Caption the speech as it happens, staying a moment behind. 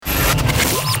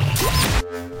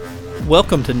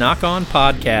Welcome to Nock On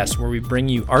Podcast, where we bring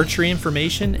you archery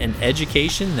information and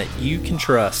education that you can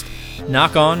trust.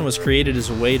 Nock On was created as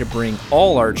a way to bring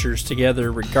all archers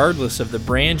together regardless of the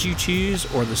brand you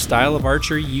choose or the style of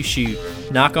archery you shoot.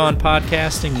 Nock On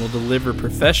Podcasting will deliver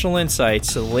professional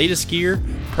insights to the latest gear,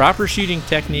 proper shooting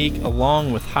technique,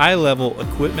 along with high-level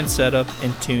equipment setup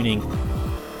and tuning.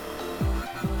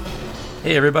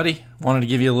 Hey everybody, wanted to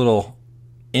give you a little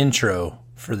intro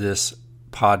for this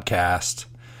podcast.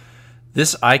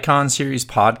 This Icon Series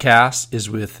podcast is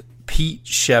with Pete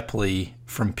Shepley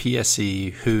from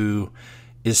PSE, who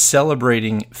is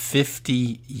celebrating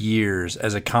 50 years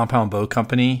as a compound bow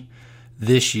company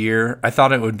this year. I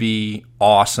thought it would be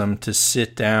awesome to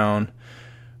sit down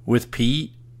with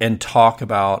Pete and talk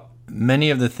about many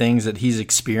of the things that he's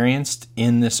experienced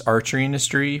in this archery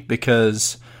industry,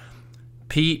 because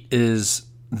Pete is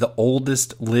the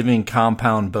oldest living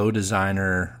compound bow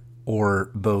designer or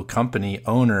bow company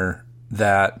owner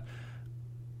that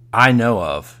I know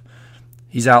of.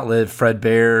 He's outlived Fred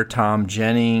Bear, Tom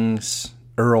Jennings,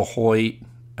 Earl Hoyt.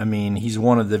 I mean, he's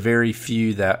one of the very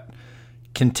few that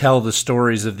can tell the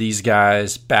stories of these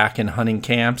guys back in hunting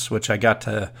camps, which I got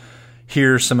to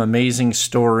hear some amazing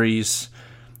stories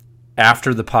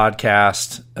after the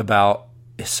podcast about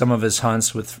some of his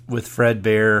hunts with Fred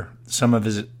Bear, some of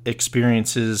his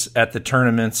experiences at the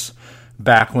tournaments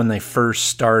back when they first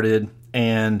started.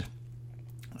 And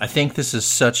I think this is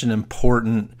such an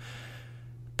important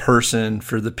person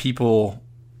for the people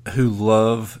who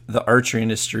love the archery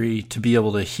industry to be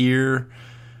able to hear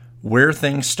where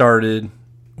things started,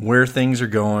 where things are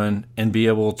going, and be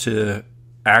able to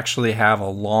actually have a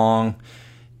long,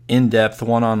 in-depth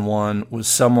one-on-one with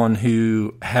someone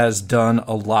who has done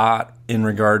a lot in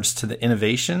regards to the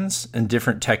innovations and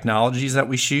different technologies that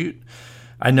we shoot.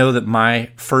 I know that my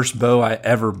first bow I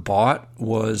ever bought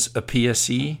was a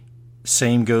PSE.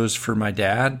 Same goes for my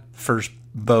dad. First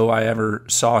bow I ever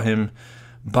saw him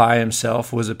buy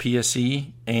himself was a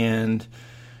PSE. And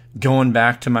going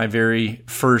back to my very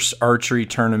first archery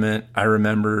tournament, I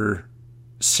remember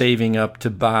saving up to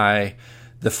buy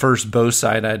the first bow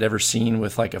sight I'd ever seen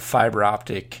with like a fiber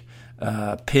optic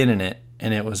pin in it.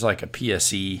 And it was like a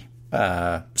PSE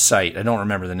sight. I don't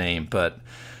remember the name, but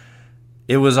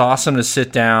it was awesome to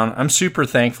sit down. I'm super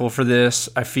thankful for this.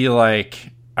 I feel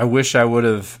like I wish I would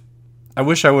have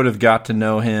got to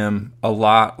know him a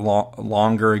lot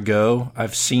longer ago.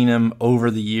 I've seen him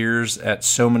over the years at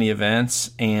so many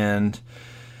events, and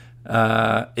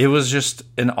it was just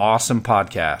an awesome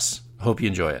podcast. Hope you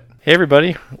enjoy it. Hey,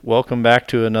 everybody. Welcome back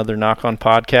to another Nock On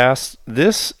Podcast.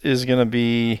 This is going to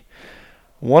be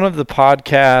one of the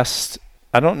podcasts.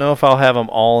 I don't know if I'll have them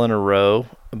all in a row,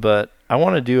 but I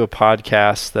want to do a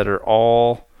podcast that are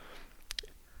all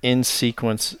in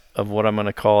sequence of what I'm going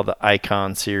to call the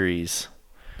Icon Series.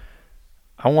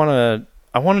 I want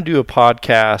to do a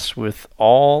podcast with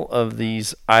all of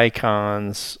these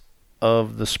icons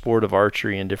of the sport of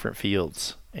archery in different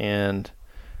fields. And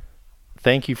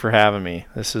thank you for having me.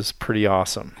 This is pretty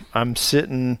awesome. I'm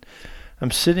sitting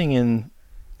in,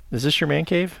 is this your man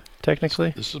cave, technically?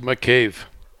 This is my cave.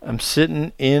 I'm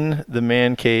sitting in the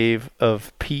man cave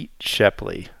of Pete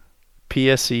Shepley,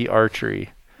 PSE Archery.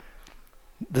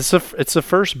 It's the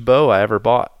first bow I ever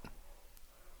bought.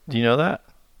 Do you know that?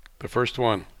 The first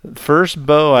one. The first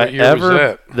bow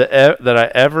that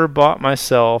I ever bought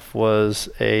myself was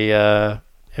a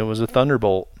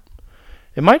Thunderbolt.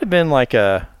 It might have been like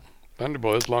a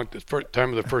Thunderbolt. It's long. The first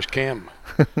time of the first cam.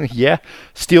 Yeah,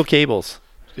 steel cables.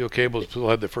 Steel cables still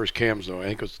had the first cams though. I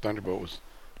think it was Thunderbolt was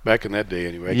back in that day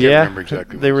anyway. I can't remember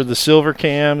exactly. They were the silver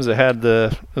cams. It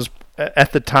was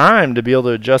at the time to be able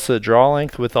to adjust the draw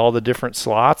length with all the different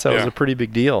slots. That was a pretty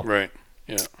big deal. Right.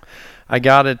 Yeah. I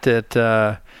got it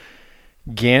at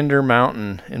Gander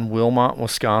Mountain in Wilmot,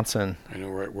 Wisconsin. I know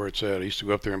right where it's at. I used to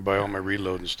go up there and buy all my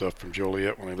reload and stuff from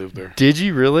Joliet when I lived there. Did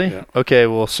you really? Yeah. Okay,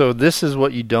 well, so this is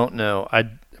what you don't know.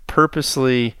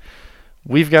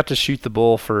 We've got to shoot the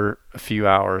bull for a few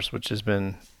hours, which has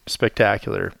been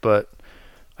spectacular, but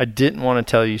I didn't want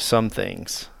to tell you some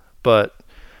things. But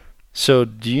so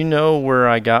do you know where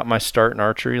I got my start in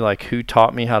archery? Like who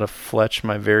taught me how to fletch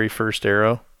my very first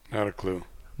arrow? Not a clue.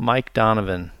 Mike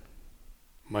Donovan.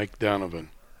 Mike Donovan.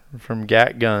 From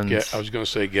Gat Guns. I was going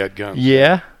to say Gat Guns.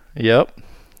 Yeah. Yep.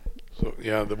 So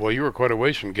well, you were quite a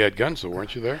ways from Gat Guns, though,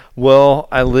 weren't you there? Well,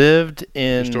 I lived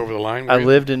in just over the line. I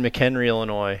lived in McHenry,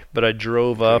 Illinois, but I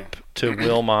drove up to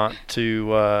Wilmot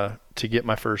to get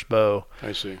my first bow.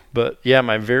 I see. But yeah,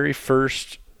 my very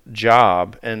first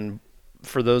job, and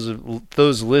for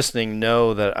those listening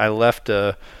know that I left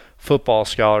a football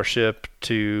scholarship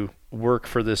to work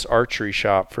for this archery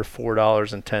shop for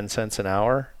 $4.10 an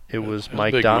hour It was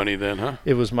That's big money then, huh?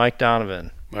 It was Mike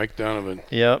Donovan. Mike Donovan.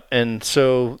 Yep. And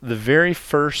so the very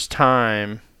first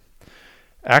time,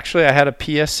 actually, I had a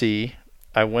PSE.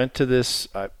 I went to this,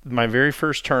 my very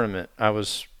first tournament. I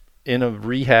was in a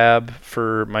rehab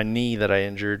for my knee that I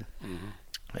injured. Mm-hmm.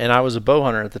 And I was a bow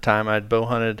hunter at the time. I had bow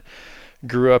hunted,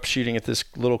 grew up shooting at this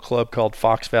little club called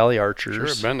Fox Valley Archers. Sure,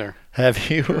 I've been there. Have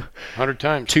you? 100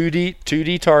 times.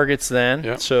 2D targets then.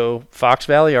 Yep. So Fox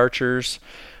Valley Archers.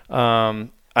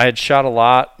 I had shot a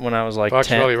lot when I was like Fox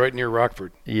 10. Valley, right near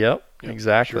Rockford. Yep,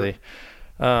 exactly.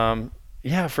 Sure.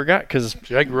 Yeah, I forgot because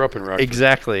I grew up in Rockford.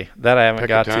 Exactly, that I haven't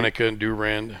got to. Pecatonica and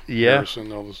Durand, yeah.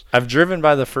 Harrison, all those. I've driven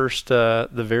by the first,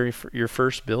 your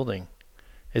first building.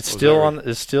 It's still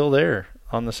It's still there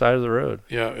on the side of the road.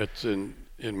 Yeah, it's in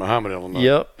Mahomet, Illinois.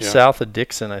 Yep, yeah. South of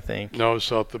Dixon, I think. No,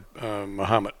 south of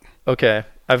Mahomet. Okay,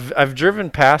 I've driven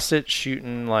past it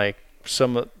shooting like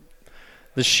some.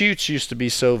 The shoots used to be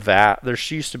so there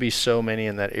used to be so many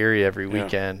in that area every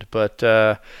weekend. But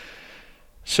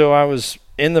so I was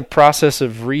in the process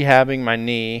of rehabbing my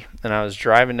knee, and I was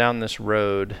driving down this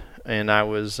road, and I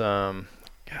was, I'm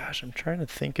trying to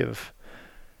think of,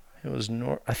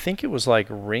 I think it was like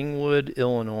Ringwood,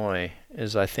 Illinois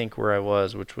is I think where I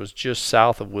was, which was just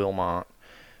south of Wilmot,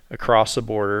 across the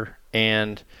border,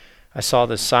 and I saw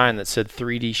this sign that said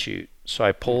 3D shoot. So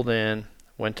I pulled in,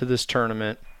 went to this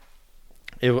tournament.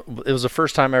 It was the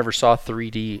first time I ever saw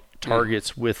 3D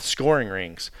targets with scoring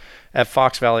rings at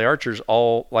Fox Valley Archers.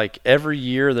 All like every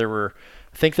year I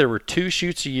think there were 2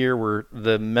 shoots a year where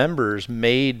the members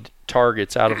made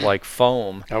targets out of like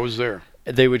foam. I was there.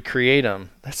 They would create them.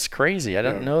 That's crazy. I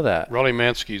didn't know that. Raleigh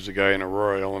Mansky's the guy in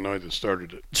Aurora, Illinois that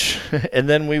started it. And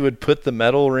then we would put the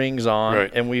metal rings on,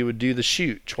 right. and we would do the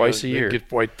shoot twice a year. They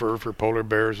get white fur for polar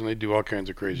bears, and they do all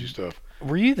kinds of crazy stuff.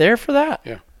 Were you there for that?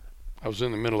 Yeah. I was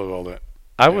in the middle of all that.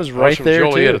 I was right there, too. I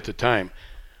was from Joliet too. at the time.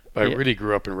 But I really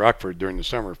grew up in Rockford during the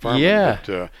summer farming. Yeah.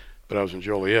 But I was in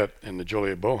Joliet and the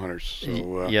Joliet Bow Hunters.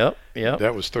 So yep.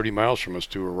 That was 30 miles from us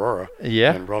to Aurora.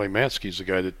 Yeah. And Raleigh Mansky's the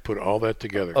guy that put all that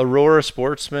together. Aurora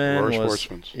Sportsman.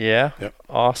 Sportsman's. Yeah. Yep.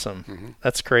 Awesome. Mm-hmm.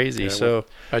 That's crazy. Yeah,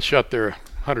 I shot there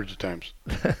hundreds of times.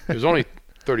 It was only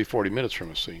 30, 40 minutes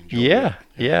from us. See.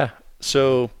 Yeah.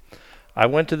 So I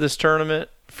went to this tournament,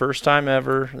 first time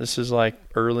ever. This is like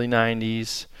early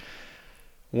 90s.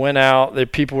 Went out.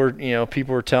 People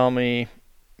were telling me,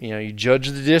 you judge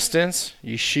the distance,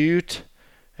 you shoot,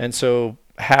 and so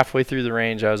halfway through the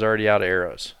range, I was already out of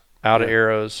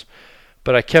arrows.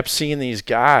 But I kept seeing these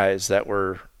guys that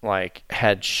were like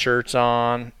had shirts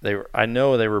on. I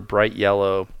know they were bright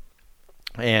yellow,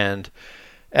 and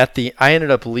I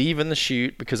ended up leaving the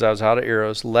shoot because I was out of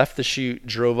arrows, left the shoot,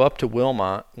 drove up to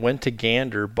Wilmot, went to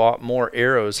Gander, bought more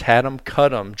arrows, had them, cut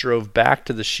them, drove back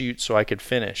to the shoot so I could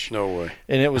finish. No way.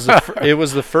 And it was it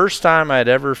was the first time I'd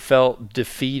ever felt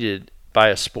defeated by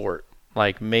a sport,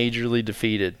 like majorly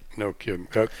defeated. No kidding.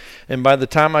 And by the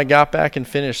time I got back and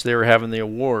finished, they were having the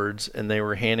awards, and they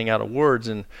were handing out awards,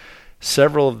 and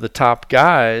several of the top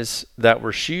guys that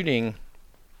were shooting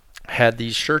had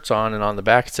these shirts on, and on the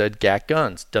back it said GAC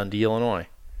Guns, Dundee, Illinois.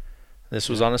 This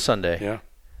was on a Sunday. Yeah.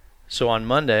 So on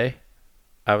Monday,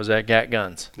 I was at GAC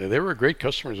Guns. They were great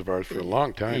customers of ours for a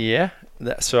long time. Yeah.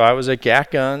 So I was at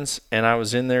GAC Guns, and I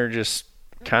was in there just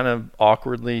kind of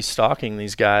awkwardly stalking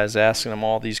these guys, asking them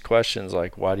all these questions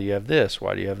like, why do you have this?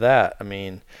 Why do you have that? I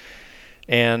mean,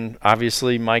 and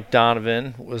obviously Mike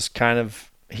Donovan was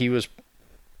he was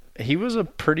a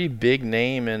pretty big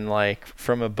name in like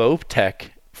from a bow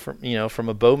tech, from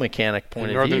a bow mechanic point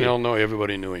of view. In Northern Illinois,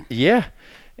 everybody knew him. Yeah.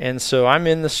 And so I'm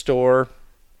in the store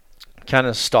kind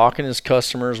of stalking his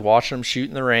customers, watching them shoot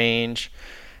in the range.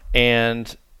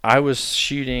 And I was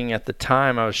shooting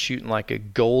like a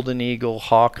Golden Eagle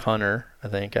Hawk Hunter. I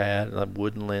think I had a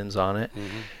wooden lens on it.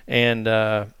 Mm-hmm. And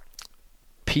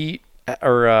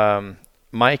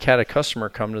Mike had a customer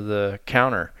come to the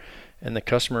counter. And the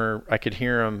customer, I could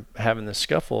hear him having this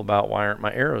scuffle about why aren't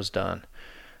my arrows done.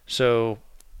 So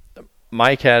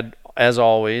Mike had, as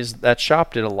always, that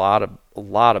shop did a lot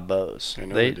of bows.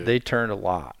 They turned a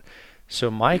lot. So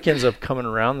Mike ends up coming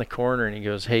around the corner and he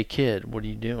goes, "Hey kid, what are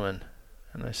you doing?"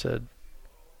 And I said,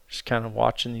 "Just kind of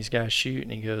watching these guys shoot."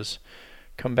 And he goes,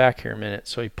 "Come back here a minute."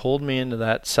 So he pulled me into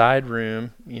that side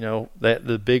room,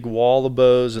 the big wall of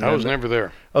bows. And I was never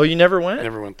there. Oh, you never went?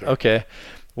 Never went there. Okay.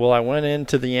 Well, I went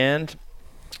into the end,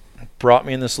 brought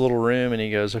me in this little room, and he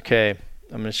goes, "Okay,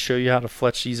 I'm going to show you how to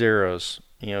fletch these arrows.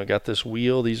 Got this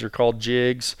wheel. These are called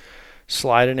jigs.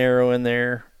 Slide an arrow in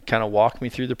there, kind of walk me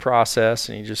through the process."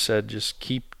 And he just said,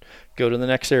 go to the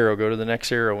next arrow, go to the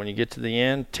next arrow. When you get to the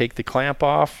end, take the clamp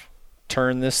off,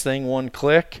 turn this thing one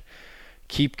click,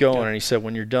 keep going. And he said,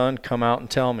 when you're done, come out and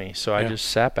tell me. So I just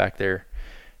sat back there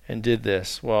and did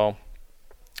this. Well,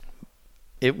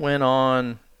 it went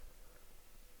on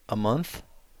a month.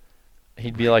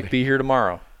 He'd be like, be here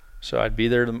tomorrow. So I'd be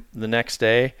there the next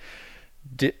day.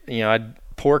 I'd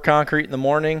pour concrete in the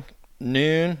morning,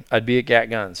 noon, I'd be at Gat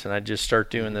Guns, and I'd just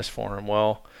start doing this for him.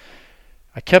 Well,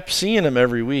 I kept seeing him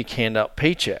every week hand out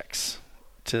paychecks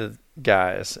to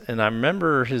guys. And I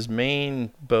remember his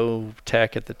main bow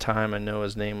tech at the time, I know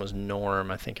his name was Norm.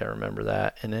 I think I remember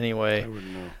that. And anyway,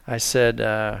 I said,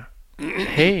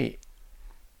 hey,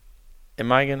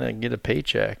 am I going to get a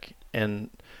paycheck? And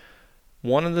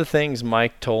one of the things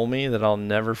Mike told me that I'll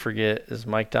never forget is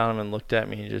Mike Donovan looked at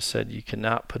me and just said, you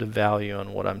cannot put a value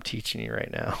on what I'm teaching you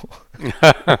right now.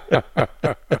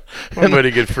 One way to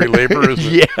get free labor, isn't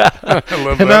it? Yeah. I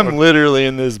love and that I'm one. literally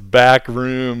in this back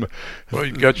room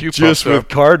just with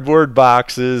cardboard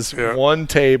boxes, one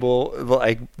table.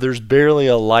 Like there's barely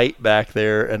a light back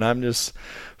there, and I'm just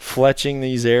fletching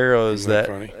these arrows Isn't that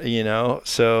funny?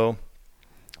 So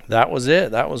that was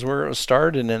it. That was where it was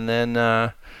started. And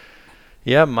then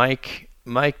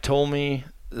Mike told me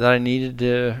that I needed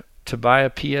to buy a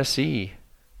PSE,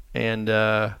 and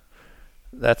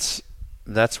that's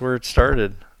where it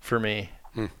started for me.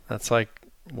 That's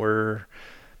where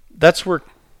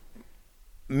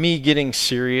me getting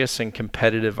serious and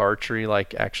competitive archery,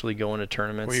 like actually going to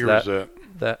tournaments. What year was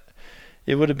that?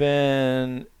 It would have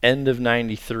been end of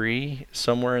 '93,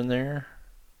 somewhere in there.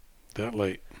 That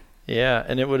late? Yeah,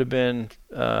 and it would have been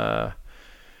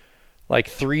like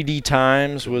 3D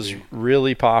Times was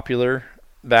really popular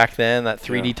back then. That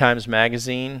 3D Times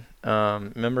magazine.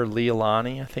 Remember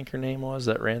Leilani, I think her name was,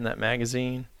 that ran that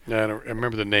magazine. Yeah, I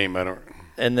remember the name. I don't.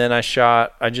 And then I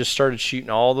just started shooting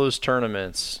all those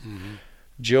tournaments.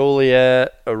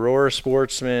 Joliet, Aurora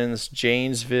Sportsman's,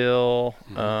 Janesville,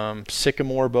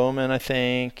 Sycamore Bowman, I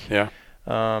think. Yeah.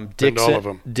 Dixon. All of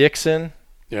them. Dixon.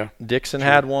 Yeah. Dixon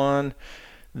had one.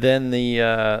 Then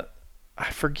I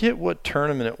forget what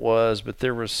tournament it was, but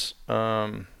there was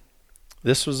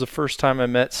this was the first time I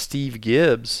met Steve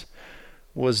Gibbs.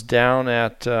 Was down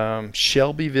at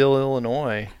Shelbyville,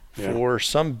 Illinois for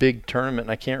some big tournament,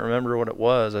 and I can't remember what it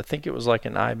was. I think it was like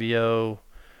an IBO,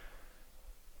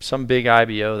 some big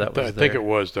IBO that was there. I think it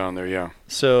was down there, yeah.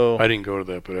 So I didn't go to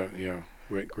that, but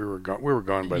we were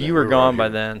gone by then. You were gone by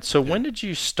then. So when did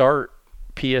you start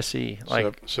PSE?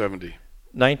 Like 70.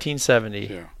 1970.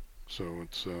 Yeah. So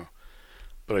it's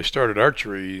but I started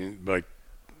archery like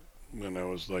when I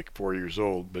was like 4 years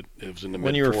old, but it was in the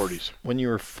mid-40s. When you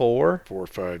were 4? 4 or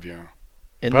 5, yeah.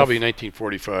 Probably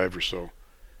 1945 or so.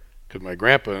 Because my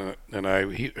grandpa and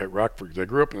at Rockford, because I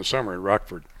grew up in the summer at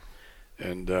Rockford,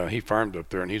 and he farmed up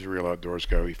there, and he's a real outdoors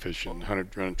guy. We fished and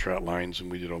running trout lines,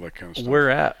 and we did all that kind of stuff. Where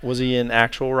at? Was he in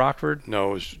actual Rockford?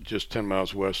 No, it was just 10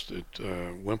 miles west at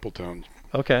Wimpletown.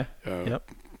 Okay. Yep.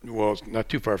 Well, it's not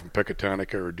too far from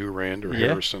Pecatonica or Durand or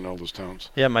Harrison, all those towns.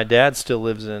 Yeah, my dad still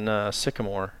lives in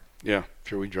Sycamore. Yeah,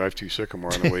 sure. We drive through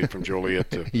Sycamore on the way from Joliet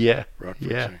to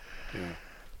Rockford. Yeah.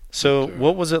 So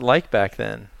what was it like back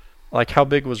then? Like how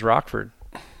big was Rockford?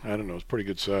 I don't know. It's pretty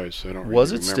good size. I don't.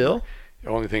 Was really it remember. still? The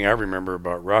only thing I remember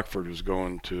about Rockford was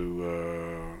going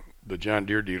to the John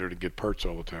Deere dealer to get parts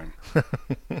all the time.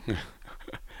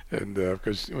 And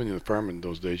because when you're farming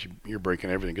those days, you're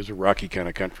breaking everything. It's a rocky kind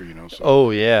of country, So,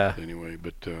 oh yeah. Anyway,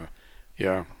 but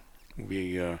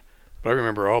we. But I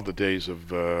remember all the days of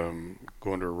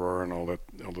going to Aurora and all that.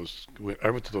 All those.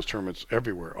 I went to those tournaments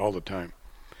everywhere, all the time.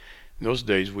 In those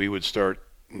days, we would start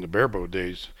in the barebow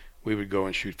days. We would go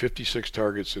and shoot 56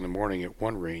 targets in the morning at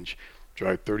one range,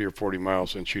 drive 30 or 40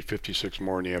 miles, and shoot 56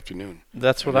 more in the afternoon.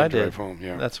 That's what I did. Drive home.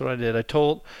 Yeah. That's what I did. I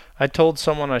told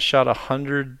someone I shot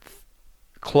 100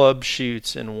 club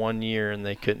shoots in 1 year, and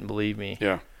they couldn't believe me.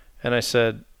 Yeah. And I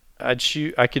said I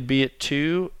could be at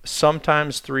 2,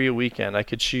 sometimes 3 a weekend. I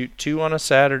could shoot 2 on a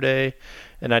Saturday,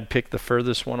 and I'd pick the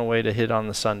furthest one away to hit on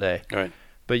the Sunday. Right.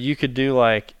 But you could do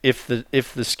like if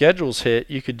the schedules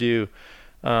hit, you could do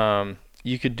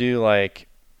like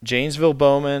Janesville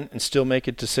Bowman and still make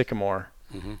it to Sycamore.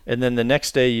 And then the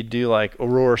next day you'd do like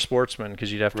Aurora Sportsman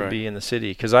because you'd have to be in the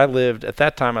city. Because at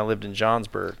that time I lived in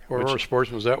Johnsburg. Aurora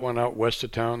Sportsman, was that one out west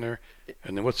of town there?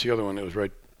 And then what's the other one that was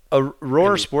right?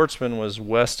 Aurora Sportsman was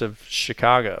west of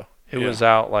Chicago. It was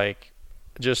out like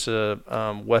just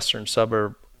a western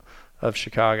suburb of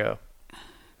Chicago.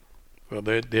 Well,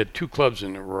 they had 2 clubs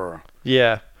in Aurora.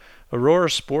 Yeah. Aurora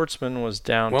Sportsman was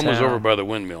downtown. One was over by the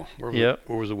windmill. Where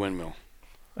was the windmill?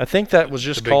 I think that was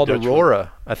just called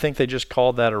Aurora. I think they just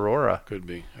called that Aurora. Could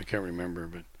be. I can't remember.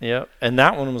 But yep. And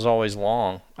that one was always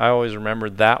long. I always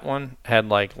remembered that one had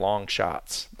like long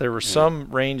shots. There were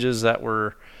some ranges that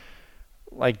were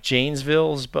like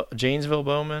Janesville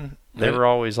bowmen, they I- were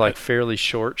always like fairly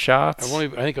short shots. I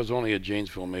think I was only at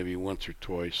Janesville maybe once or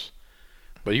twice.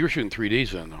 But you were shooting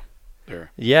 3Ds then, though.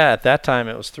 There. Yeah, at that time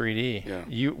it was 3D.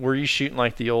 Yeah. Were you shooting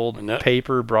like the old And that-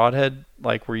 paper broadhead,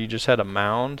 like where you just had a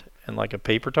mound and like a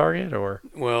paper target, or?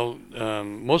 Well,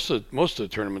 most of the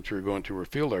tournaments we were going to were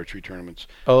field archery tournaments.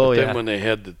 Oh But yeah. then when they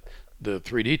had the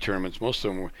 3D tournaments, most of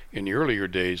them were in the earlier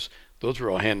days. Those were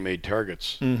all handmade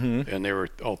targets, Mm-hmm. and they were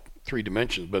all 3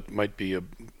 dimensions, but might be a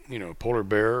polar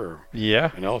bear or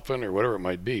Yeah. an elephant or whatever it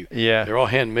might be. Yeah. They're all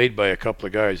handmade by a couple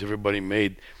of guys. Everybody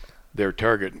made their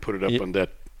target and put it up on that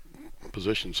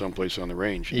position someplace on the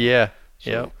range. Yeah. So,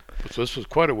 Yep. so this was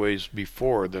quite a ways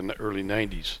before the early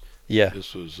 90s. Yeah.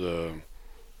 This was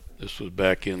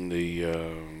back in the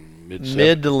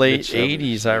Mid to late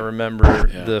mid-70s. 80s, I remember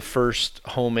Yeah. the first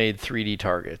homemade 3D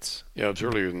targets. Yeah, it was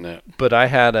earlier than that. But I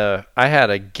had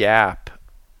a gap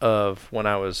of when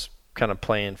I was kind of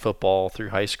playing football through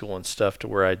high school and stuff to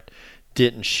where I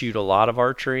didn't shoot a lot of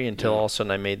archery until Yeah. all of a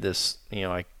sudden I made this,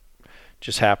 I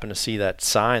just happened to see that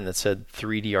sign that said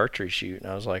 3D archery shoot,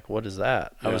 and I was like, what is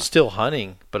that? I Yeah. was still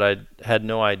hunting, but I had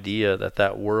no idea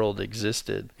that world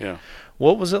existed. Yeah.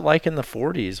 What was it like in the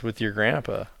 40s with your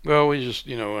grandpa? Well, we just,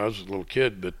 I was a little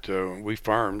kid, but we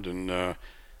farmed and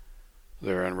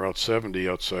there on Route 70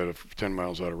 outside of 10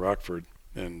 miles out of Rockford.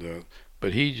 And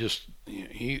but he just,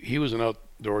 he was an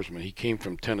outdoorsman. He came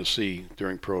from Tennessee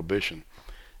during Prohibition,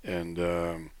 and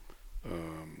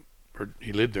or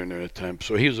he lived there during that time.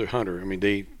 So he was a hunter. I mean,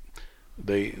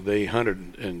 they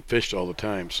hunted and fished all the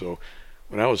time. So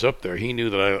when I was up there, he knew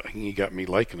that he got me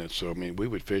liking it. So I mean, we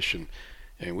would fish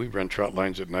and we'd run trout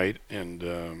lines at night, and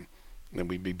then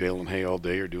we'd be baling hay all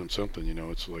day or doing something.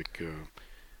 It's like,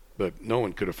 but no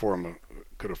one could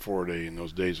afford in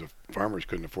those days. Of farmers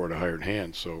couldn't afford a hired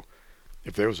hand. So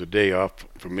if there was a day off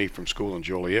from me from school in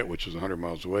Joliet, which was 100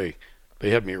 miles away, they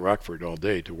had me at Rockford all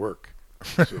day to work.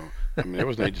 So I mean, there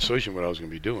wasn't any decision what I was going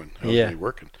to be doing. I was Yeah. going to be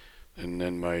working. And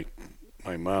then my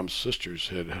mom's sisters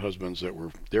had husbands that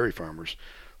were dairy farmers,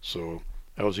 so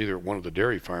I was either at one of the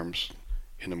dairy farms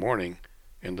in the morning,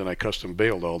 and then I custom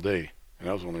baled all day, and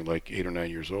I was only like 8 or 9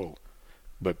 years old.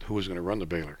 But who was going to run the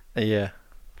baler? Yeah.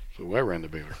 So I ran the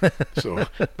baler. So,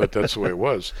 but that's the way it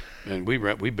was, and we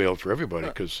baled for everybody,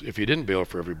 because if you didn't bail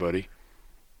for everybody,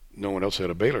 no one else had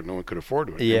a baler. No one could afford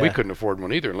one. Yeah. And we couldn't afford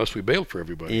one either unless we bailed for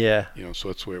everybody. Yeah. So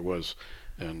that's the way it was,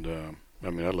 and I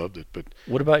mean, I loved it. But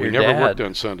What about we your never dad? worked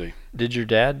on Sunday. Did your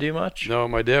dad do much? No,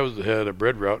 my dad had a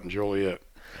bread route in Joliet.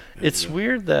 And, It's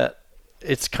weird that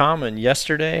it's common.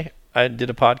 Yesterday, I did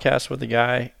a podcast with a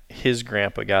guy. His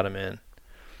grandpa got him in.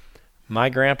 My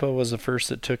grandpa was the first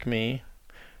that took me.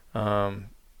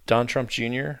 Don Trump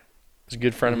Jr. is a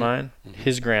good friend of mine.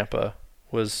 His grandpa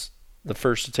was the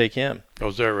first to take him. Oh,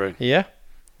 is that right? Yeah.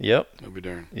 Yep. I'll be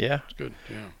darned. Yeah. That's good.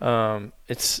 Yeah.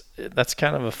 That's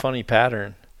kind of a funny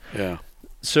pattern. Yeah.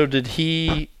 So did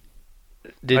he?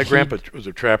 My grandpa was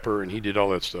a trapper, and he did all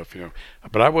that stuff,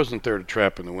 But I wasn't there to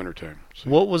trap in the wintertime. So.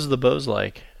 What was the bows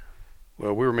like?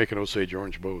 Well, we were making Osage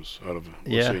orange bows out of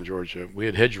Osage orange. We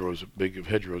had hedgerows, big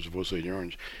hedgerows of Osage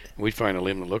orange. And we'd find a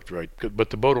limb that looked right.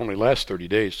 But the boat only lasts 30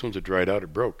 days. As soon as it dried out,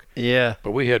 it broke. Yeah.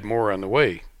 But we had more on the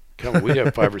way. We'd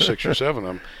have 5 or 6 or 7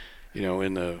 of them,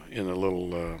 in the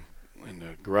little in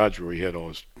the garage where we had all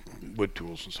his wood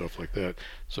tools and stuff like that.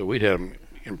 So we'd have them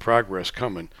in progress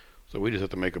coming. So we just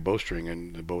had to make a bowstring,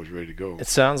 and the bow was ready to go. It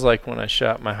sounds like when I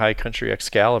shot my high country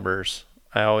Excaliburs,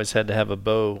 I always had to have a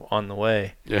bow on the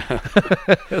way. Yeah.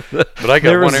 But I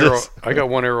got one arrow. I got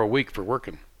 1 arrow a week for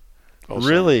working. Also.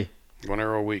 Really? 1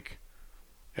 arrow a week,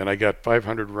 and I got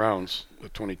 500 rounds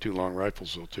with 22 long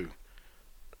rifles though too.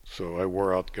 So I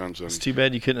wore out guns. It's too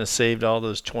bad you couldn't have saved all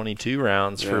those 22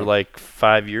 rounds for Yeah. like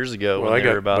 5 years ago Well, when they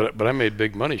were about. but I made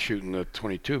big money shooting the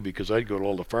 22 because I'd go to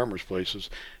all the farmers' places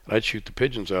and I'd shoot the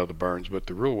pigeons out of the barns. But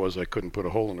the rule was I couldn't put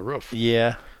a hole in the roof.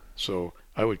 Yeah. So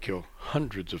I would kill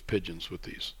hundreds of pigeons with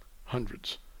these,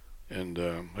 hundreds, and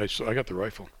I got the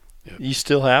rifle. Yeah. You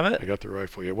still have I it? got the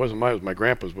rifle. Yeah, it wasn't mine. It was my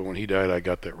grandpa's. But when he died, I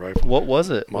got that rifle. What was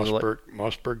it? Was it like-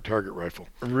 Mossberg target rifle.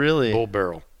 Really? Bull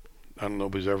barrel. I don't know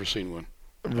if nobody's ever seen one.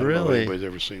 I don't know if Really? anybody's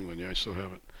ever seen one. Yeah, I still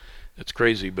have it. It's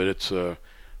crazy, but it's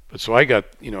but so I got,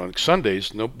 on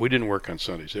Sundays, we didn't work on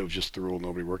Sundays. It was just the rule,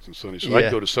 nobody worked on Sundays. So Yeah.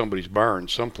 I'd go to somebody's barn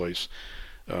someplace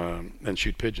and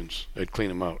shoot pigeons. I'd clean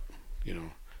them out, It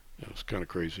was kind of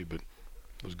crazy, but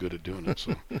I was good at doing it.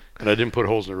 So, and I didn't put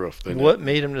holes in the roof. What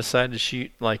made him decide to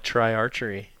shoot, try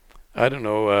archery? I don't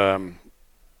know.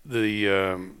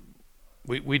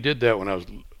 We did that when I was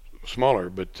smaller,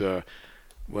 but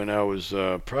when I was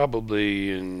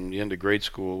probably in the end of grade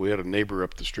school, we had a neighbor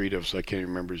up the street of us. I can't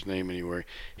remember his name anywhere.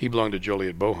 He belonged to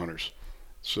Joliet Bow Hunters,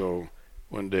 So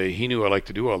one day he knew I liked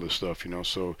to do all this stuff,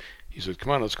 so he said,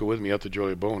 come on, let's go with me out to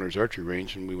Joliet Bowhunter's archery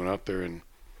range. And we went out there and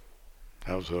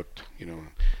I was hooked.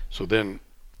 So then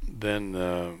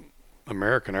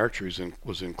American Archery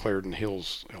was in Clarendon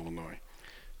Hills, Illinois,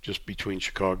 just between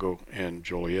Chicago and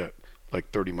Joliet,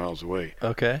 like 30 miles away.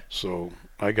 Okay. So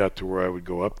I got to where I would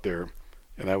go up there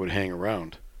and I would hang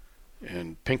around.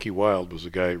 And Pinky Wild was the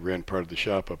guy who ran part of the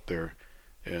shop up there.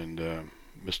 And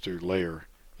Mr. Layer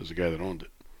was the guy that owned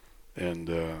it. And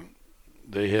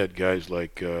they had guys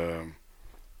like, can't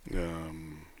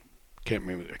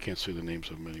remember, I can't say the names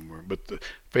of them anymore, but the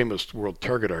famous world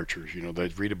target archers, that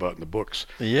I'd read about in the books.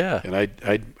 Yeah. And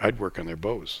I'd work on their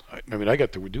bows. I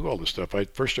got to do all this stuff. I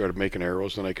first started making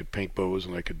arrows, then I could paint bows,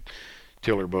 and I could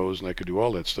tiller bows, and I could do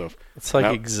all that stuff. It's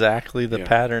like exactly the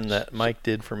pattern that Mike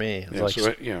did for me.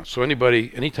 So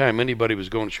anytime anybody was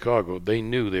going to Chicago, they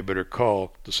knew they better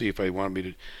call to see if I wanted me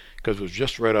to, because it was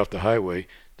just right off the highway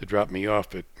to drop me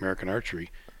off at American Archery,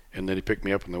 and then he picked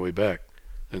me up on the way back.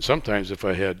 And sometimes if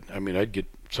I had, I'd get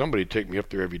somebody to take me up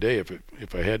there every day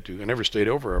if I had to. I never stayed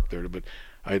over up there, but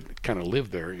I kind of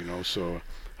lived there, so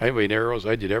I made arrows.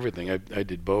 I did everything. I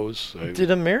did bows.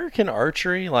 Did American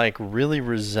Archery really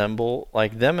resemble,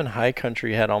 them and High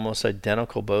Country had almost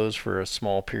identical bows for a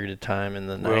small period of time in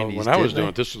the 90s? When I was doing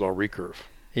it, this was all recurve.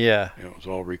 Yeah. It was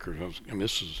all recurve.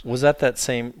 Was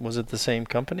it the same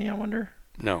company, I wonder?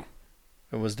 No.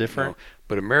 It was different? No.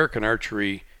 But American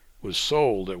Archery was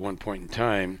sold at one point in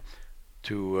time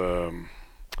to,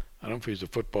 I don't know if he's a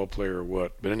football player or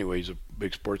what, but anyway, he's a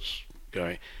big sports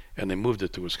guy, and they moved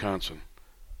it to Wisconsin.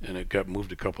 And it got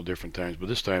moved a couple different times, but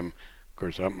this time, of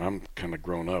course, I'm kind of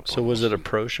grown up. So was it a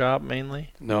pro shop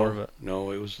mainly? No,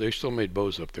 it was. They still made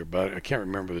bows up there, but I can't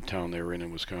remember the town they were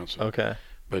in Wisconsin. Okay.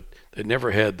 But they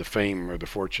never had the fame or the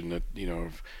fortune that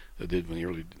they did in the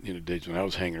early days when I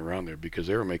was hanging around there, because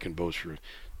they were making bows for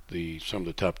some of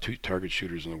the top target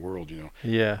shooters in the world.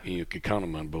 Yeah. And you could count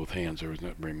them on both hands. There was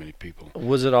not very many people.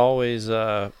 Was it always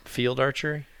field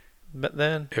archery? But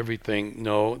then everything.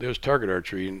 No, there was target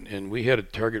archery, and we had a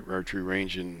target archery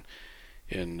range in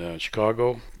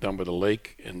Chicago, down by the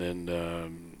lake, and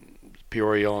then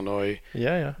Peoria, Illinois.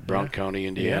 Brown County,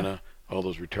 Indiana. All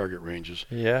those were target ranges.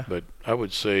 Yeah. But I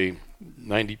would say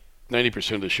 90%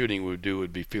 of the shooting we would do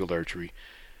would be field archery,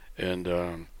 and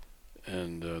then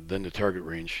the target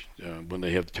range when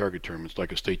they have the target tournaments,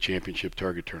 like a state championship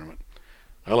target tournament.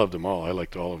 I loved them all. I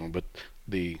liked all of them, but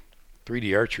the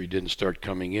 3D archery didn't start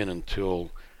coming in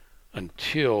until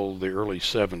the early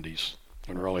 70s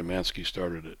when Raleigh Mansky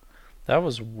started it. That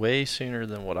was way sooner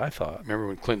than what I thought. Remember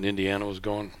when Clinton, Indiana was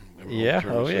going?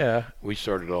 Yeah, yeah. We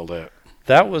started all that.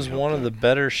 That was one of the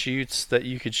better shoots that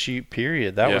you could shoot,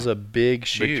 period. That was a big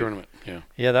shoot. Big tournament, yeah.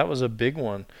 Yeah, that was a big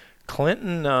one.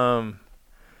 Clinton,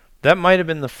 that might have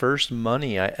been the first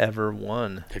money I ever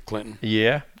won. At Clinton?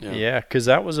 Yeah, because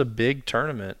that was a big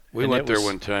tournament. We went there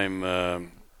one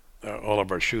time. All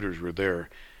of our shooters were there,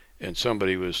 and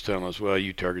somebody was telling us, well,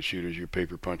 you target shooters, you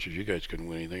paper punchers, you guys couldn't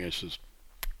win anything. I says,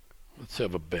 let's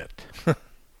have a bet.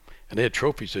 And they had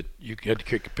trophies that you had to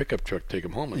kick a pickup truck, take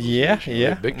them home. Yeah.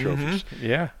 Big trophies. Mm-hmm.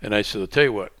 Yeah. And I said, I'll tell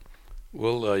you what,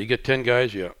 well, you get 10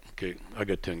 guys? Yeah. Okay, I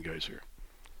got 10 guys here.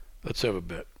 Let's have a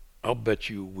bet. I'll bet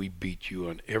you we beat you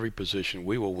on every position.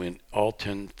 We will win all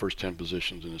first 10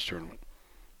 positions in this tournament.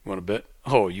 You want to bet?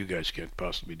 Oh, you guys can't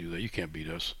possibly do that. You can't beat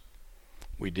us.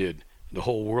 We did. The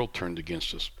whole world turned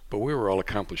against us, but we were all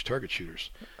accomplished target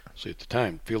shooters. See, at the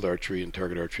time, field archery and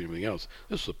target archery and everything else,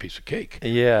 this was a piece of cake.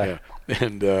 Yeah.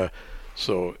 And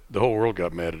so the whole world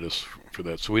got mad at us for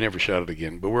that. So we never shot it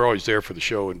again. But we're always there for the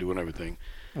show and doing everything.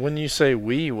 When you say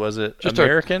we, was it just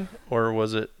American or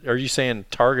was it? Are you saying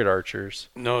target archers?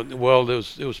 No, well, it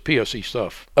was PSE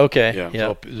stuff. Okay.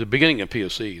 Yeah. It was the beginning of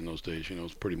PSE in those days. It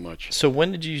was pretty much. So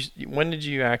when did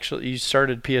you actually you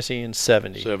started PSE in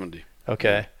 70? 70.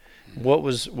 Okay. Yeah. What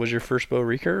was your first bow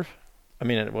recurve? I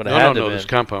mean, it would have had to have been. No, this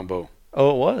compound bow.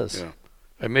 Oh, it was. Yeah.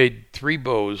 I made 3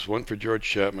 bows, one for George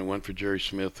Chapman, one for Jerry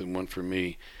Smith, and one for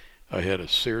me. I had a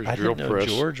Sears drill press. I didn't know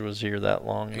George was here that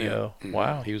long ago. Yeah.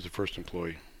 Wow. He was the first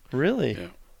employee. Really? Yeah.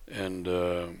 And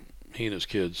he and his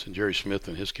kids, and Jerry Smith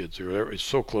and his kids, it's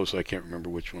so close I can't remember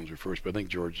which ones were first, but I think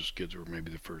George's kids were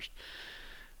maybe the first.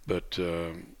 But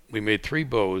we made 3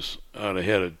 bows. I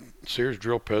had a Sears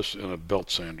drill press and a belt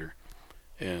sander.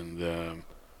 And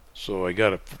so I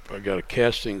got a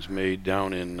castings made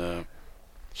down in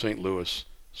St. Louis,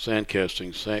 sand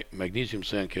castings, magnesium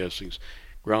sand castings,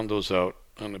 ground those out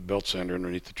on a belt sander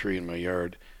underneath the tree in my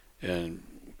yard, and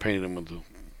painted them with the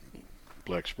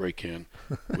black spray can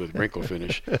with wrinkle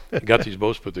finish. Got these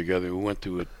bows put together. We went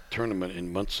to a tournament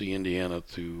in Muncie, Indiana,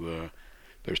 to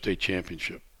their state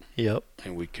championship. Yep.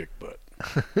 and we kicked butt.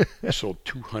 I sold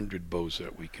 200 bows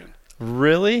that weekend.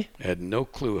 Really? I had no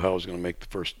clue how I was going to make the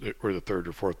first or the third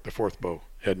or fourth bow.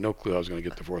 I had no clue I was going to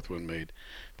get the fourth one made,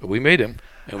 but we made them.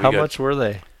 And we How much were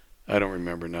they? I don't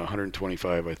remember now.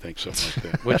 125, I think, something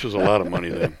like that, which was a lot of money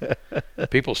then.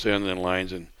 People standing in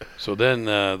lines, and so then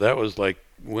that was like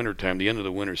wintertime, the end of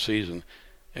the winter season,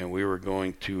 and we were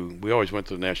going to. We always went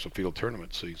to the National Field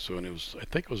Tournament, see. So and it was, I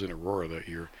think, it was in Aurora that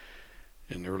year,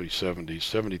 in the early 70s,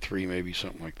 73 maybe,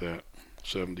 something like that,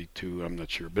 72. I'm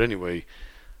not sure, but anyway.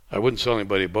 I wouldn't sell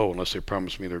anybody a bow unless they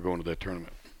promised me they're going to that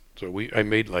tournament. So I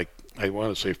made like, I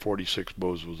want to say 46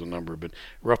 bows was the number, but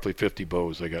roughly 50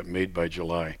 bows I got made by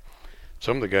July.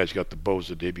 Some of the guys got the bows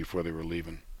the day before they were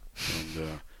leaving.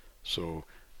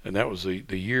 And that was the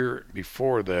year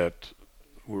before that.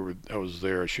 I was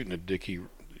there shooting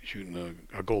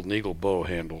a Golden Eagle bow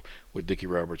handle with Dickie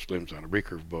Roberts limbs on a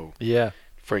recurve bow. Yeah.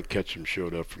 Frank Ketchum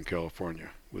showed up from California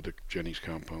with a Jennings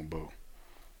compound bow.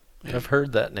 I've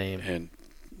heard that name. And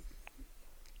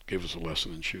gave us a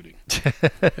lesson in shooting.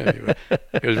 Anyway,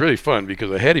 it was really fun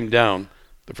because I had him down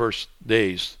the first 3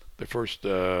 days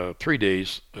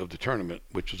of the tournament,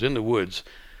 which was in the woods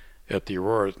at the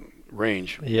Aurora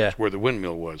range, where the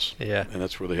windmill was. Yeah. And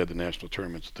that's where they had the national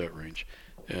tournaments at that range.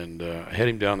 And I had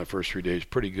him down the first 3 days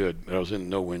pretty good, but I was in a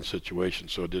no-win situation,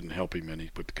 so it didn't help him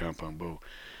any with the compound bow.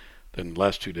 Then the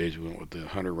last 2 days we went with the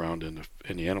hunter round and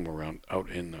the animal round out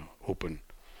in the open.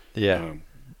 Yeah.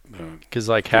 Because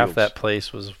like fields. Half that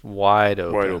place was wide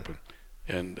open. Wide open.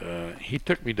 And he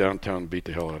took me downtown and beat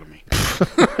the hell out of me.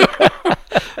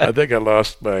 I think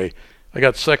I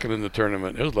got second in the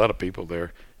tournament. There was a lot of people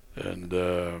there. And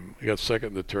I got second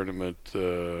in the tournament.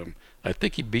 I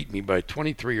think he beat me by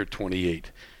 23 or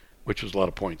 28, which was a lot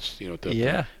of points, at that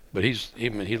time. But he's a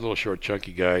little short,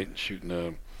 chunky guy shooting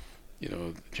a,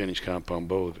 Jennings compound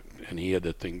bow, and he had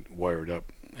that thing wired up.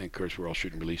 And of course, we're all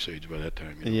shooting release age by that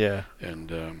time. Yeah. And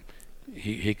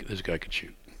this guy could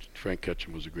shoot. Frank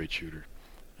Ketchum was a great shooter,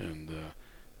 and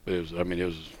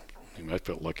I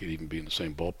felt lucky to even be in the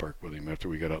same ballpark with him after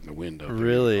we got out in the wind.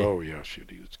 Really? There. Oh yeah, shoot,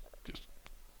 he was just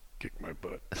kicked my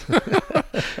butt.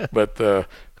 But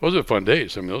those are fun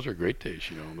days. Those are great days.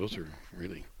 Those are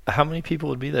really. How many people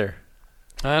would be there?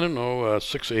 I don't know,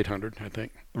 600-800, I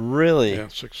think. Really? Yeah,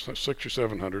 600 or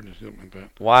 700, something like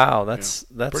that. Wow, that's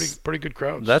pretty good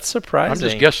crowds. That's surprising. I'm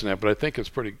just guessing that, but I think it's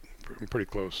pretty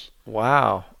close.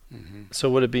 Wow. Mm-hmm.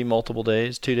 So would it be multiple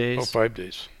days, 2 days? Oh, 5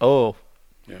 days. Oh.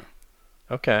 Yeah.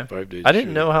 Okay. 5 days. I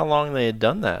didn't know how long they had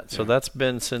done that. So that's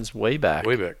been since way back.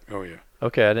 Way back. Oh yeah.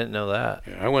 Okay, I didn't know that.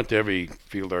 Yeah, I went to every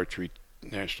field archery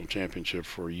national championship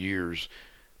for years,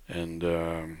 and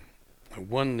I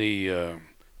won the.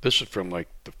 This is from like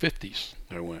the 50s.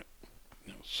 I went,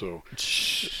 so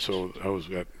I was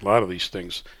at a lot of these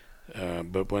things.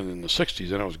 But when in the 60s,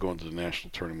 then I was going to the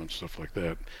national tournaments, stuff like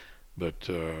that. But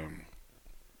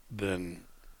then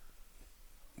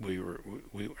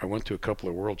I went to a couple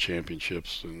of world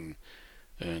championships and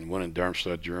one in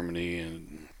Darmstadt, Germany,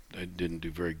 and I didn't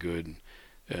do very good.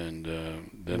 And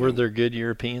then were there good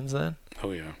Europeans then?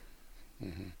 Oh yeah.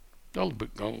 Mm-hmm. All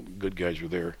good guys were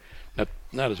there.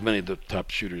 Not as many of the top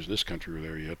shooters in this country were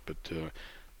there yet, but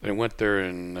I went there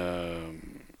in I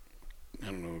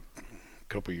don't know, a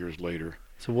couple of years later.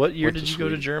 So what year did you go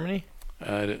to Germany?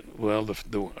 I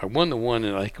won the one,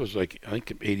 and I think it was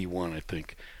 81. I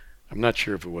think I'm not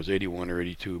sure if it was 81 or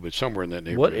 82, but somewhere in that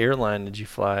neighborhood. What airline did you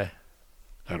fly?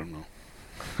 I don't know.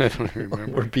 I don't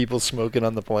remember. Were people smoking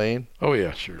on the plane? Oh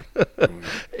yeah, sure.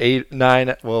 8,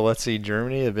 9. Well, let's see.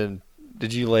 Germany had been.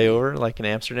 Did you lay over like in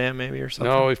Amsterdam maybe or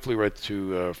something? No, we flew right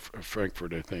to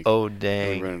Frankfurt, I think. Oh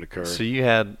dang! We rented a car. So you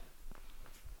had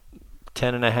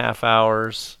 10.5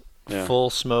 hours, full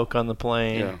smoke on the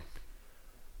plane.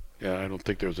 Yeah. I don't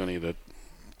think there was any of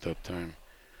that time.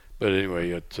 But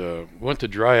anyway, went to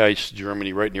Dry Ice,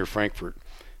 Germany, right near Frankfurt,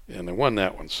 and I won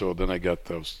that one. So then I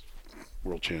was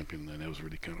world champion, and that was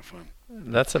really kind of fun.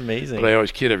 That's amazing. But I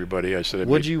always kid everybody. I said,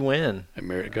 "What'd you win?" I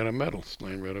got a medal. It's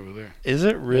laying right over there. Is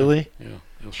it really? Yeah,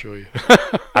 I'll show you.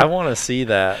 I want to see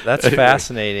that. That's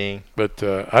fascinating. But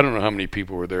I don't know how many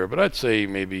people were there, but I'd say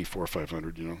maybe 400 or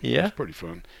 500. Yeah, it was pretty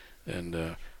fun.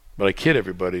 And but I kid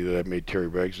everybody that I made Terry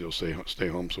Ragsdale stay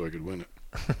home so I could win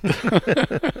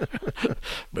it.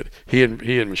 But he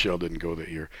and Michelle didn't go that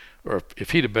year. Or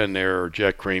if he'd have been there, or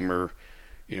Jack Kramer,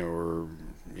 or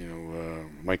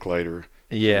Mike Leiter.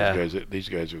 Yeah, these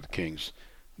guys are the kings.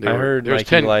 There were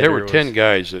 10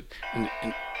 guys that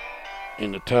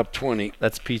in the top 20.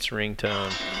 That's Pete's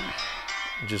ringtone,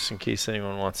 just in case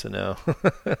anyone wants to know.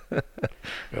 Got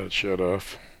it shut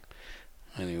off.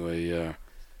 Anyway,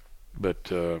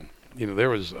 but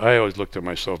I always looked at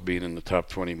myself being in the top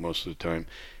 20 most of the time,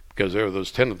 because there were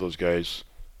those 10 of those guys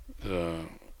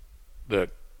that.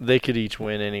 They could each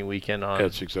win any weekend on.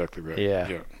 That's exactly right.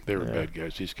 Yeah. They were bad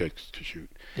guys. These guys could shoot.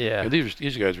 Yeah. And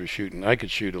these guys were shooting. I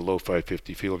could shoot a low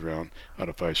 550 field round out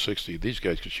of 560. These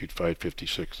guys could shoot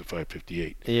 556 to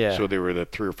 558. Yeah. So they were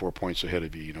that 3 or 4 points ahead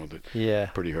of you.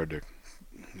 Pretty hard to,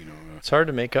 it's hard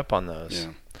to make up on those.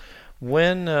 Yeah.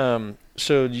 When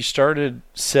so you started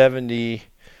 70.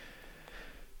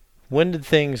 When did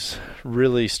things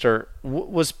really start?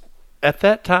 Was at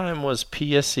that time was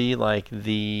PSE like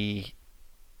the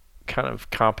kind of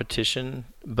competition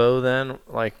bow then?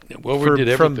 Like, well, we did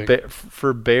everything.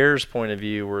 For Bear's point of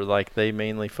view, were like they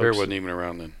mainly focused. Bear wasn't even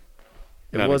around then.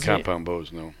 Not in compound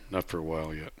bows, no, not for a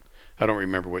while yet. I don't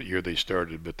remember what year they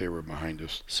started, but they were behind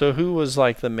us. So who was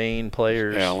like the main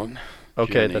players? Allen.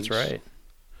 Okay, Jennings, that's right.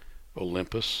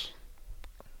 Olympus,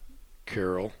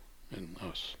 Carroll, and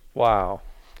us. Wow.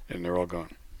 And they're all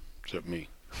gone, except me.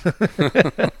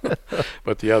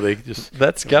 But yeah, they just.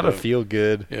 That's gotta feel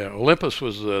good. Yeah, Olympus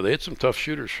was. They had some tough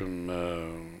shooters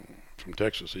from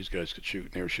Texas. These guys could shoot.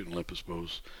 And they were shooting Olympus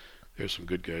bows. There's some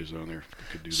good guys on there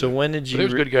who could do that. So when did you?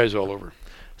 There's good guys all over.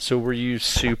 So were you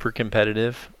super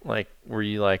competitive? Like, were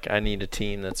you like, I need a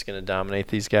team that's going to dominate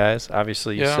these guys?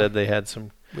 Obviously, you said they had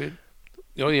some. We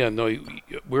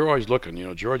were always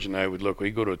looking. George and I would look.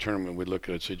 We'd go to a tournament. We'd look.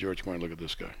 I'd say, George, come on, look at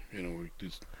this guy.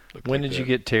 When did you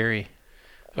get Terry?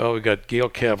 Oh, we got Gail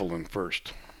Cavalin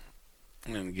first.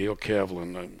 And Gail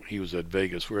Cavalin, he was at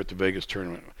Vegas. We were at the Vegas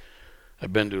tournament.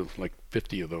 I've been to like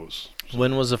 50 of those. So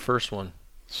when was the first one?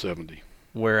 70.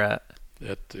 Where at?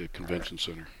 At the convention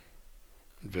center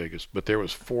in Vegas. But there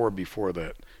was 4 before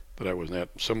that I wasn't at.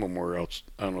 Some of them were out.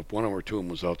 I don't know if one or two of them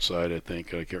was outside, I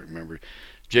think. I can't remember.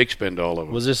 Jake spent all of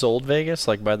them. Was this old Vegas,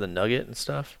 like by the Nugget and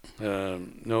stuff? No,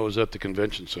 it was at the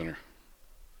convention center,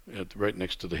 right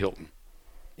next to the Hilton.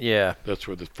 Yeah. That's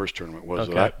where the first tournament was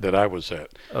okay. that I was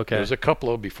at. Okay. There was a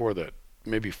couple of before that,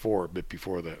 maybe 4 a bit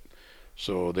before that.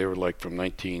 So they were like from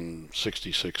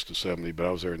 1966 to 70, but I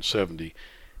was there in 70,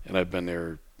 and I've been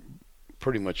there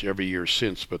pretty much every year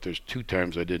since, but there's 2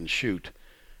 times I didn't shoot.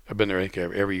 I've been there, I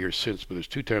think, every year since, but there's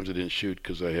 2 times I didn't shoot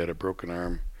because I had a broken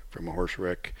arm from a horse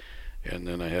wreck, and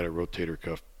then I had a rotator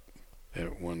cuff.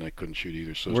 That one I couldn't shoot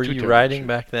either. So were you riding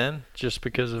back then, just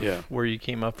because of where you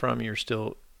came up from? You're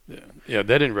still. Yeah.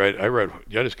 That didn't ride. I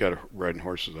just got riding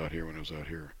horses out here when I was out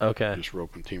here. Okay. Just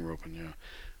team roping, yeah.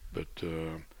 But.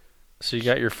 So you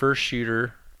got your first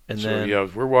shooter, and then. Yeah,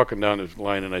 we're walking down this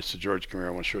line, and I said, George, come here,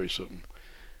 I want to show you something.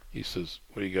 He says,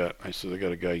 what do you got? I said, I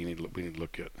got a guy we need to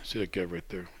look at. I see that guy right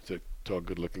there. He's that tall,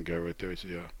 good-looking guy right there. I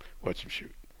said, yeah, watch him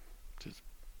shoot.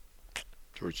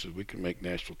 George says, we can make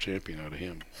national champion out of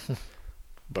him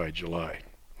by July.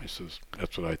 I says,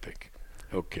 that's what I think.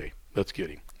 Okay, let's get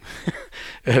him.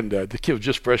 And the kid was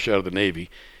just fresh out of the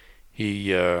Navy.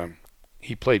 He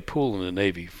played pool in the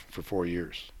Navy for 4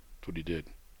 years. That's what he did.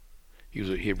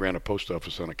 He ran a post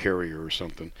office on a carrier or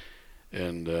something,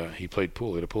 and he played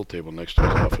pool. He had a pool table next to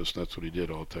his office, and that's what he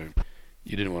did all the time.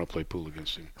 You didn't want to play pool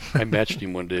against him. I matched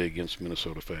him one day against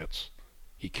Minnesota Fats.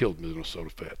 He killed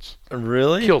Minnesota Fats.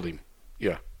 Really? Killed him.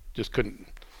 Yeah, just couldn't.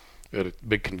 We had a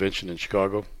big convention in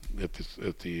Chicago at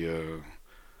the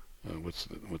what's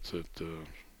that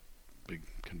big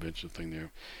convention thing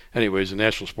there. Anyways, the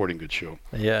National Sporting Goods Show.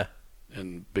 Yeah.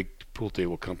 And big pool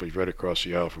table companies right across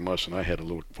the aisle from us, and I had a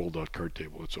little fold-out card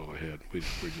table. That's all I had. We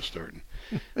were just starting.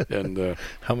 And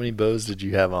how many bows did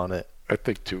you have on it? I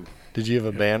think 2. Did you have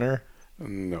a banner?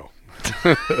 No.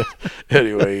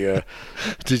 Anyway,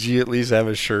 did you at least have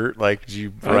a shirt? Like, did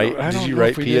you write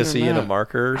PSE in a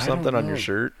marker or something on your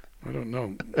shirt? I don't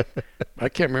know. I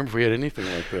can't remember if we had anything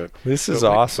like that. This is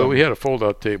awesome. So we had a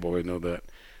fold-out table. I know that.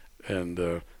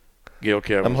 And Gail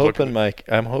Cavan.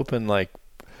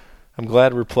 I'm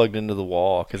glad we're plugged into the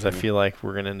wall because I feel like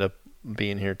we're gonna end up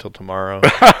being here till tomorrow.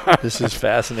 This is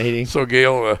fascinating. So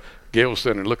Gail was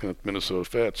standing looking at Minnesota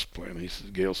Fats playing.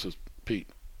 Gail says, Pete,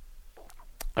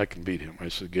 I can beat him. I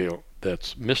said, Gail,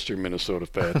 that's Mr. Minnesota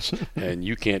Fats, and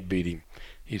you can't beat him.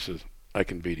 He says, I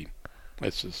can beat him. I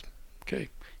says, okay,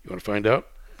 you want to find out?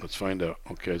 Let's find out.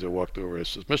 Okay, as I walked over, I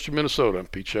says, Mr. Minnesota, I'm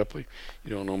Pete Shepley.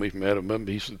 You don't know me from Adam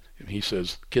Bumby. He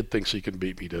says, kid thinks he can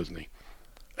beat me, doesn't he?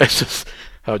 I says,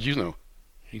 how'd you know?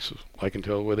 He says, I can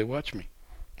tell the way they watch me.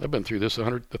 I've been through this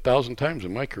 1,000 times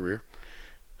in my career.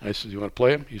 I said, you want to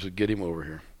play him? He said, get him over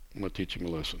here. I'm going to teach him a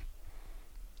lesson.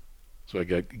 So I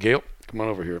got, Gail, come on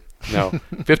over here. Now,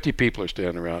 50 people are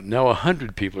standing around. Now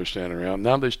 100 people are standing around.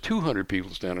 Now there's 200 people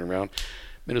standing around.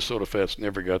 Minnesota Fats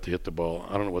never got to hit the ball.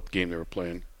 I don't know what game they were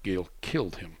playing. Gail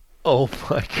killed him. Oh,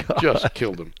 my God. Just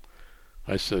killed him.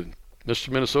 I said, Mr.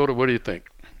 Minnesota, what do you think?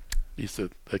 He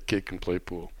said, that kid can play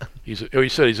pool. He said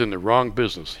he's in the wrong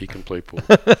business. He can play pool.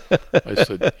 I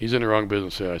said, he's in the wrong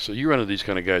business. I said, you run into these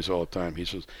kind of guys all the time. He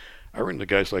says, I run into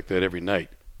guys like that every night,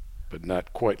 but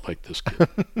not quite like this kid.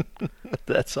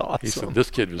 That's awesome. He said,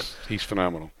 this kid he's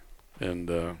phenomenal. And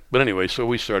but anyway, so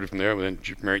we started from there. And then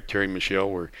married Terry and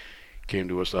Michelle came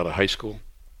to us out of high school.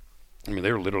 I mean,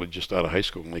 they were literally just out of high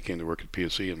school when they came to work at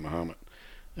PSC in Mahomet.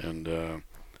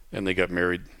 And they got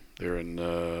married there in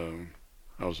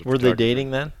Were they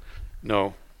dating then?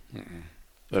 No.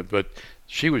 But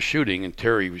she was shooting and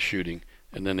Terry was shooting,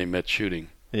 and then they met shooting.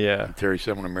 Yeah. And Terry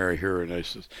said, I want to marry her. And I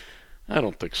said, I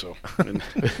don't think so. And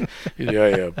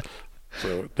yeah.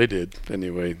 So they did.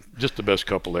 Anyway, just the best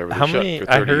couple ever. How many?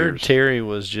 I heard years. Terry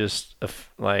was just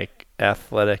like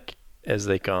athletic as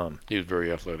they come. He was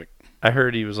very athletic. I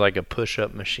heard he was like a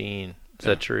push-up machine. Is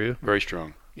that true? Very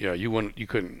strong. Yeah, you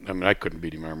couldn't. I mean, I couldn't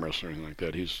beat him arm wrestling or anything like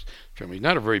that. He's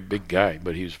not a very big guy,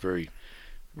 but he's very,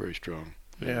 very strong.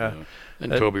 Yeah.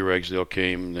 And Toby Ragsdale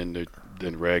came, and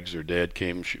then Rags, their dad,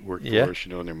 came. She worked for us,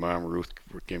 and their mom Ruth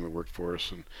came and worked for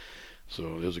us, and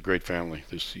so it was a great family.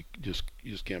 You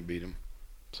just can't beat him.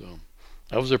 So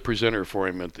I was a presenter for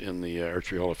him in the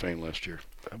Archery Hall of Fame last year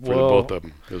for the both of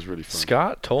them. It was really fun.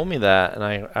 Scott told me that, and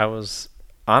I was.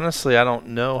 Honestly, I don't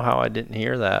know how I didn't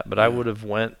hear that, but I would have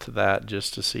went to that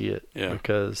just to see it. Yeah.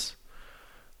 Because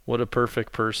what a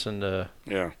perfect person to.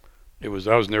 Yeah, it was.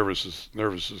 I was nervous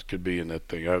as could be in that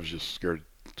thing. I was just scared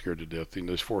to death.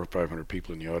 There's 400 or 500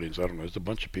 people in the audience. I don't know. There's a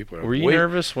bunch of people. Were you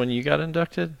nervous when you got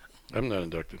inducted? I'm not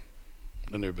inducted.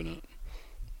 I've never been in it.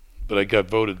 But I got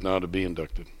voted now to be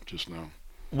inducted just now.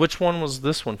 Which one was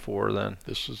this one for then?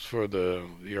 This is for the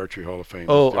Archery Hall of Fame.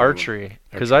 Oh, archery.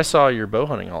 Because I saw your bow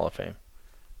hunting Hall of Fame.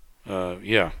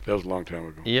 Yeah, that was a long time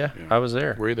ago. Yeah, I was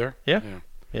there. Were you there? Yeah.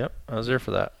 Yep, I was there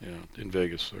for that. Yeah, in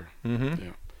Vegas there. Mm-hmm.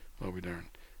 Yeah, I'll be darned.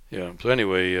 Yeah, so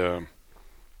anyway,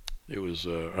 it was,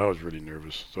 I was really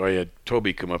nervous. So I had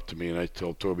Toby come up to me, and I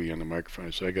told Toby on the microphone, I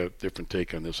said, I got a different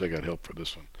take on this. I got help for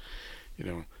this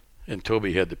one. And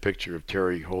Toby had the picture of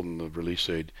Terry holding the release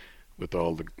aid with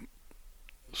all the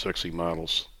sexy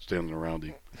models standing around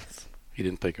him. He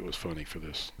didn't think it was funny for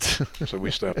this. So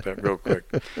we stopped that real quick.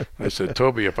 I said,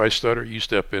 Toby, if I stutter, you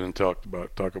step in and talk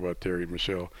about Terry and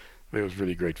Michelle. It was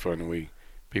really great fun. And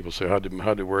people say, how'd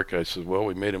it work? I said, well,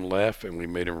 we made him laugh and we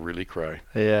made him really cry.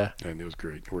 Yeah. And it was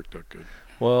great. It worked out good.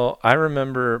 Well, I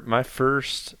remember my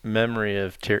first memory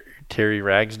of Terry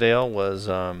Ragsdale was,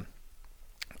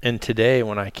 and today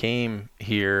when I came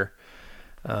here,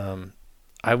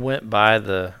 I went by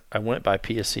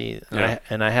PSC,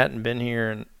 and I hadn't been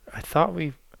here, and I thought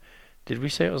did we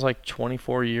say it was like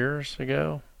 24 years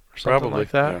ago or something Probably,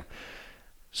 like that? Yeah.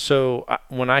 So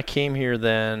when I came here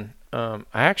then, I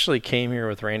actually came here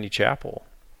with Randy Chappell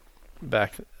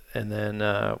back, and then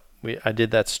I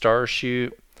did that star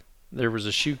shoot. There was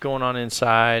a shoot going on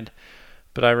inside,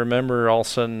 but I remember all of a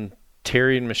sudden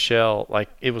Terry and Michelle, like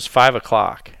it was 5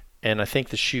 o'clock, and I think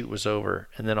the shoot was over,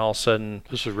 and then all of a sudden.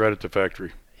 This is right at the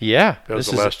factory. Yeah. That was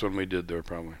the last one we did there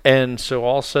probably. And so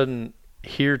all of a sudden,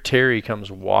 here Terry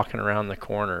comes walking around the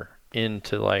corner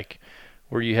into like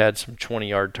where you had some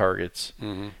 20-yard targets.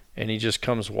 Mm-hmm. And he just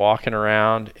comes walking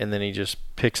around, and then he just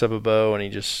picks up a bow, and he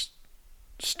just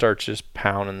starts just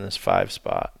pounding this 5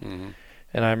 spot. Mm-hmm.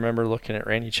 And I remember looking at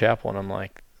Randy Chappell, and I'm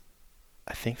like,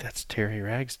 I think that's Terry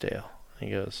Ragsdale. And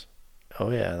he goes,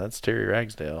 oh yeah, that's Terry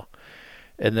Ragsdale.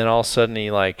 And then all of a sudden he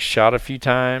like shot a few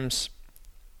times,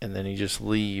 and then he just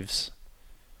leaves.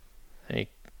 And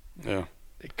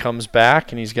he comes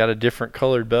back, and he's got a different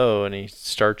colored bow, and he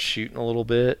starts shooting a little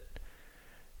bit.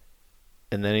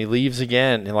 And then he leaves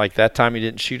again. And like that time he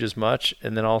didn't shoot as much.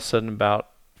 And then all of a sudden about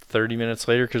 30 minutes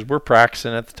later, because we're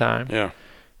practicing at the time. Yeah.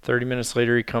 30 minutes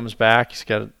later he comes back. He's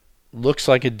got looks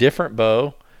like a different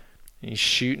bow. He's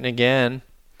shooting again.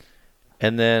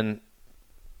 And then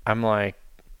I'm like,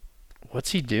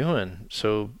 what's he doing?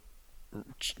 So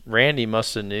Randy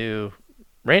must have knew.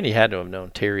 Randy had to have known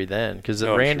Terry then, because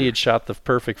Randy had shot the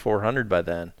perfect 400 by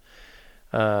then.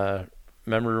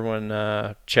 Remember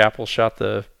when Chappell shot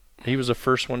he was the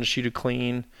first one to shoot a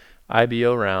clean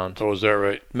IBO round. Oh, is that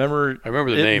right? I remember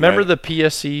the name. Remember the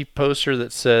PSC poster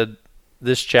that said,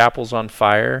 "This Chappell's on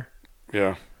fire"?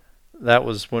 Yeah. That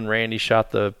was when Randy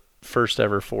shot the first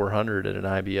ever 400 at an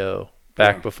IBO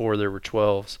back before there were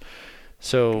 12s.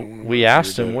 So we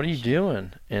asked him, what are you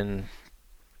doing? And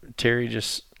Terry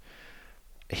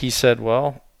he said,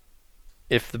 well,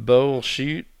 if the bow will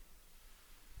shoot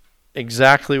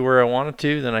exactly where I want it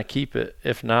to, then I keep it.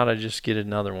 If not, I just get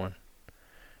another one.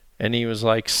 And he was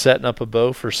like setting up a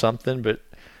bow for something, but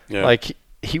like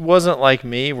he wasn't like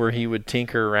me where he would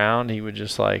tinker around. He would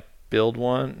just like build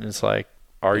one, and it's like,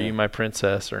 are Yeah. you my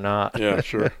princess or not? Yeah,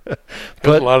 sure. There's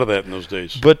But- a lot of that in those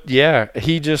days. But yeah,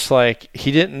 he just like,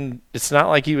 he didn't, it's not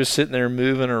like he was sitting there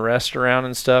moving a rest around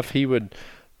and stuff. He would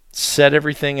set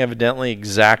everything evidently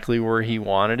exactly where he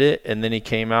wanted it, and then he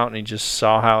came out and he just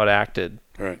saw how it acted.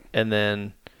 Right. And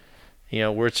then,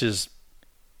 which is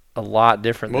a lot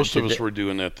different. Most than of us today. were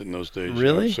doing that in those days.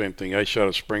 Really? Same thing. I shot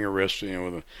a spring arrest,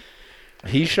 with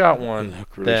He shot a one.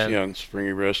 hook release, Then, and spring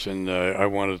arrest, and I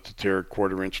wanted to tear a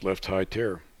 1/4-inch left high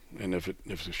tear. And if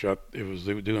the shot, if it was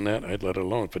doing that, I'd let it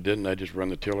alone. If it didn't, I'd just run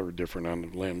the tiller different on the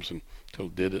limbs until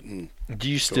it did it. And do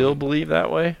you still believe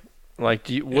that way? Like,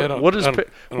 do you? Yeah, What I don't-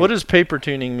 what does paper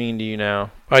tuning mean to you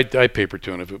now? I paper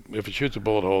tune. If it shoots a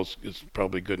bullet hole, it's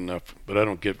probably good enough. But I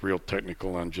don't get real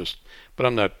technical on just. But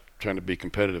I'm not trying to be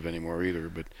competitive anymore either.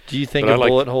 But Do you think But a I like-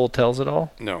 bullet hole tells it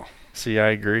all? no, See, I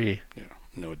agree.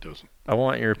 no, it doesn't. I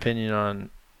want your opinion on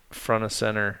front of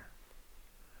center.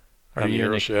 Are On the you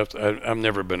arrow in shaft, I've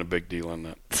never been a big deal on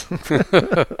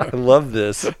that. I love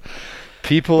this.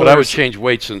 People. But I are would s- change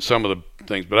weights in some of the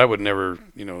things. But I would never,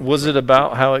 Was it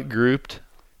about how it grouped?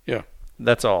 Yeah.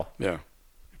 That's all. Yeah.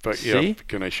 See?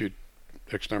 Can I shoot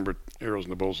X number of arrows in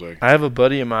the bullseye? I have a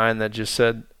buddy of mine that just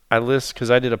said, I list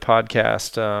because I did a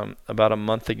podcast about a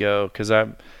month ago because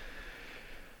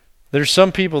there's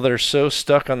some people that are so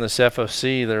stuck on this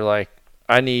FOC, they're like,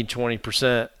 I need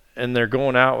 20%, and they're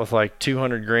going out with like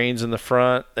 200 grains in the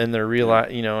front, and they're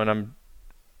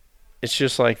it's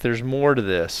just like, there's more to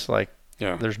this. Like,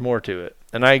 Yeah. there's more to it.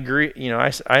 And I agree,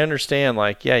 I understand,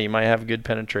 like, yeah, you might have good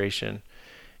penetration.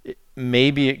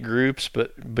 Maybe it groups,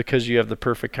 but because you have the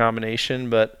perfect combination.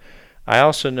 But I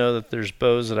also know that there's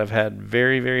bows that I've had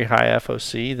very, very high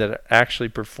FOC that actually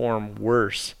perform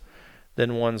worse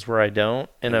than ones where I don't.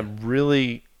 And a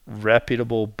really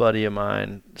reputable buddy of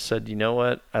mine said, you know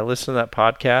what? I listened to that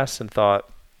podcast and thought,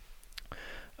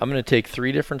 I'm going to take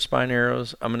 3 different spine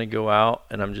arrows. I'm going to go out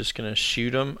and I'm just going to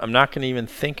shoot them. I'm not going to even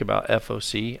think about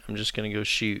FOC. I'm just going to go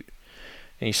shoot.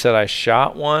 And he said, I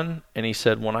shot one, and he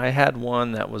said, when I had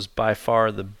one that was by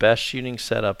far the best shooting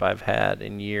setup I've had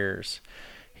in years,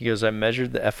 he goes, I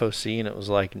measured the FOC, and it was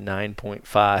like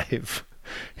 9.5.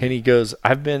 And he goes,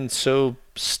 I've been so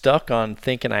stuck on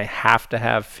thinking I have to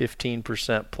have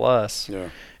 15% plus. Yeah.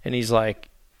 And he's like,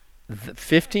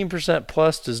 15%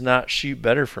 plus does not shoot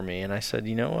better for me. And I said,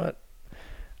 you know what?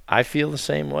 I feel the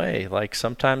same way. Like,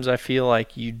 sometimes I feel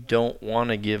like you don't want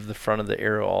to give the front of the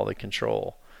arrow all the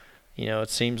control. It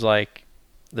seems like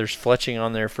there's fletching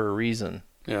on there for a reason.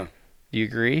 Yeah. Do you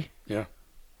agree? Yeah.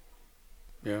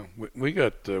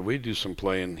 We do some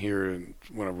playing here, and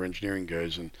one of our engineering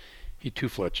guys, and he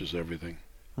 2-fletches everything.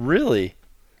 Really?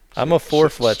 I'm a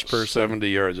 4-fletch person. 70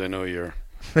 yards. I know you're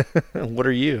What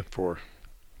are you? 4.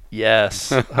 Yes.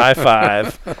 High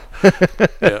five.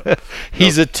 Yeah.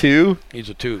 He's a 2? He's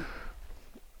a 2. And-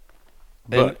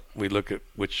 But we look at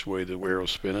which way the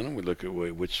arrow's spinning, and we look at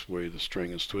which way the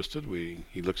string is twisted.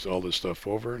 He looks all this stuff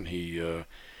over, and he's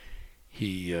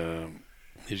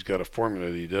got a formula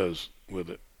that he does with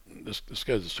it. This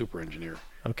guy's a super engineer.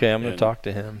 Okay, I'm going to And- talk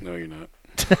to him. No, you're not.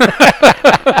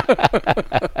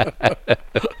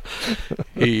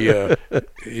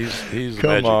 He's Come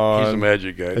magic. He's a on.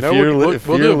 magic guy. If No, you're li- we'll if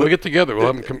do you're it. We'll li- get together.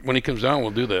 We'll have him when he comes down.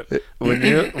 We'll do that. When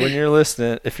you're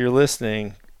listening, if you're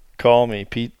listening, call me.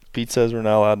 Pete says we're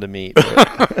not allowed to meet.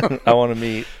 But I want to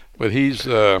meet. But he's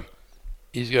got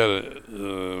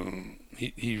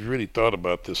he's really thought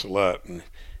about this a lot, and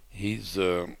he's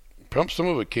some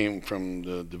of it came from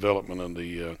the development of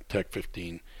the Tech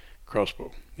 15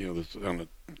 crossbow. That's on the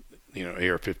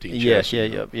AR-15 Yes,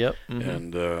 chassis. yeah, yep. Mhm.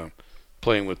 And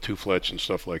playing with 2-fletch and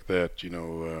stuff like that.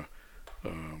 You've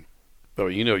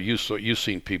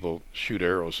seen people shoot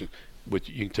arrows. You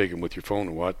can take them with your phone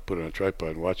and put it on a tripod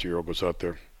and watch your arrow goes out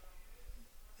there.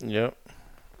 Yep.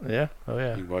 Yeah. Oh,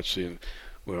 yeah. You watch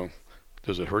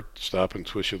does it hurt to stop and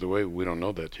twist the other way? We don't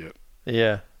know that yet.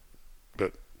 Yeah.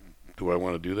 Do I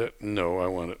want to do that? No, I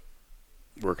want it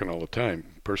working all the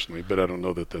time personally, but I don't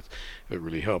know that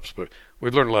really helps. But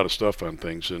we've learned a lot of stuff on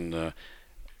things, and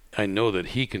I know that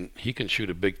he can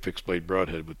shoot a big fixed blade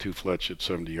broadhead with 2-fletch at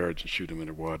 70 yards and shoot him in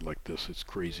a wad like this. It's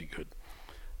crazy good.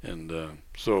 And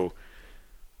so,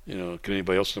 can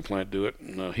anybody else in the plant do it?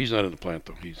 No, he's not in the plant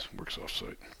though. He works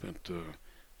off-site. But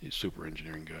he's a super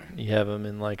engineering guy. You have him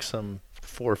in like some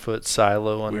 4-foot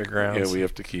silo underground. Yeah, we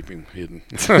have to keep him hidden.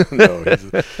 No,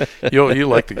 you'll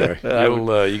like the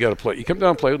guy. You got to play. You come down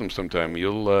and play with him sometime.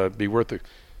 You'll be worth it.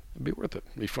 Be worth it.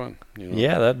 Be fun.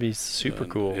 Yeah, that'd be super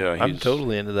cool. Yeah, I'm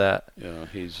totally into that. Yeah,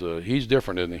 he's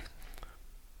different, isn't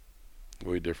he?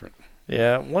 Way different.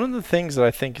 Yeah, one of the things that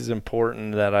I think is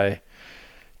important that I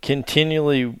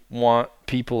continually want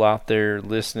people out there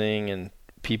listening and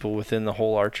people within the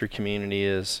whole archery community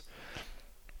is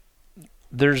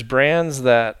there's brands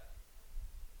that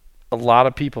a lot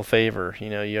of people favor. You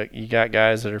know, you got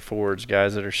guys that are Fords,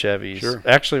 guys that are Chevys. Sure.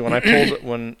 Actually,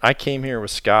 when I came here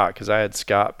with Scott, because I had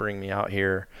Scott bring me out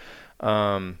here,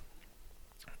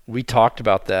 we talked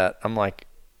about that. I'm like,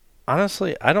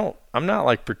 honestly, I'm not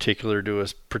like particular to a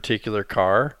particular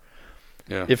car.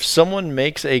 Yeah. If someone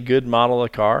makes a good model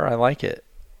of car, I like it.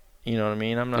 You know what I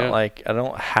mean? I'm not Yeah. like, I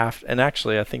don't have, and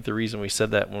actually I think the reason we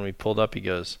said that when we pulled up, he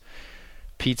goes,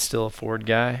 Pete's still a Ford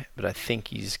guy, but I think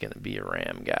he's going to be a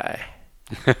Ram guy.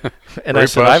 And I Very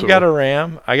said, I've got possible. a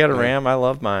Ram. I got a Yeah. Ram. I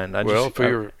love mine.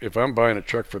 If I'm buying a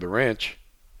truck for the ranch,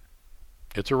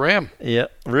 it's a Ram. Yeah,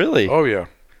 really? Oh yeah.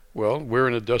 Well, we're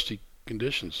in the dusty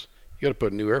conditions. You got to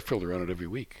put a new air filter on it every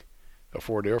week. A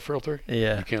Ford air filter.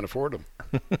 Yeah. You can't afford them.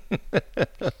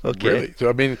 Okay. Really. So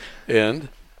I mean, and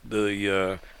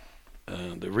the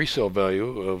resale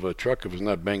value of a truck, if it's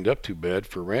not banged up too bad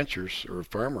for ranchers or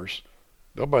farmers,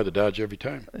 they'll buy the Dodge every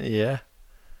time. Yeah.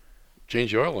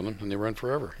 Change the oil in them, and they run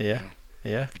forever. Yeah. You know,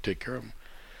 Yeah. if you take care of them.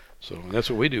 So and that's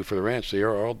what we do for the ranch.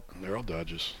 They're all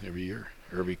Dodges every year,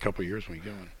 or every couple of years when we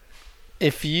go in.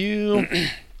 If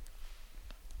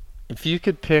you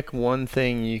could pick one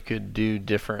thing you could do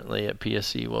differently at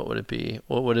PSE, what would it be?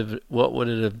 What would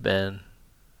it have been?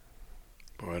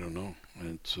 Boy, I don't know.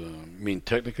 It's mean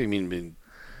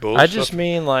both. I just stuff?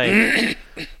 mean like,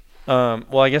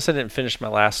 well, I guess I didn't finish my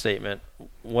last statement.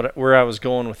 Where I was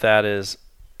going with that is,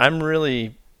 I'm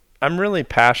really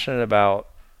passionate about.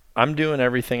 I'm doing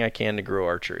everything I can to grow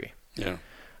archery. Yeah.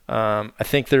 I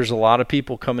think there's a lot of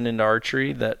people coming into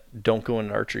archery that don't go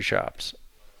into archery shops.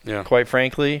 Yeah. Quite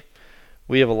frankly,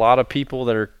 we have a lot of people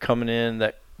that are coming in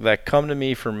that come to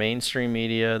me for mainstream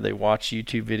media. They watch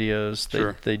YouTube videos.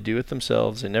 Sure. They do it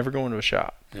themselves. They never go into a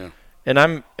shop. Yeah.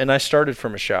 And I started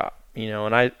from a shop, you know,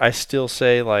 and I still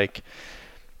say like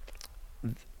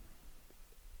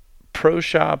pro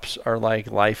shops are like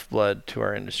lifeblood to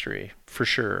our industry for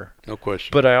sure. No question.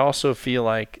 But I also feel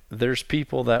like there's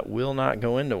people that will not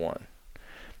go into one.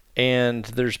 And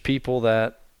there's people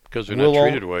that because they're not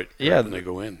treated right yeah, when they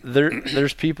go in.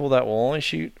 There's people that will only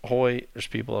shoot Hoyt. There's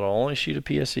people that will only shoot a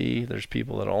PSE. There's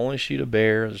people that only shoot a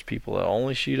Bear. There's people that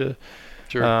only shoot a,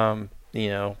 Sure. you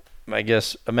know, I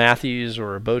guess a Matthews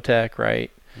or a Bowtech,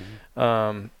 right?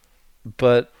 Mm-hmm.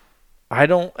 But I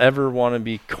don't ever want to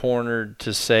be cornered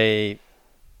to say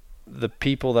the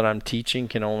people that I'm teaching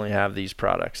can only have these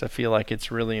products. I feel like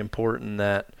it's really important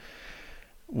that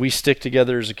we stick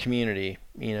together as a community,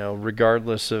 you know,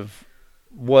 regardless of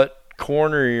what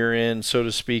corner you're in, so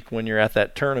to speak, when you're at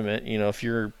that tournament. You know, if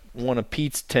you're one of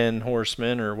Pete's 10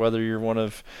 horsemen or whether you're one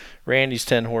of Randy's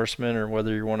 10 horsemen or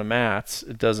whether you're one of Matt's,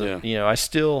 it doesn't, you know, I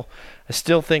still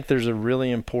think there's a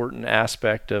really important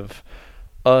aspect of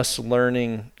us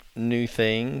learning new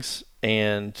things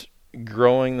and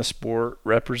growing the sport,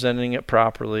 representing it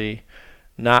properly,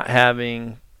 not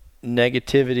having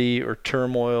negativity or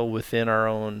turmoil within our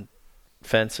own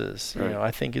fences. Right. You know,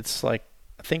 I think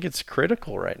it's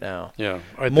critical right now. Yeah.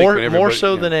 I think More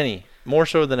so than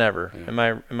ever. Yeah.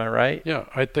 Am I right? Yeah.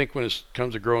 I think when it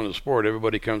comes to growing the sport,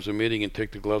 everybody comes to a meeting and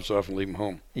take the gloves off and leave them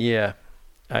home. Yeah,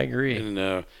 I agree.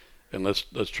 And let's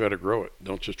try to grow it.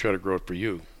 Don't just try to grow it for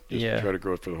you. Just try to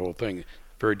grow it for the whole thing.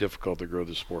 Very difficult to grow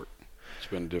the sport. It's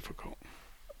been difficult.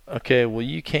 Okay, well,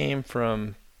 you came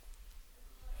from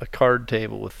a card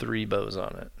table with 3 bows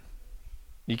on it.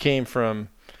 You came from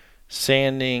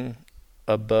sanding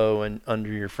a bow under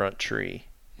your front tree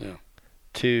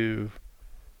to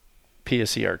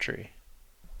PSE archery.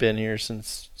 Been here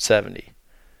since 70.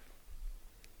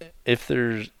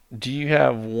 Do you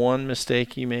have one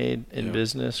mistake you made in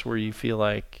business where you feel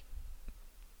like,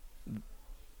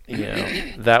 you know,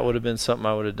 that would have been something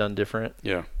I would have done different?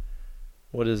 Yeah.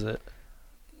 What is it?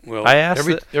 Well, I asked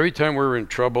every time we're in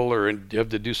trouble or you have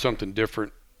to do something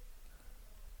different,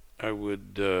 I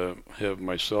would have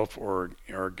myself or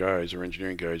our guys, our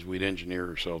engineering guys, we'd engineer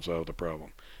ourselves out of the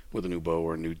problem with a new bow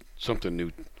or new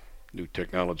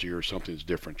technology or something that's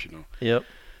different, you know. Yep.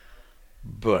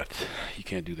 But you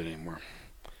can't do that anymore.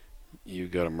 You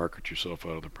got to market yourself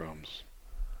out of the problems.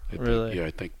 Really?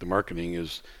 I think the marketing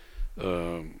is.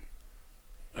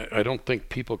 I don't think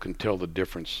people can tell the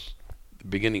difference. The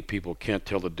beginning people can't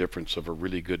tell the difference of a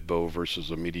really good bow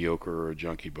versus a mediocre or a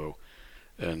junky bow.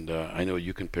 And I know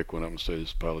you can pick one up and say, this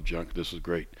is a pile of junk, this is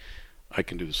great. I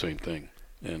can do the same thing.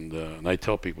 And I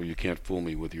tell people, you can't fool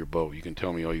me with your bow. You can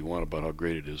tell me all you want about how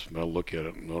great it is. And I'll look at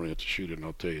it and only have to shoot it, and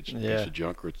I'll tell you it's a piece of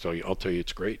junk, or I'll tell you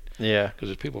it's great. Yeah.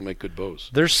 Because people make good bows.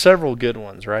 There's several good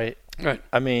ones, right? Right.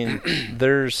 I mean,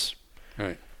 there's...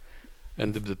 Right.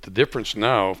 And the difference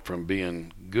now from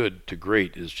being good to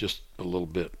great is just a little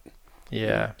bit.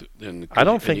 Yeah. And I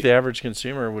don't think the average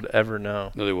consumer would ever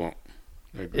know. No, they won't.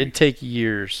 It'd take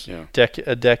years, Yeah.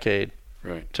 a decade,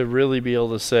 Right. to really be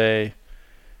able to say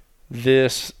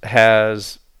this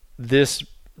has this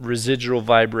residual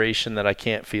vibration that I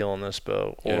can't feel in this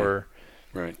bow, Yeah. or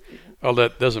Right. Well,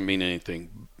 that doesn't mean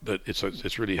anything, but it's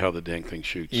really how the dang thing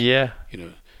shoots. yeah, You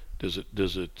know, does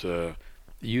it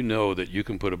you know that you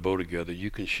can put a bow together,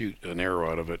 you can shoot an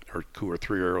arrow out of it, or 2 or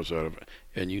 3 arrows out of it,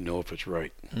 and you know if it's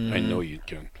right. I know you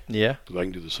can, yeah, because I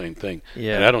can do the same thing.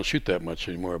 yeah, And I don't shoot that much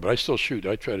anymore, but I still shoot.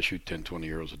 I try to shoot 10, 20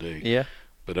 arrows a day, yeah,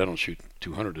 but I don't shoot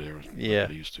 200 arrows Yeah. like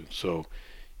I used to. So,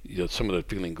 some of that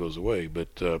feeling goes away.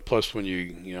 But plus, when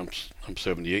I'm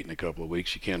 78 in a couple of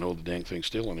weeks, you can't hold the dang thing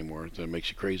still anymore. That makes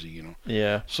you crazy,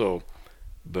 yeah. So,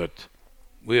 but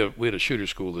we had a shooter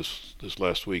school this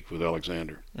last week with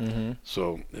Alexander. Mm-hmm.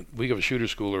 So we have a shooter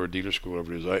school or a dealer school,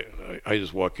 whatever it is. I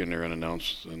just walk in there and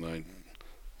announce, and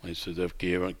I said,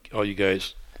 "Okay, all you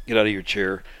guys, get out of your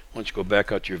chair. Why don't you go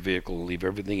back out to your vehicle and leave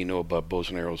everything you know about bows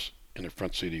and arrows in the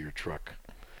front seat of your truck.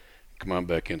 Come on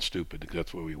back in, stupid.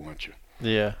 That's where we want you."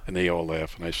 Yeah, And they all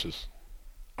laugh, and I says,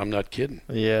 "I'm not kidding."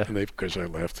 yeah, And because I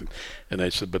laughed, and I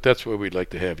said, "But that's where we'd like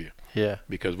to have you, yeah,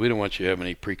 because we don't want you to have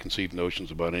any preconceived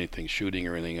notions about anything shooting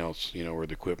or anything else, or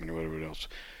the equipment or whatever else.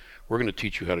 We're going to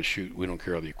teach you how to shoot. We don't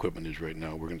care how the equipment is right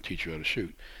now. We're going to teach you how to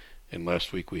shoot." And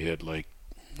last week we had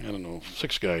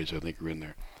 6 guys I think were in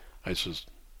there. I says,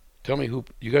 "Tell me, who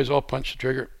you guys all punch the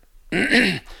trigger?"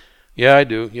 Yeah, I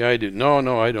do.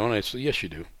 No, I don't. I said, "Yes, you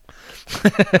do."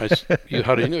 I said,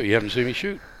 "How do you know? You haven't seen me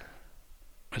shoot."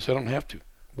 I said, "I don't have to.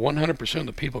 100% of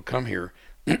the people come here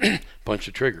punch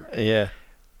the trigger. yeah,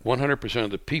 100%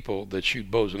 of the people that shoot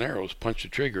bows and arrows punch the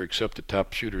trigger, except the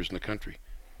top shooters in the country.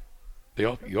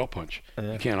 You all punch.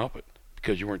 Yeah. You can't help it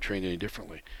because you weren't trained any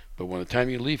differently. But when the time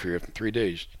you leave here after 3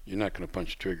 days, you're not going to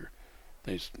punch the trigger."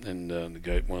 And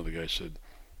one of the guys said,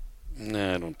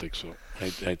 "Nah, I don't think so.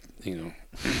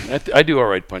 I do all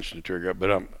right punching the trigger,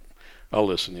 but I'll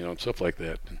listen, and stuff like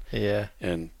that." yeah,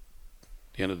 And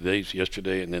at the end of the days,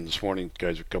 yesterday and then this morning,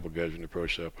 a couple of guys in the pro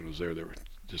shop and was there. They were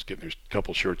just getting their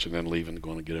couple shirts and then leaving and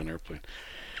going to get on an airplane.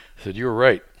 I said, "You were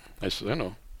right." I said, "I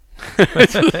know."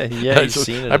 yeah. You've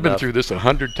seen it. I've been enough. through this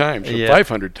 100 times, or Yeah.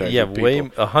 500 times. Yeah, with people.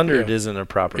 100 Yeah. isn't a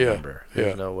proper Yeah, number. There's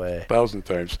yeah. no way. 1,000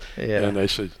 times. Yeah, And I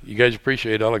said, "You guys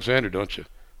appreciate Alexander, don't you?"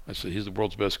 I said, "He's the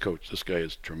world's best coach. This guy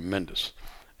is tremendous."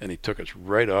 And he took us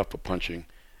right off of punching.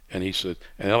 And he said,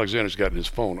 and Alexander's got in his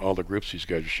phone all the groups these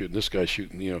guys are shooting. This guy's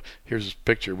shooting, here's his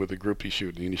picture with the group he's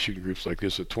shooting. And he's shooting groups like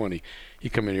this at 20. He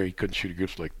come in here, he couldn't shoot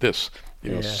groups like this.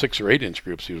 Yeah. 6 or 8 inch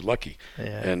groups. He was lucky.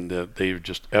 yeah, And they were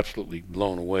just absolutely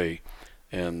blown away.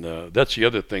 And that's the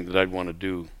other thing that I'd want to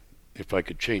do if I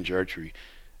could change archery.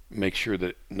 Make sure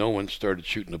that no one started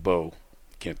shooting a bow.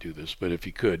 Can't do this, but if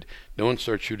you could, no one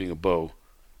starts shooting a bow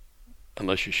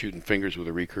unless you're shooting fingers with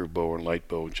a recurve bow or a light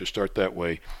bow. And just start that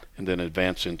way and then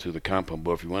advance into the compound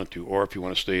bow if you want to. Or if you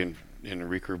want to stay in a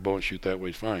recurve bow and shoot that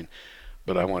way, fine.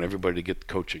 But I want everybody to get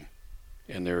coaching.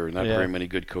 And there are not Yeah. very many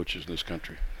good coaches in this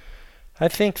country. I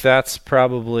think that's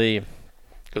probably.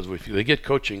 Because if they get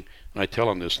coaching, and I tell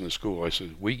them this in the school, I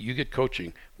said, you get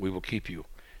coaching, we will keep you.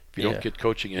 If you Yeah. don't get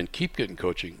coaching and keep getting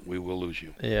coaching, we will lose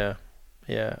you. Yeah.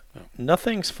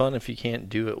 Nothing's fun if you can't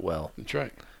do it well. That's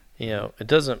right. It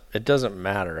doesn't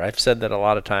matter. I've said that a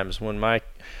lot of times. When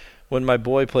my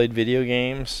boy played video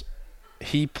games,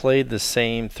 he played the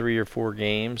same 3 or 4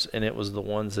 games, and it was the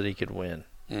ones that he could win.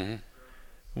 Mm-hmm.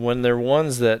 When they're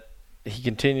ones that he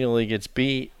continually gets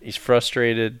beat, he's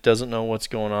frustrated, doesn't know what's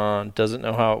going on, doesn't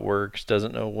know how it works,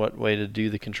 doesn't know what way to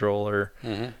do the controller.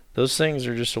 Mm-hmm. Those things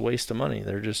are just a waste of money.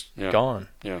 They're just Yeah. gone.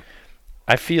 Yeah.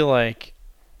 I feel like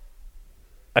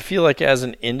as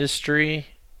an industry,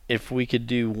 if we could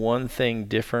do one thing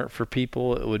different for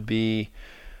people, it would be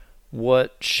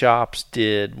what shops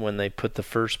did when they put the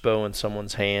first bow in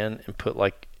someone's hand and put,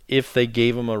 if they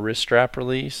gave them a wrist strap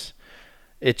release.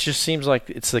 It just seems like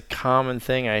it's the common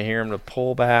thing. I hear them to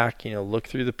pull back, look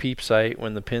through the peep sight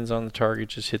when the pin's on the target,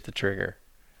 just hit the trigger.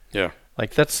 Yeah.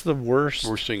 That's the worst.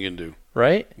 Worst thing you can do.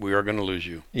 Right? We are going to lose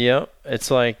you. Yeah.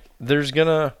 It's like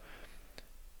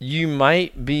you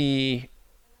might be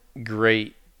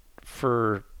great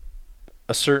for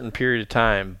a certain period of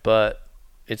time, but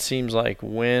it seems like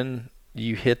when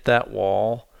you hit that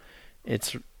wall,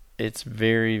 it's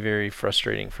very, very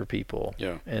frustrating for people.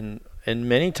 Yeah. And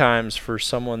many times for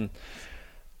someone,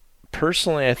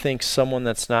 personally, I think someone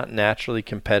that's not naturally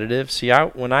competitive. See,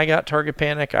 when I got target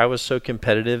panic, I was so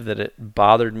competitive that it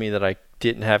bothered me that I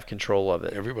didn't have control of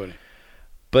it. Everybody.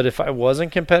 But if I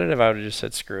wasn't competitive, I would have just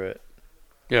said, screw it.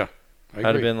 Yeah. I I'd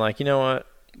have agree. been like, you know what?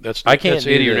 That's I can't that's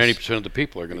do 80 or this. 90% of the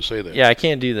people are going to say that. Yeah, I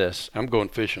can't do this. I'm going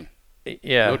fishing.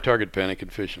 Yeah. No target panic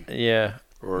and fishing. Yeah.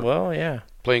 Or Well, yeah.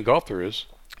 playing golf there is,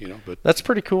 but That's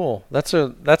pretty cool. That's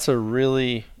a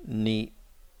really neat.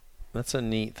 That's a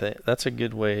neat thing. That's a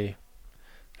good way.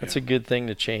 That's a good thing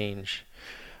to change.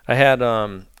 I had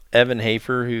Evan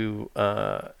Hafer, who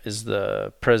is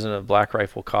the president of Black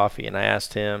Rifle Coffee, and I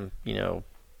asked him, if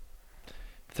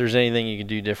there's anything you could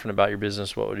do different about your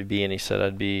business, what would it be? And he said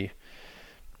I'd be,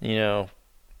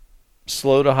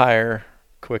 slow to hire,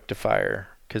 quick to fire.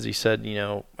 Because he said,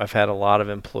 I've had a lot of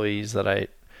employees that I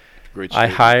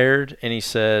hired, and he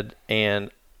said, and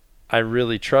I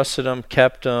really trusted them,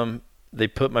 kept them. They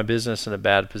put my business in a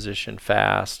bad position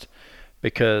fast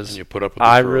because you put up with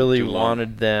I it for really too long.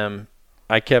 wanted them.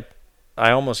 I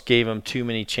almost gave them too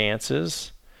many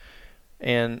chances,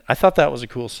 and I thought that was a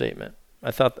cool statement.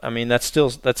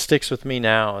 That sticks with me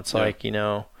now. It's like,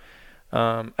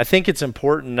 I think it's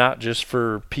important not just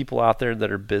for people out there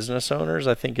that are business owners.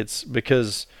 I think it's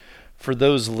because for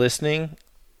those listening,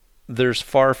 there's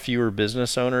far fewer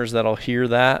business owners that'll hear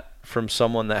that from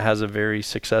someone that has a very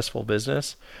successful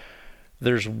business.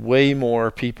 There's way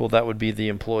more people that would be the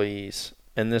employees.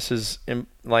 And this is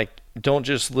like, don't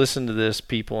just listen to this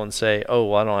people and say, oh,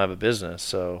 well, I don't have a business,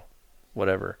 so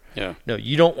whatever. Yeah. No,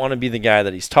 you don't want to be the guy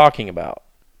that he's talking about.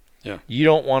 Yeah. You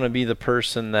don't want to be the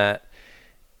person that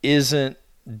isn't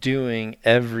doing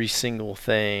every single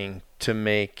thing to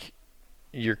make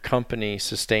your company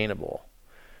sustainable.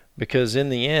 Because in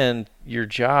the end, your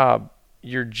job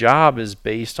is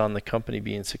based on the company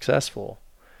being successful.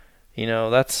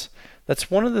 That's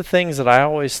one of the things that I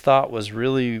always thought was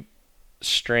really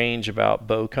strange about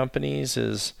bow companies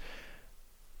is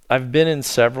I've been in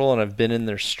several and I've been in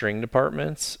their string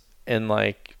departments, and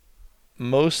like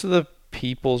most of the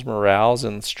people's morales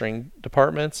in string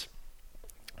departments,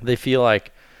 they feel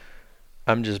like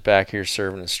I'm just back here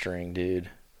serving a string, dude.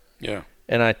 Yeah.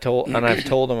 And I've told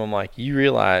them, I'm like, you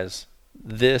realize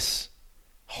this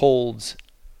holds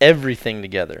everything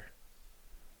together.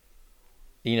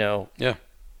 Yeah.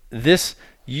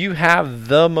 You have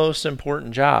the most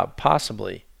important job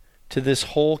possibly to this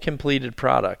whole completed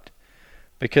product.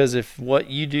 Because if what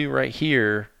you do right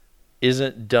here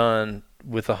isn't done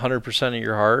with 100% of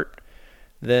your heart,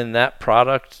 then that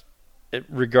product,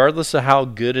 regardless of how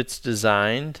good it's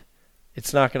designed,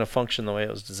 it's not going to function the way it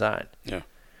was designed. Yeah.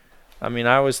 I mean,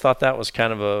 I always thought that was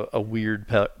kind of a weird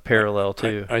parallel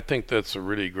too. I think that's a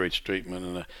really great statement,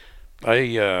 and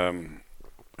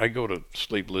I go to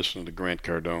sleep listening to Grant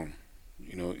Cardone.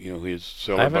 His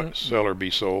Sell or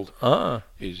Be Sold.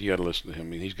 You got to listen to him. I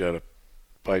mean, he's got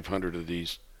 500 of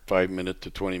these 5-minute to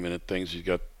 20-minute things. He's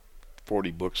got 40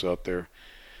 books out there,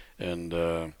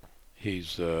 and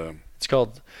he's. It's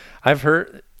called. I've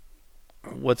heard.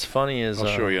 What's funny is I'll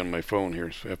show you on my phone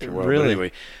here after a while. Really? But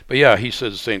anyway, yeah, he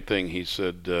said the same thing. He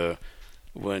said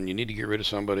when you need to get rid of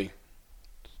somebody,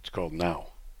 it's called now.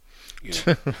 It's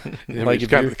kind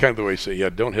of the way he say, yeah,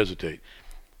 don't hesitate,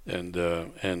 and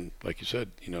like you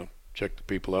said, check the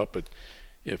people out. But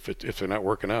if they're not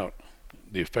working out,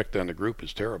 the effect on the group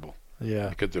is terrible. Yeah.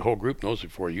 Because the whole group knows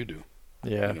before you do.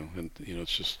 Yeah.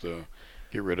 It's just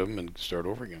get rid of them and start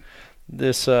over again.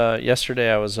 This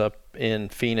yesterday I was up in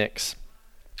Phoenix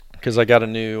because I got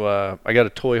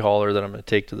a toy hauler that I'm going to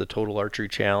take to the Total Archery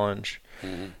Challenge,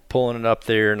 pulling it up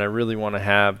there, and I really want to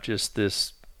have just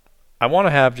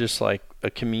like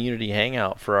a community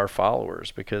hangout for our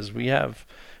followers, because we have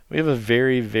a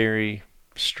very, very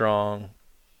strong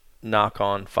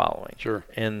knock-on following. Sure.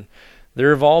 And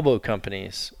they're of all bow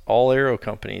companies, all arrow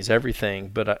companies, everything.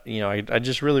 But I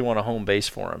just really want a home base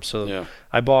for them. So yeah.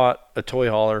 I bought a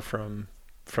toy hauler from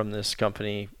this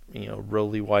company,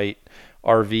 Rowley White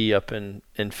RV up in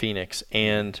Phoenix,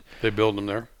 and they build them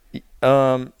there.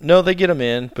 No, they get them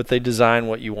in, but they design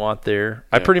what you want there.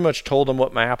 Yeah. I pretty much told them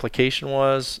what my application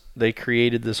was. They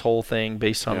created this whole thing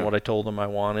based on what I told them I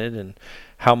wanted and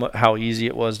how easy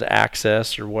it was to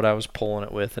access or what I was pulling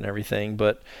it with and everything.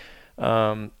 But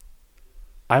I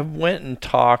went and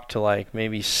talked to like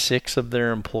maybe 6 of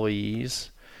their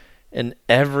employees, and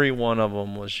every one of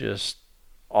them was just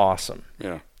awesome.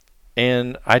 Yeah.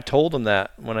 And I told them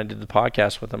that when I did the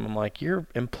podcast with them. I'm like, your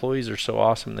employees are so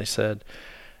awesome. They said,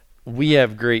 we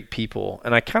have great people.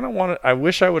 And I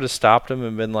wish I would have stopped them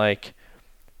and been like,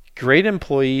 great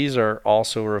employees are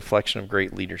also a reflection of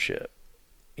great leadership.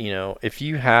 If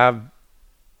you have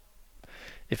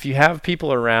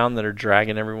people around that are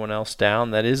dragging everyone else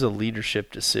down, that is a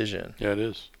leadership decision. Yeah, it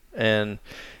is. And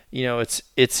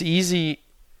it's easy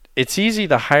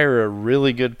to hire a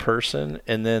really good person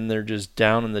and then they're just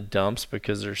down in the dumps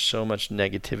because there's so much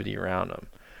negativity around them.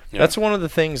 Yeah. That's one of the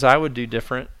things I would do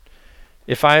different.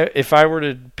 If I were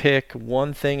to pick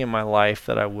one thing in my life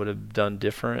that I would have done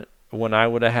different, when I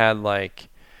would have had like,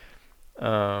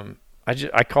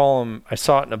 I call them, I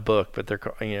saw it in a book, but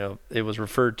it was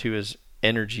referred to as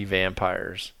energy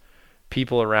vampires.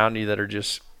 People around you that are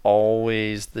just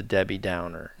always the Debbie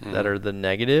Downer, that are the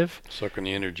negative. Sucking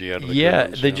the energy out of the Yeah,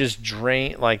 grounds, they just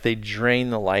drain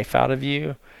the life out of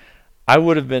you. I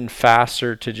would have been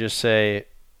faster to just say,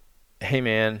 hey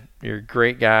man, you're a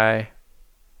great guy.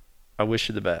 I wish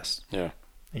you the best. Yeah.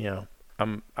 If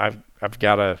I'm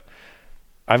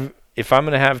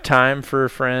going to have time for a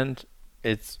friend,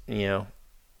 it's going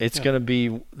to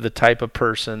be the type of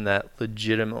person that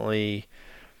legitimately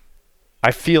I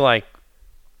feel like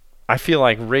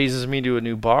raises me to a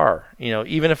new bar.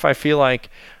 Even if I feel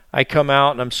like I come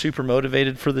out and I'm super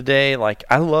motivated for the day, like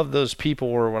I love those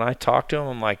people where when I talk to them,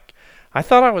 I'm like, I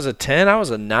thought I was a 10, I was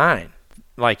a 9.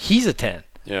 Like he's a 10.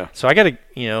 Yeah. So I got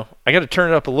to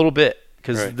turn it up a little bit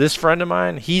because this friend of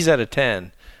mine, he's at a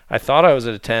 10. I thought I was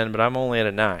at a 10, but I'm only at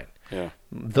a 9. Yeah.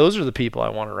 Those are the people I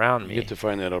want around me. You get to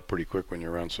find that out pretty quick when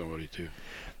you're around somebody too.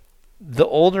 The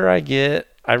older I get,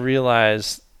 I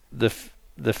realize the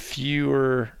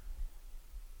fewer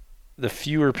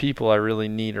people I really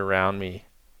need around me.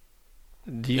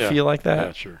 Do you feel like that?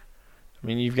 Yeah, sure. I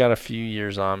mean, you've got a few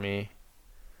years on me.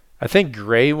 I think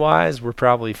gray-wise, we're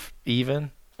probably even.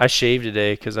 I shaved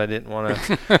today because I didn't want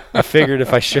to. I figured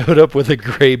if I showed up with a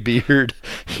gray beard,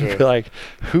 you'd be like,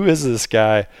 who is this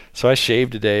guy? So I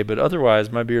shaved today, but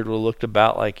otherwise my beard would have looked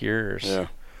about like yours. Yeah.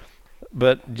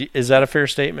 But is that a fair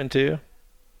statement too?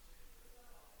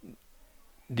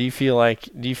 Do you feel like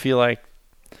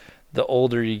the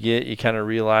older you get, you kind of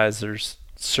realize there's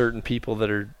certain people that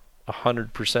are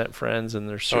 100% friends and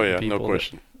there's certain people no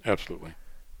question. Absolutely.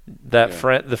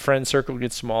 The friend circle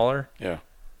gets smaller? Yeah.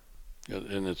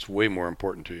 And it's way more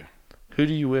important to you. Who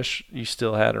do you wish you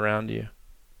still had around you?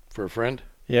 For a friend?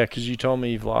 Yeah, because you told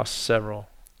me you've lost several.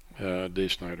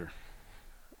 Dave Snyder.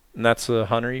 And that's the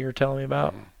hunter you were telling me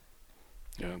about? Mm-hmm.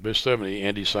 Yeah, Bish 70,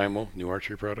 Andy Simel, New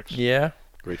Archery Products. Yeah.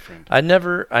 Great friend. I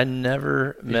never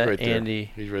met right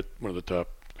Andy. He's one of the top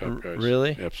guys.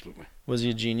 Really? Absolutely. Was he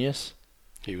a genius?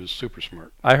 He was super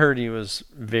smart. I heard he was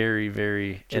very,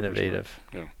 very Super innovative.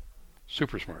 Smart. Yeah.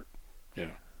 Super smart.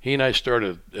 Yeah. He and I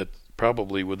started at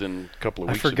probably within a couple of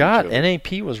weeks. I forgot. Of each other.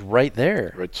 NAP was right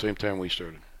there. Right, same time we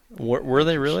started. Were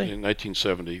they really? In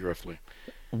 1970, roughly.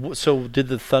 So did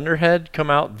the Thunderhead come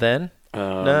out then?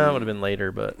 No, it would have been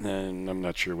later, but. And I'm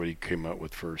not sure what he came out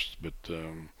with first, but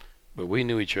we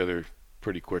knew each other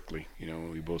pretty quickly. When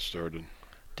we both started.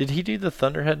 Did he do the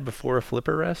Thunderhead before a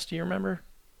flipper rest? Do you remember?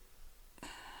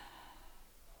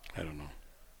 I don't know.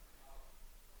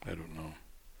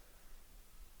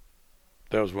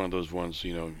 That was one of those ones,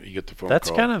 you get the phone That's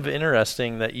call. kind of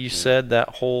interesting that you said that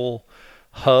whole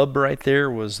hub right there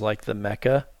was like the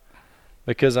Mecca,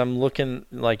 because I'm looking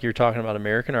like you're talking about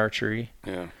American Archery.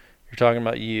 Yeah. You're talking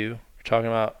about you're talking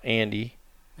about Andy.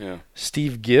 Yeah.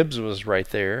 Steve Gibbs was right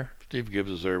there. Steve Gibbs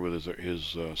is there with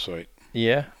his site.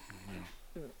 Yeah.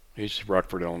 He's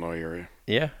Rockford, Illinois area.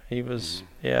 Yeah, he was.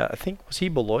 Yeah, I think, was he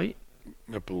Beloit?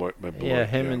 Beloit, yeah,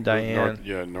 him and Diane.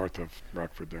 North of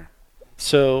Rockford there.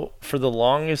 So for the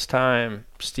longest time,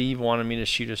 Steve wanted me to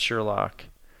shoot a Sherlock,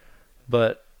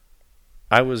 but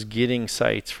I was getting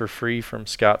sights for free from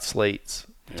Scott Slate's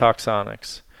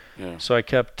Toxonics. Yeah. So I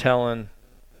kept telling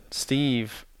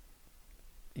Steve,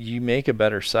 you make a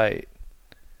better sight,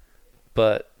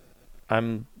 but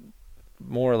I'm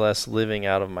more or less living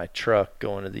out of my truck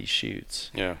going to these shoots.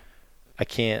 Yeah. I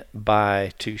can't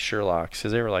buy 2 Sherlocks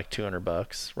because they were like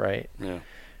 $200, right? Yeah.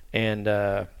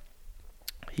 And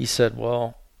he said,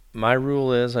 well, my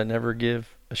rule is I never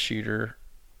give a shooter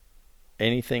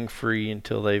anything free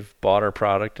until they've bought our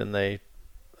product and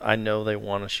I know they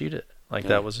want to shoot it. Like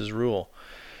that was his rule.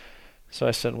 So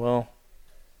I said, well,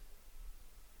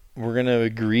 we're going to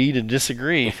agree to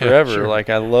disagree forever. Sure. Like,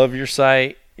 I love your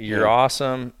site. You're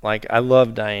awesome. Like, I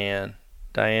love Diane.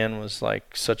 Diane was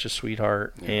like such a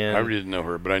sweetheart. Yeah. And I really didn't know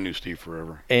her, but I knew Steve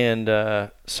forever. And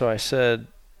so I said,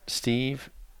 Steve,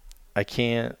 I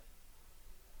can't,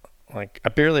 like, I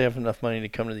barely have enough money to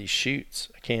come to these shoots.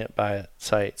 I can't buy a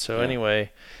site. So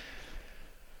anyway,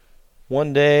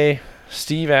 one day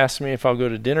Steve asked me if I'll go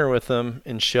to dinner with him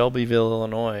in Shelbyville,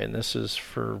 Illinois. And this is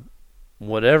for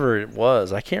whatever it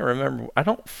was. I can't remember. I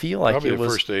don't feel like Probably it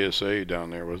was. Probably the first ASA down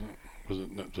there, wasn't it? Was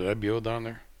it IBO down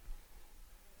there?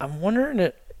 I'm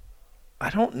wondering I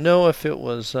don't know if it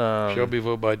was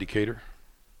Shelbyville by Decatur.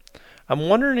 I'm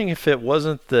wondering if it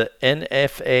wasn't the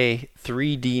NFA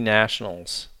 3D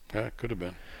Nationals. Yeah, it could have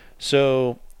been.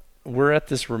 So we're at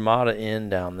this Ramada Inn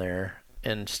down there,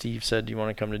 and Steve said, "Do you want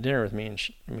to come to dinner with me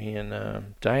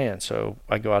and Diane?" So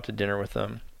I go out to dinner with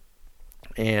them,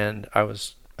 and I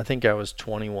think I was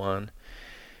 21,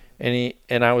 and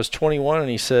I was 21, and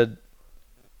he said,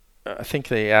 I think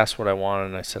they asked what I wanted,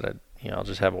 and I said, I'll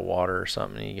just have a water or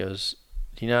something. And he goes,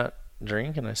 "Do you not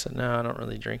drink?" And I said, "No, I don't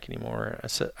really drink anymore." I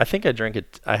said, "I think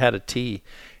I had a tea."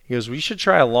 He goes, "We should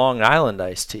try a Long Island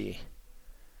iced tea."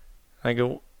 I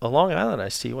go, "A Long Island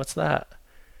iced tea? What's that?"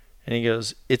 And he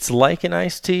goes, "It's like an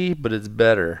iced tea, but it's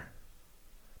better."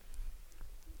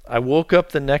 I woke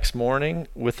up the next morning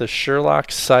with a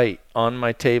Sherlock sight on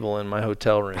my table in my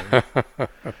hotel room.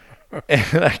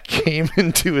 And I came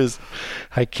into his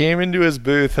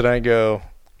booth and I go,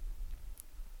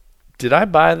 "Did I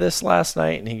buy this last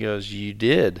night?" And he goes, "You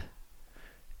did."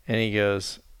 And he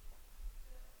goes,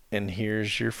 "And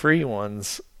here's your free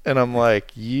ones." And I'm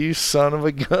like, "You son of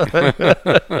a gun."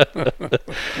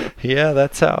 Yeah,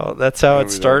 that's how it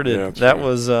started. Yeah, that right.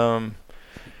 was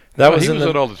He was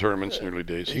at all the tournaments in the early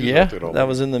days. That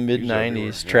was in the mid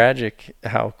 '90s. Yeah. Tragic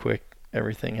how quick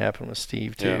everything happened with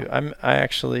Steve too.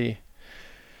 Yeah.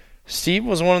 Steve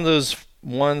was one of those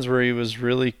ones where he was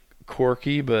really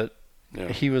quirky, but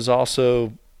he was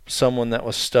also someone that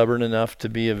was stubborn enough to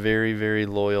be a very, very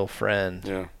loyal friend.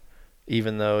 Yeah.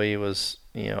 Even though he was,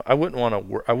 I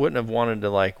wouldn't have wanted to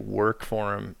like work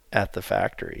for him at the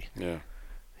factory. Yeah.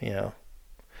 Yeah.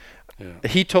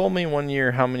 He told me one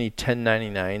year how many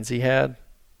 1099s he had.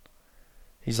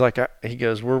 He's like, he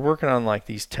goes, "We're working on like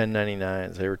these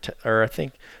 1099s. They were,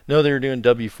 they were doing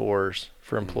W4s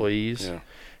for employees." Yeah.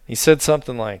 He said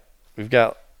something like, "We've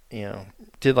got,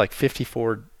 did like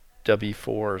 54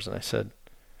 W4s." And I said,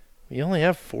 "We only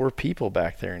have 4 people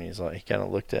back there." And he kind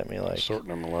of looked at me like, sorting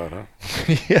them a lot, huh?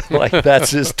 Yeah, like that's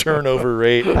his turnover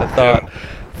rate. I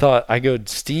thought, I go,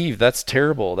 "Steve, that's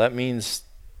terrible. That means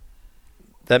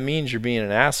you're being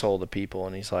an asshole to people."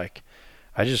 And he's like,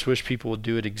 "I just wish people would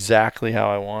do it exactly how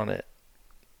I want it."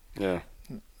 Yeah.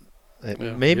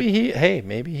 Maybe he had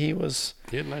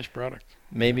a nice product.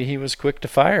 Maybe he was quick to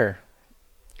fire.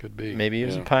 Could be. Maybe he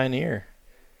was a pioneer.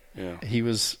 Yeah.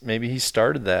 Maybe he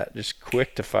started that, just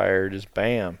quick to fire, just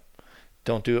bam.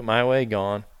 Don't do it my way,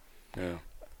 gone. Yeah.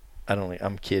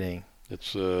 I'm kidding.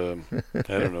 It's I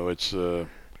don't know, it's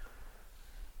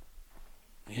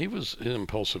he was an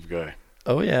impulsive guy.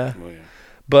 Oh yeah. Oh yeah.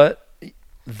 But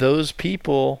those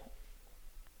people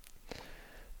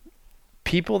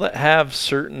that have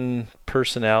certain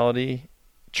personality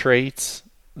traits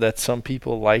that some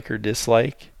people like or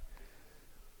dislike,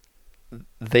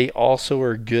 they also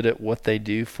are good at what they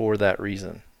do for that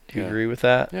reason. Do you agree with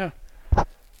that? Yeah.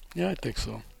 Yeah, I think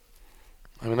so.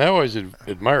 I mean, I always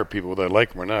admire people, whether I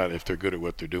like them or not, if they're good at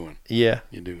what they're doing. Yeah.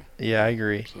 You do. Yeah, I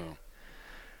agree. So,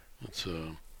 it's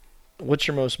what's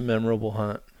your most memorable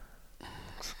hunt?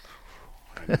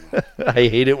 I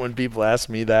hate it when people ask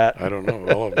me that. I don't know,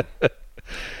 all of them.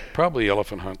 Probably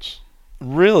elephant hunts.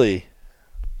 Really?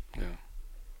 Yeah,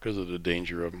 because of the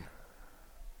danger of them.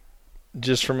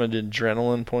 Just from an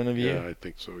adrenaline point of view? Yeah, I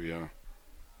think so, yeah.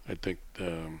 I think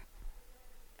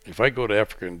if I go to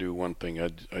Africa and do one thing,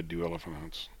 I'd do elephant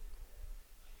hunts.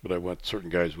 But I want certain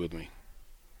guys with me.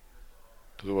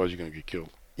 Otherwise, you're going to get killed.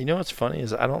 You know what's funny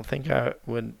is I don't think I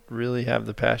would really have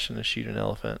the passion to shoot an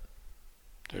elephant.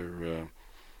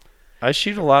 I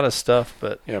shoot a lot of stuff,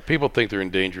 but... Yeah, people think they're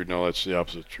endangered. No, that's the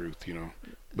opposite truth,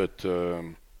 But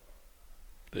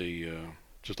they,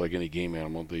 just like any game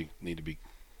animal, they need to be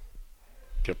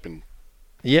kept in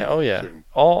certain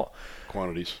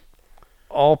quantities.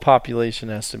 All population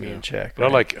has to be in check.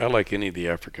 But right? I like any of the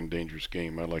African dangerous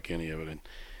game. I like any of it. And,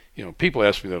 people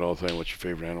ask me that all the time, "What's your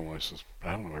favorite animal?" I says,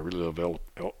 "I don't know. I really love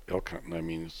elk hunting. I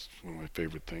mean, it's one of my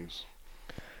favorite things."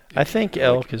 I think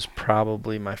elk is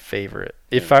probably my favorite.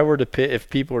 If I were to if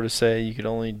people were to say you could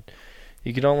only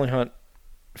hunt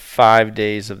 5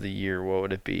 days of the year, what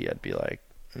would it be? I'd be like,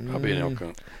 Probably an elk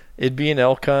hunt. It'd be an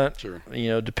elk hunt. Sure.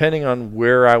 Depending on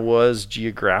where I was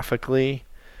geographically.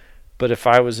 But if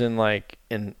I was in like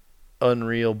an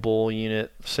unreal bull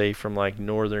unit, say from like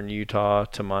northern Utah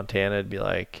to Montana, it'd be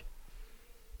like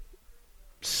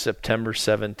September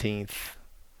 17th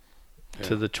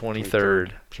to the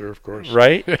 23rd. Sure, of course.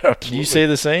 Right? Yeah, absolutely. Do you say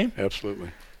the same?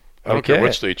 Absolutely. I don't care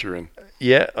what state you're in.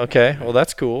 Yeah, okay. Well,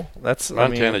 that's cool.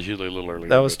 Montana's usually a little earlier.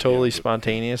 That was totally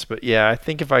spontaneous. But yeah, I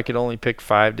think if I could only pick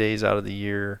 5 days out of the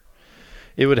year,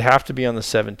 it would have to be on the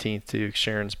 17th too.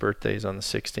 Sharon's birthday is on the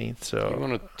 16th. So you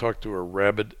want to talk to a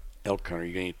rabid elk hunter,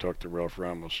 you're going to talk to Ralph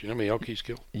Ramos. You know how many elk he's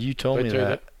killed? You told me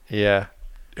that. Yeah.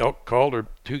 Elk called or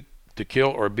to kill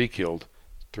or be killed,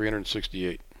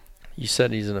 368. You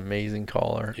said he's an amazing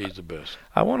caller. He's the best.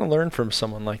 I want to learn from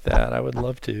someone like that. I would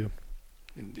love to.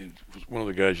 it was one of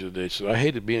the guys the other day said, I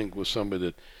hated being with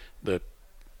somebody that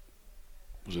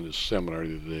was in his seminar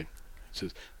the other day. He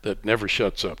says, that never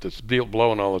shuts up, that's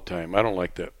blowing all the time. I don't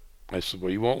like that. I said,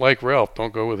 well, you won't like Ralph.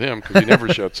 Don't go with him because he never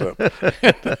shuts up.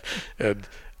 But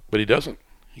he doesn't.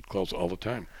 He calls all the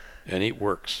time, and he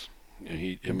works.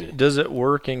 Does it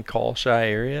work in call shy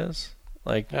areas,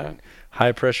 like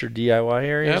high pressure DIY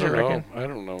areas? I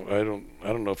don't know. I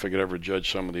don't know if I could ever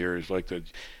judge some of the areas like that.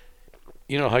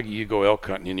 You know how you go elk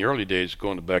hunting in the early days,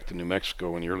 going back to New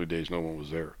Mexico. In the early days, no one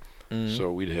was there,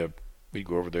 so we'd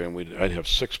go over there and I'd have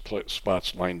 6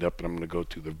 spots lined up, and I'm going to go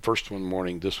to the first one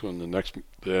morning, this one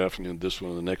the afternoon, this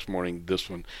one the next morning, this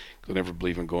one. Cause I never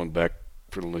believe in going back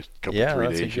for the couple 3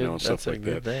 days, stuff like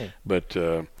that. Thing. But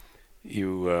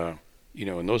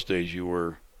in those days you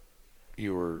were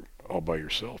all by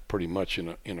yourself pretty much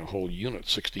in a whole unit,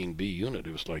 16B unit.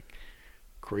 It was like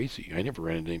crazy. I never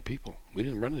ran into any people. We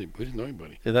didn't know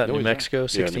anybody. Is that New Mexico,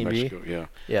 16B? Yeah, New Mexico,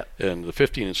 yeah. And the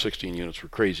 15 and 16 units were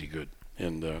crazy good,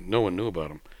 and no one knew about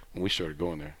them when we started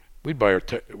going there. We'd go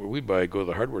to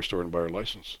the hardware store and buy our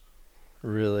license.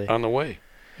 Really? On the way,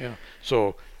 yeah.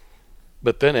 So,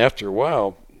 but then after a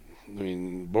while, I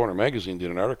mean, Boner Magazine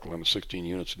did an article on the 16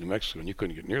 units in New Mexico, and you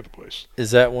couldn't get near the place.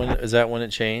 Is that when it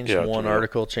changed? Yeah, one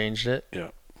article changed it? Yeah.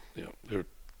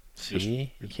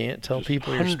 See, you can't tell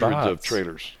people your spots. Hundreds of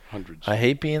trailers, hundreds. I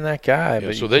hate being that guy,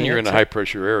 but so then you're in a high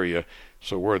pressure area.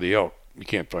 So where are the elk? You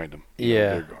can't find them.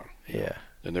 They're gone. Yeah.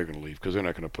 Then they're going to leave because they're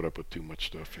not going to put up with too much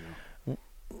stuff.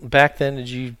 Back then, did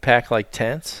you pack like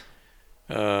tents?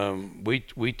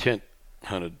 We tent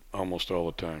hunted almost all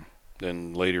the time.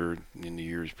 Then later in the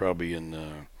years, probably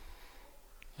around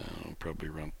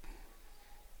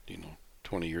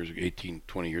 20 years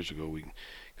ago, we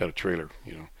got a trailer,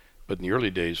 But in the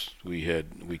early days, we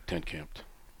tent camped.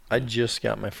 I just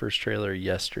got my first trailer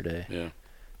yesterday. Yeah.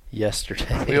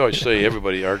 Yesterday. We always say,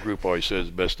 our group always says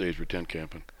the best days were tent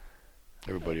camping.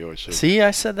 Everybody always says. See,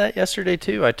 I said that yesterday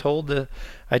too. I told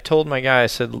my guy, I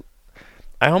said,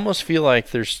 I almost feel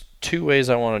like there's 2 ways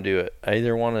I want to do it.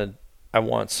 I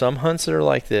want some hunts that are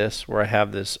like this, where I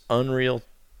have this unreal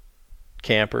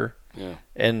camper. Yeah.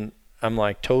 And I'm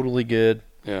like totally good.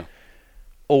 Yeah.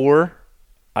 Or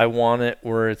I want it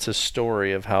where it's a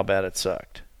story of how bad it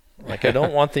sucked. Like I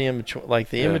don't want the in-between.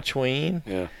 Like the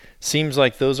in-between seems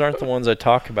like those aren't the ones I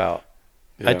talk about.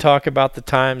 Yeah. I talk about the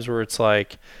times where it's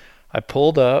like I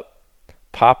pulled up,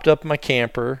 popped up my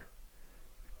camper,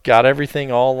 got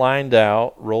everything all lined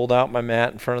out, rolled out my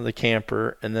mat in front of the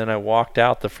camper, and then I walked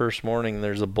out the first morning and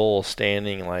there's a bull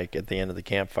standing like at the end of the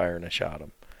campfire and I shot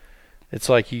him. It's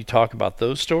like you talk about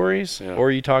those stories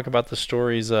or you talk about the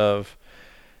stories of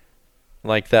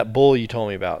like that bull you told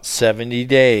me about, 70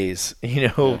 days,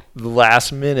 the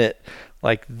last minute.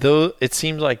 Like it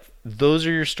seems like those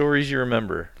are your stories you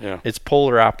remember. Yeah. It's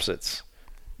polar opposites.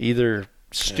 Either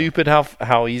stupid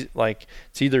how easy, like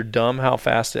it's either dumb how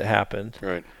fast it happened.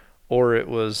 Right. Or it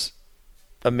was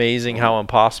amazing how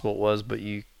impossible it was, but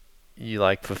you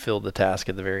like fulfilled the task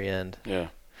at the very end. Yeah.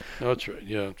 No, that's right.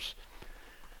 Yeah.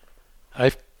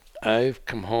 I've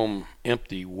come home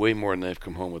empty way more than I've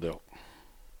come home with elk.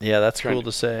 Yeah, that's cool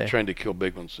to say. Trying to kill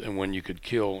big ones, and when you could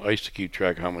kill, I used to keep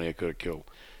track of how many I could have killed.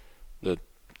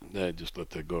 I just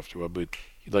let that go after a while. But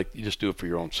you just do it for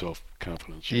your own self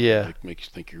confidence. Makes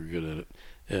you think you're good at it.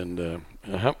 And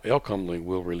elk humbling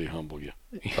will really humble you.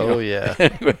 Oh yeah.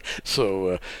 Anyway,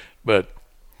 so, but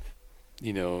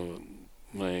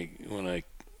when I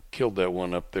killed that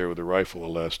one up there with a rifle the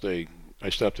last day, I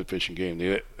stopped at Fish and Game.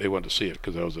 They wanted to see it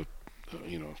because that was a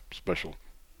special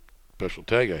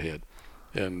tag I had.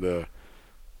 And I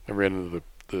ran into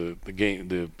the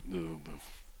game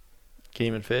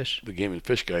and fish. The game and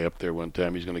fish guy up there one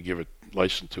time. He's going to give a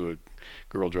license to a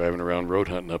girl driving around road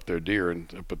hunting up there deer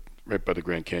and right by the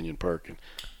Grand Canyon Park. And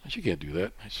I said, you can't do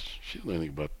that. I said, she doesn't know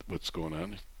anything about what's going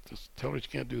on. Just tell her you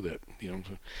can't do that.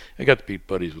 So I got to be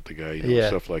buddies with the guy,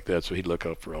 stuff like that. So he'd look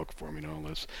out for elk for me and all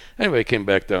this. Anyway, I came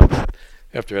back down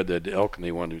after I had that elk and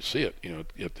they wanted to see it,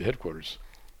 at the headquarters.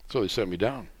 So they sent me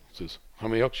down. Says, how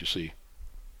many elks you see?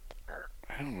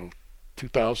 I don't know,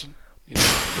 2,000.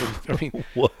 I mean,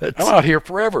 what? I'm out here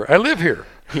forever. I live here.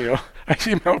 I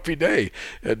see them every day.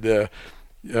 And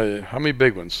how many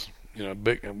big ones?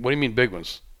 Big. What do you mean big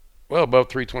ones? Well, above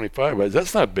 325. I said,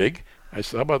 that's not big. I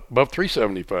said, how about above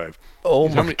 375? Oh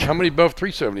said, my God. How many above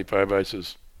 375? I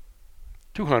says,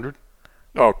 200.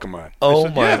 Oh, come on. Oh I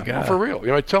said, my God. For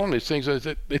real. I tell them these things.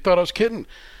 They thought I was kidding.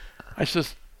 I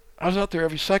says, I was out there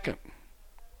every second.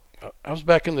 I was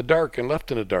back in the dark and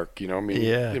left in the dark. I mean,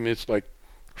 it's like,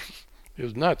 it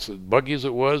was nuts. As buggy as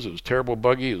it was terrible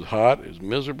buggy. It was hot. It was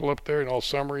miserable up there and all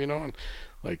summer, and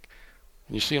like,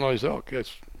 and you see all these elk.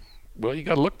 Well, you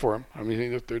got to look for them. I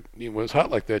mean, if they're, when it's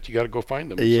hot like that, you got to go find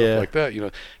them and stuff like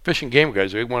that. Fishing game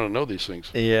guys, they want to know these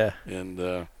things. Yeah. And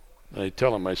I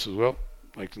tell them, I says, well,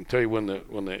 I can tell you when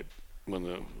the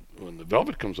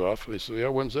velvet comes off. They say, yeah,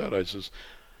 when's that? I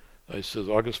says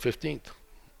August 15th.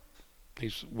 He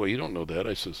says, well, you don't know that.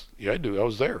 I says, yeah, I do. I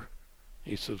was there.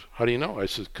 He says, how do you know? I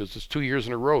says, because it's 2 years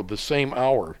in a row, the same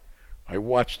hour. I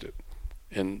watched it.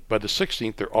 And by the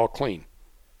 16th, they're all clean.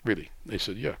 Really. They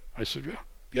said, yeah. I said, yeah.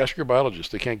 You ask your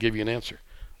biologist. They can't give you an answer.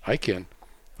 I can.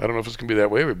 I don't know if it's going to be that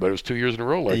way, but it was 2 years in a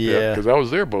row like that because I was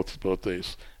there both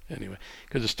days. Anyway,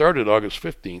 because it started August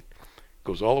 15th,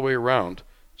 goes all the way around.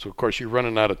 So, of course, you're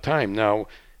running out of time now.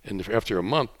 And after a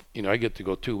month, I get to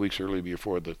go 2 weeks early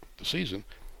before the season.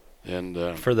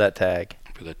 And for that tag.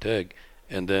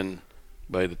 And then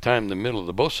by the time the middle of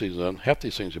the bow season on, half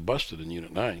these things are busted in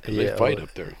Unit 9 because they fight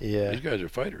up there. Yeah. These guys are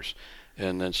fighters.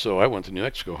 And then so I went to New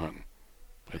Mexico hunting.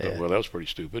 I thought, well, that was pretty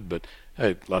stupid, but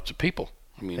hey, lots of people.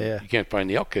 I mean, you can't find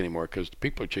the elk anymore because the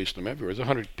people are chasing them everywhere. There's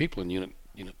 100 people in Unit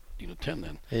 10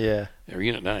 then. Yeah. Or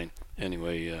Unit 9.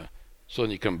 Anyway, so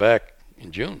then you come back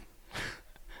in June.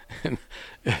 and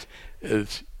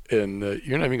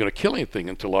you're not even going to kill anything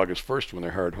until August 1st when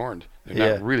they're hard-horned.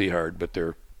 They're not really hard, but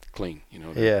they're clean.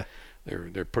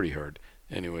 They're pretty hard.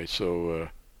 Anyway, so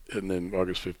and then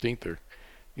August 15th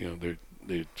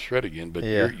they shred again, but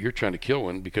you're trying to kill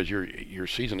one because your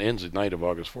season ends the night of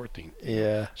August 14th.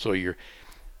 Yeah. So I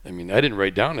didn't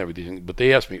write down everything, but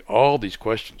they asked me all these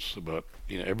questions about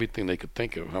everything they could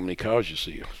think of. How many cows you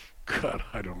see? God,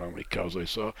 I don't know how many cows I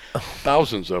saw.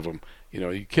 Thousands of them.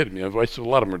 You kidding me? I said a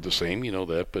lot of them are the same,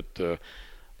 that, but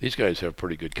these guys have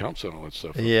pretty good counts on all that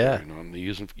stuff. Yeah. There, and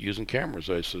they're using cameras.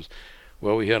 I says,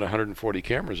 well, we had 140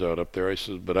 cameras out up there. I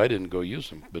says, but I didn't go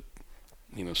use them. But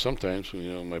sometimes,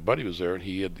 my buddy was there and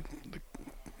he had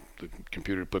the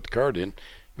computer to put the card in.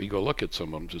 We go look at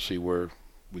some of them to see where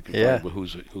we can find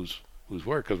who's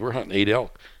where. Because we're hunting 8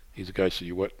 elk. He's the guy said,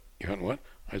 you're hunting what?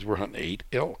 I said, we're hunting 8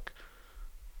 elk.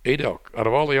 8 elk. Out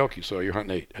of all the elk you saw, you're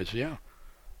hunting 8. I said, yeah.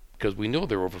 Because we know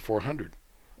they're over 400.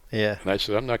 Yeah. And I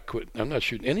said, I'm not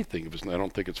shooting anything if I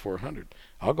don't think it's 400.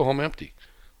 I'll go home empty.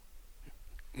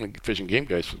 And the fishing game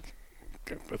guy said,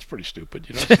 that's pretty stupid,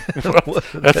 well,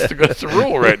 that's the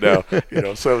rule right now,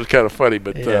 So it was kind of funny,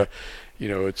 but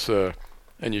it's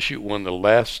and you shoot one the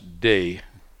last day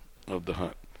of the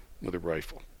hunt with a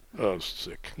rifle. Oh, it was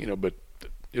sick, but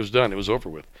it was done. It was over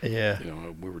with. Yeah.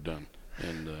 We were done,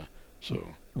 and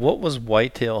so. What was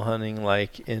whitetail hunting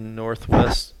like in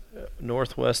Northwest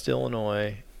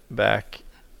Illinois back?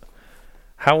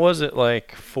 How was it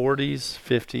like 40s,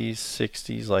 50s,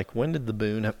 60s? Like when did the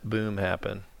boom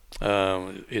happen?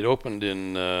 It opened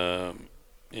in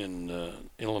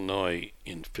Illinois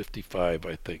in 55,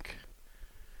 I think.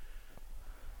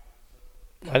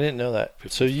 I didn't know that.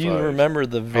 55. So you remember I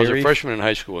was a freshman in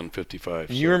high school in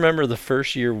 55. You remember the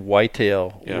first year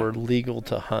whitetail were legal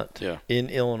to hunt in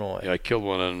Illinois? Yeah, I killed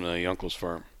one on my uncle's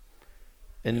farm.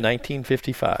 In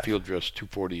 1955? Field dress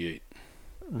 248.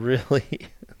 Really?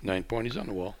 9-point. He's on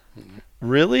the wall. Mm-hmm.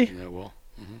 Really? On that wall.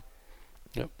 Mm-hmm.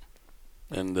 Yep.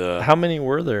 And how many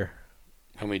were there?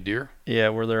 How many deer? Yeah,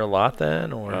 were there a lot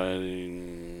then, or?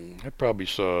 I probably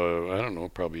saw, I don't know,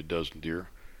 probably a dozen deer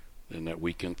in that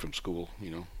weekend from school,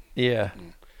 Yeah.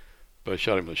 But I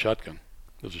shot him with a shotgun.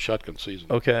 It was a shotgun season.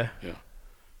 Okay. Yeah.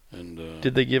 And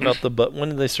did they give out when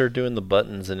did they start doing the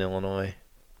buttons in Illinois?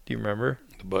 Do you remember?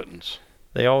 The buttons.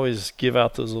 They always give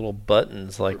out those little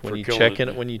buttons, like when you check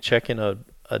in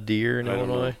a deer in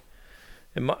Illinois.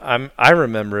 I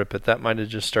remember it, but that might have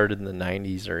just started in the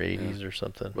 90s or 80s or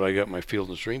something. But I got my Field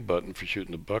and Stream button for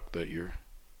shooting a buck that year.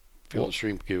 Field and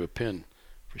Stream gave a pin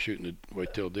for shooting a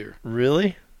white-tailed deer.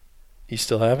 Really? You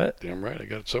still have it? Damn right. I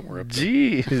got it somewhere up there.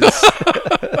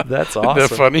 Jeez. That's awesome. Isn't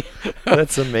that funny?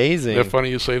 That's amazing. Isn't that funny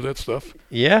you save that stuff?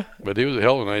 Yeah. But he was a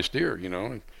hell of a nice deer,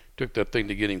 I took that thing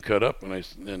to get him cut up, and I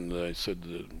said to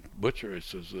the butcher, I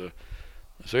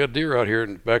got a deer out here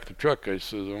in the back of the truck. I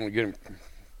said, I want to get him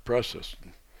processed.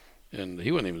 And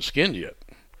he wasn't even skinned yet.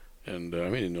 And he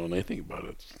didn't know anything about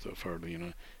it, stuff hardly,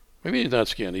 Maybe he's not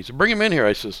skinned. He said, bring him in here.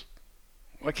 I says,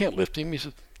 well, I can't lift him. He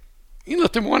said, you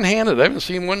lift him one-handed. I haven't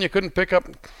seen one you couldn't pick up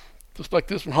just like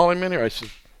this and haul him in here. I said,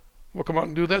 well, come out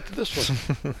and do that to this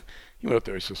one. He went up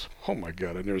there. He says, oh, my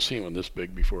God, I've never seen one this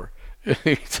big before. I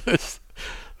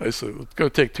said, it's going to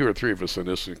take 2 or 3 of us on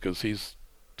this one because he's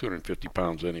 250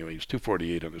 pounds anyway. He's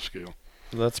 248 on the scale.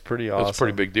 That's pretty awesome. That's a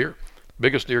pretty big deer.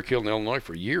 Biggest deer killed in Illinois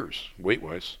for years,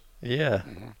 weight-wise. Yeah.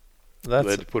 Mm-hmm. They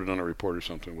had to put it on a report or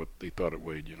something, what they thought it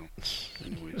weighed,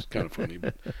 Anyway, it's kind of funny.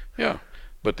 But, yeah.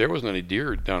 But there wasn't any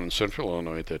deer down in central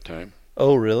Illinois at that time.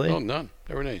 Oh, really? Oh, none.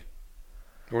 There were any.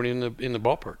 They weren't in the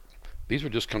ballpark. These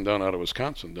would just come down out of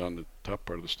Wisconsin, down the top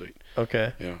part of the state.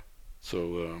 Okay. Yeah.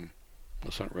 So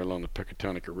that's not right along the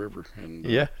Pecatonica River, and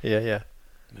Yeah.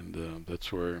 and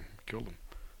that's where I killed them.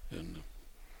 And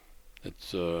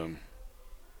it's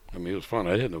I mean, it was fun.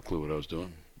 I had no clue what I was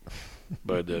doing.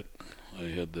 By that, I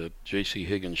had the J.C.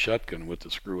 Higgins shotgun with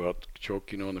the screw-out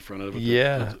choke, in the front of it.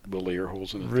 Yeah. The little air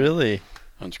holes in it. Really?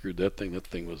 Unscrewed that thing. That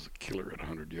thing was a killer at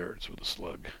 100 yards with a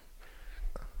slug.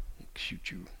 Shoot,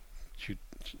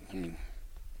 I mean,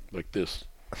 like this,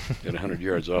 at 100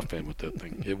 yards offhand with that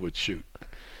thing. It would shoot.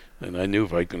 And I knew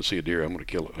if I was going to see a deer, I'm going to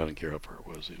kill it. I didn't care how far it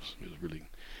was. It was really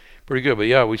pretty good. But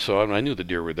yeah, we saw it, and I knew the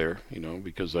deer were there,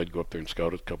 because I'd go up there and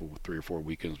scout it 3 or 4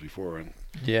 weekends before, and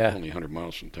only 100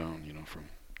 miles from town, from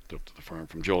up to the farm.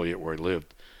 From Joliet, where I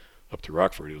lived, up to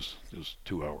Rockford, it was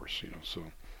 2 hours, so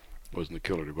it wasn't a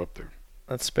killer to go up there.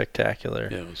 That's spectacular.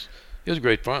 Yeah, it was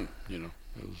great fun, It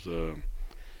was,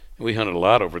 we hunted a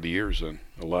lot over the years, then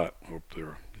a lot up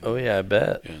there. Oh yeah, I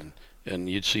bet. And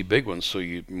you'd see big ones, so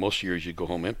most years you'd go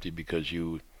home empty because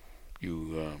you're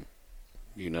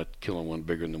not killing one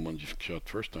bigger than the ones you shot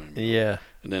the first time. Yeah.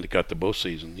 And then it got the bow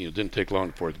season. It didn't take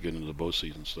long for it to get into the bow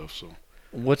season stuff. So.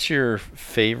 What's your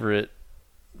favorite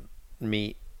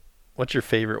meat? What's your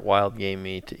favorite wild game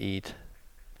meat to eat?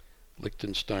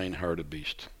 Liechtenstein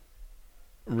hartebeest.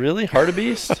 Really?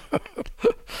 Hartebeest?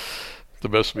 The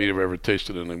best meat I've ever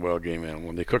tasted in a wild game animal.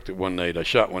 When they cooked it one night, I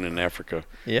shot one in Africa.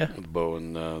 Yeah. With a bow,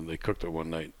 and they cooked it one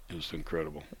night. It was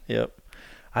incredible. Yep.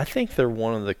 I think they're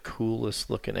one of the coolest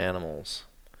looking animals.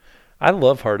 I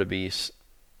love hartebeest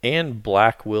and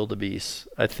black wildebeest.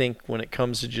 I think when it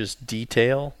comes to just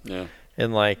detail,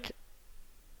 and I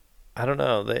don't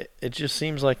know, it just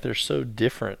seems like they're so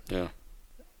different. Yeah.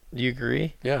 Do you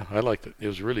agree? Yeah, I liked it. It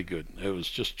was really good. It was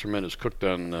just tremendous, cooked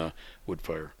on wood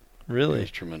fire. Really? It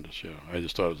was tremendous. Yeah, I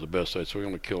just thought it was the best. I told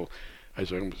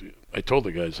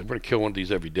the guys, I'm going to kill one of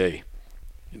these every day.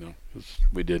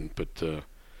 We didn't, but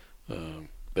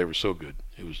they were so good.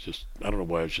 It was just, I don't know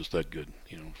why it was just that good.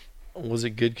 Was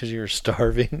it good because you were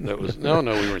starving? That was no, we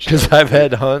weren't starving. Because I've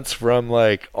had hunts from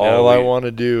all I want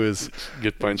to do is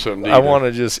find something to eat. I want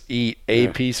to just eat a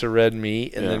piece of red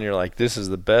meat, and then you're like, this is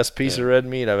the best piece of red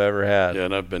meat I've ever had. Yeah,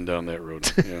 and I've been down that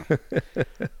road. Yeah,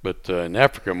 but in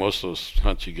Africa, most of those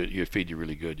hunts you feed you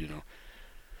really good,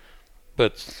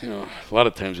 But a lot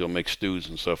of times they'll make stews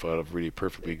and stuff out of really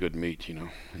perfectly good meat,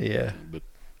 Yeah. But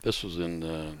this was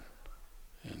in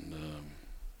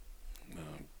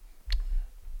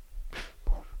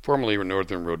formerly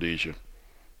Northern Rhodesia.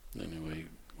 Anyway,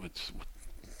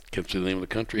 can't say the name of the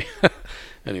country.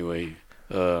 Anyway,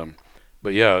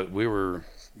 but yeah, we were,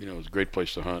 it was a great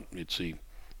place to hunt. You'd see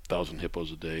 1,000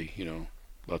 hippos a day,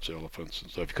 lots of elephants and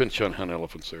stuff. You couldn't hunt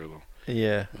elephants there though.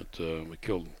 Yeah. But we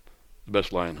killed the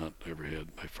best lion hunt I ever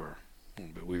had by far.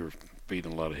 But we were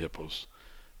feeding a lot of hippos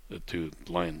to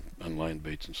on lion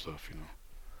baits and stuff,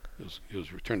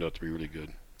 It turned out to be really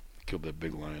good. Killed that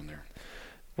big lion there.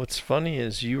 What's funny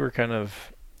is you were kind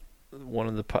of one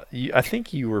of I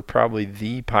think you were probably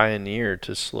the pioneer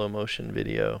to slow motion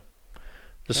video.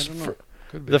 I don't know.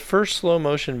 Could be. The first slow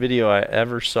motion video I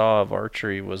ever saw of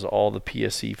archery was all the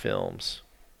PSE films.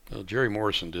 Jerry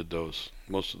Morrison did those,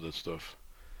 most of that stuff.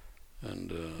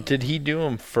 And did he do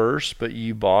them first, but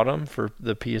you bought them for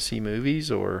the PSE movies,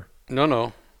 or?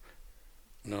 No,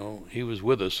 he was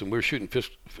with us, and we were shooting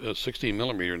 16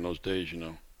 millimeter in those days,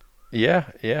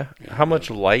 Yeah. How much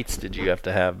lights did you have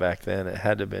to have back then? It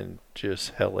had to have been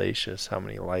just hellacious. How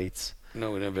many lights?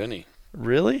 No, we didn't have any.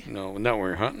 Really? No, not when we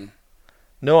were hunting.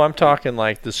 No, I'm talking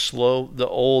like the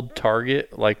old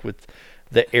target, like with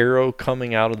the arrow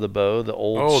coming out of the bow, the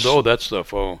old. Oh, that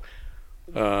stuff.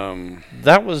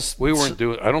 That was. We weren't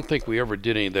doing. I don't think we ever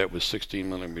did any of that with 16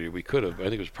 millimeter. We could have. I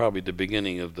think it was probably the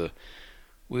beginning of the.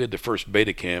 We had the first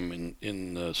Betacam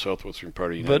in the southwestern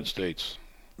part of the United States.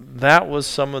 That was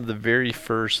some of the very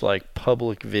first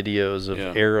public videos of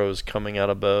arrows coming out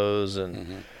of bows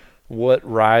and what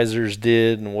risers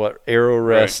did and what arrow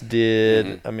rests did.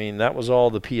 Mm-hmm. I mean, that was all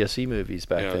the PSE movies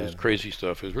back then. Yeah, it was crazy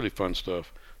stuff. It was really fun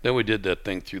stuff. Then we did that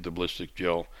thing through the ballistic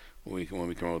gel when we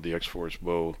come out with the X-Force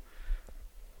bow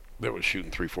that was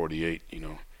shooting 348,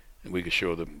 and we could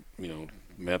show them,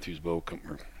 Matthew's bow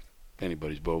or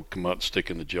anybody's bow come out and stick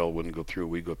in the gel, wouldn't go through.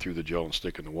 We'd go through the gel and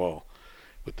stick in the wall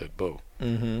with that bow.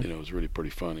 Mm-hmm. It was really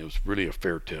pretty fun. It was really a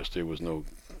fair test. There was no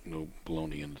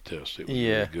baloney in the test. It was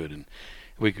really good, and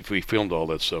we filmed all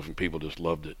that stuff, and people just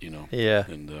loved it, Yeah.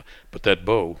 And but that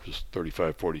bow was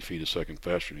 35, 40 feet a second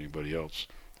faster than anybody else.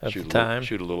 At the time.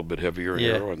 Shoot a little bit heavier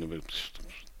arrow, and it would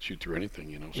shoot through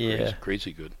anything, It's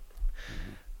crazy good.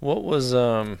 Mm-hmm.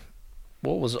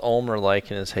 What was Ulmer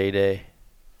like in his heyday?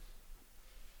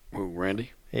 Who,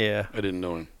 Randy? Yeah. I didn't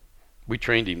know him. We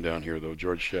trained him down here, though.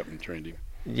 George Shepman trained him.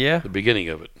 Yeah. The beginning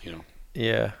of it,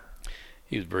 Yeah.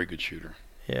 He was a very good shooter.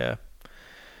 Yeah.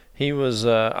 He was.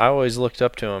 I always looked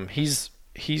up to him. He's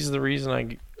the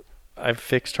reason I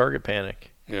fixed target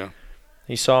panic. Yeah.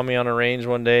 He saw me on a range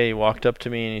one day. He walked up to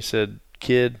me and he said,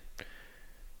 "Kid,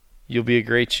 you'll be a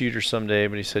great shooter someday."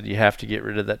 But he said, "You have to get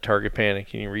rid of that target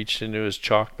panic." And he reached into his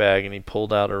chalk bag and he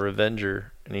pulled out a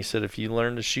Revenger. And he said, "If you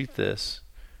learn to shoot this,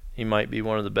 you might be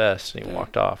one of the best." And he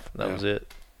walked off. That was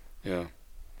it. Yeah.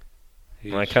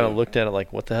 And I kind of looked at it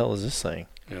like, what the hell is this thing?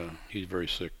 Yeah. He's very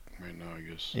sick right now, I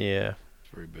guess. Yeah.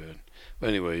 It's very bad. But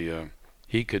anyway,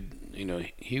 he could,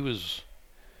 he was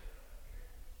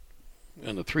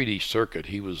on the 3D circuit.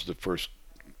 He was the first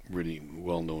really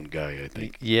well-known guy, I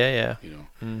think. Yeah.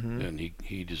 Mm-hmm. And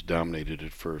he just dominated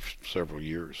it for several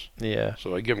years. Yeah.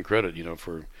 So I give him credit,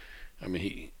 for. I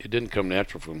mean, it didn't come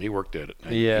natural for him. He worked at it.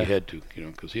 He had to,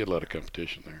 because he had a lot of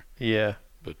competition there. Yeah.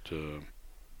 But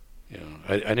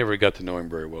I never got to know him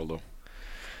very well, though.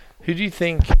 Who do you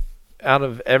think, out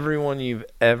of everyone you've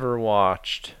ever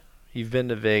watched, you've been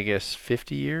to Vegas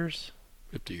 50 years?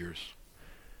 50 years.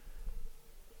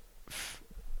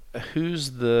 Who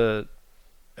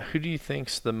do you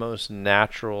think's the most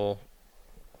natural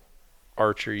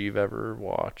archer you've ever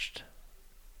watched?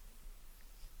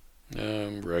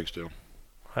 Ragsdale.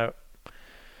 I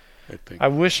think. I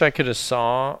wish I could have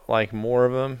saw like more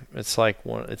of them. It's like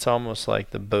it's almost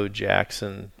like the Bo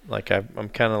Jackson. Like I'm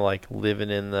kind of like living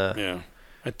in the. Yeah,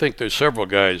 I think there's several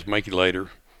guys. Mikey Leiter,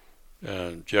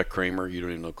 Jack Kramer. You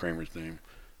don't even know Kramer's name.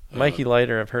 Mikey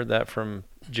Leiter. I've heard that from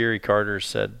Jerry Carter.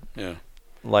 Said. Yeah.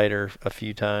 Leiter a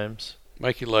few times.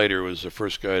 Mikey Leiter was the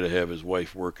first guy to have his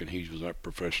wife work, and he was not a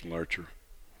professional archer.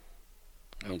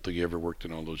 I don't think he ever worked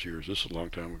in all those years. This is a long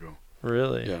time ago.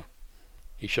 Really? Yeah.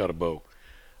 He shot a bow.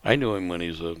 I knew him when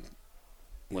he's a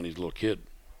little kid.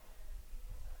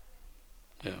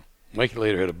 Yeah. Mikey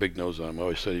Leiter had a big nose on him. I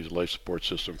always said he was a life support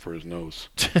system for his nose.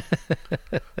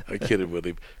 I kidded with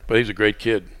him. But he's a great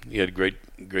kid. He had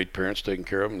great parents taking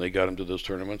care of him. They got him to those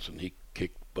tournaments, and he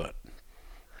kicked butt.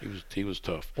 He was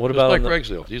tough. What Just about like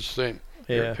Ragsdale? He's the same.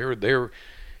 Yeah.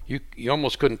 You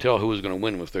almost couldn't tell who was going to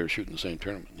win if they were shooting the same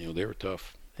tournament. They were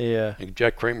tough. Yeah. And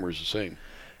Jack Kramer is the same.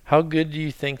 How good do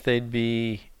you think they'd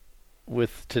be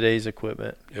with today's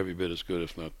equipment? Every bit as good,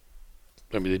 if not.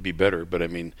 I mean, they'd be better, but I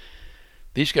mean,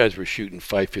 these guys were shooting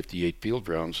 558 field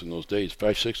rounds in those days.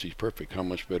 560 is perfect. How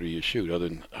much better do you shoot, other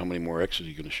than how many more X's are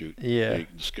you going to shoot? Yeah.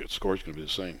 The score's going to be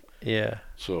the same. Yeah.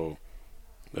 So,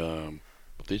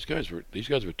 but these guys were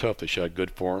tough. They shot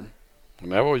good form. I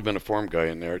mean, I've always been a form guy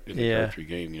in the archery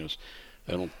game.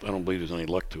 I don't believe there's any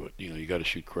luck to it. You got to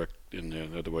shoot correct in there,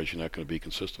 otherwise you're not going to be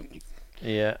consistent.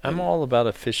 Yeah, I'm all about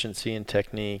efficiency and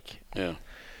technique. Yeah.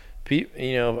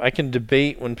 I can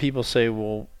debate when people say,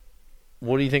 "Well,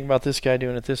 what do you think about this guy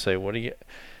doing it this way?"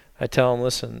 I tell them,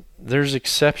 listen, there's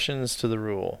exceptions to the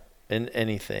rule in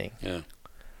anything. Yeah.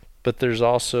 But there's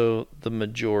also the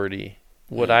majority.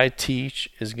 What I teach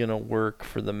is going to work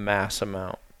for the mass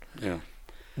amount. Yeah.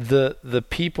 The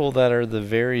people that are the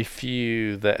very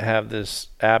few that have this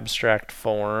abstract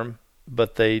form,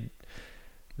 but they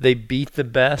beat the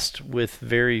best with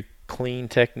very clean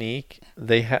technique.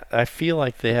 I feel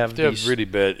like they have. If they have really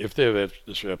bad, if they have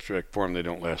this abstract form, they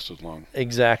don't last as long.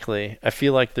 Exactly. I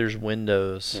feel like there's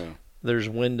windows. Yeah. There's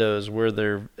windows where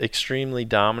they're extremely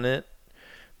dominant,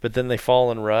 but then they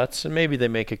fall in ruts, and maybe they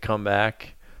make a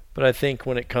comeback. But I think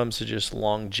when it comes to just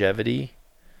longevity,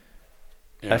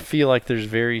 I feel like there's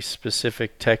very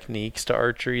specific techniques to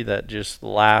archery that just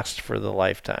last for the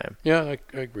lifetime. Yeah, I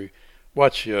agree.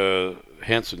 Watch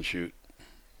Hansen shoot.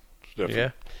 Stephan.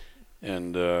 Yeah.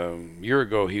 And a year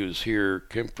ago he was here,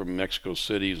 came from Mexico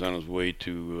City. He was on his way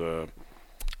to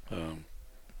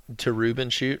Reuben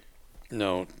shoot?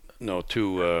 No,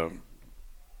 to the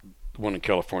one in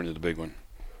California, the big one,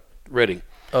 Redding.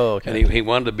 Oh, okay. And he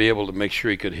wanted to be able to make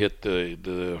sure he could hit the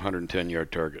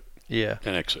 110-yard target. Yeah.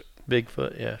 And exit.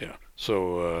 Bigfoot, yeah. Yeah.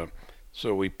 So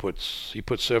he put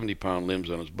 70-pound limbs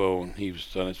on his bow, and he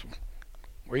was on his.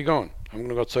 Where are you going? I'm going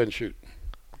to go outside and shoot.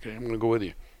 Okay, I'm going to go with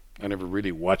you. I never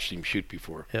really watched him shoot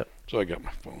before. Yep. So I got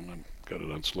my phone and got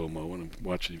it on slow-mo, and I'm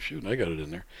watching him shoot, and I got it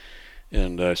in there.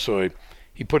 And so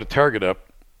he put a target up,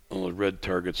 on the red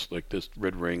targets like this,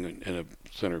 red ring, and a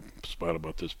center spot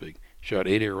about this big. Shot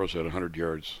 8 arrows at 100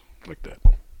 yards like that.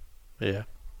 Yeah.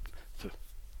 So,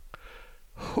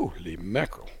 holy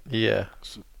mackerel. Yeah.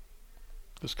 So,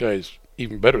 this guy's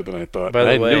even better than I thought. By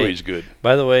the way, I knew he's good.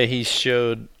 By the way, he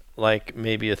showed like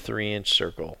maybe a 3-inch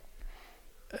circle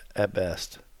at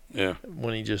best. Yeah.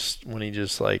 When he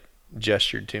just like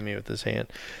gestured to me with his hand.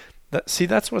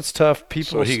 That's what's tough.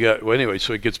 People.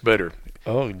 So it gets better.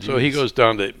 Oh, geez. So he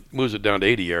moves it down to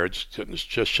 80 yards,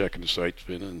 just checking the sight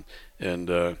spin, and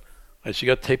I said, "You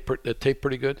got that tape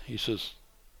pretty good?" He says,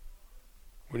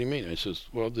 "What do you mean?" I says,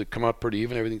 "Well, did it come out pretty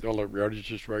even? Everything, all the yardage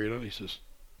just right on?" He says,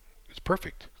 "It's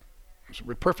perfect." I said,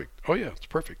 "We're perfect." "Oh yeah, it's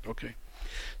perfect." Okay.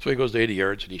 So he goes to 80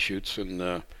 yards and he shoots,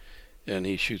 and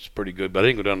he shoots pretty good. But I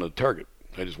didn't go down to the target.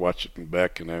 I just watched it from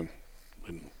back, and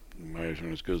my eyes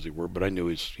aren't as good as they were, but I knew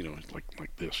he's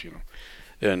like this.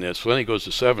 And so then he goes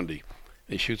to 70.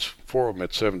 And he shoots 4 of them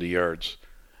at 70 yards,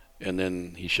 and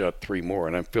then he shot 3 more,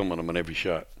 and I'm filming them on every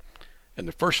shot. And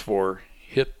the first 4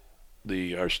 hit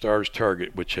our star's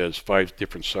target, which has 5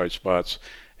 different side spots,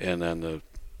 and on the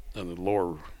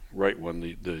lower right one,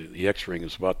 the X ring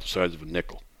is about the size of a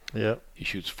nickel. Yeah. He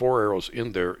shoots 4 arrows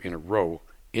in there in a row,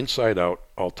 inside out,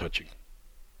 all touching.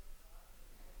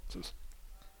 Says,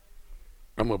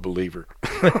 I'm a believer.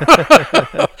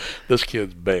 This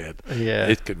kid's bad. Yeah.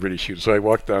 It could really shoot. So I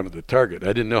walked down to the target. I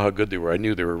didn't know how good they were. I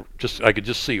knew they were I could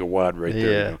just see a wad right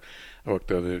there. Yeah. I walked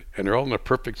down there, and they're all in a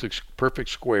perfect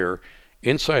square,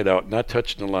 inside out, not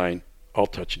touching the line, all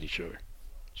touching each other.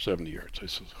 70 yards. I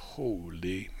said,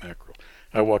 holy mackerel.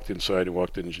 I walked inside and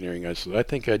walked to engineering. I said, I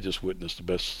think I just witnessed the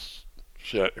best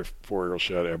shot or 4-arrow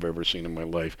shot I've ever seen in my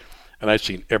life. And I've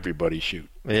seen everybody shoot.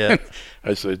 Yeah.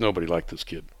 I said, there's nobody like this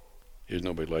kid. There's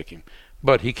nobody like him.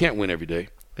 But he can't win every day.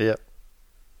 Yep.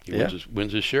 He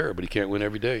wins his share, but he can't win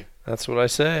every day. That's what I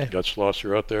say. Got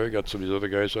Schlosser out there. Got some of these other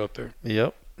guys out there.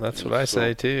 Yep. That's what I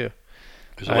say, too.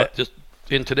 There's a lot, just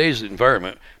in today's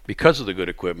environment, because of the good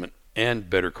equipment and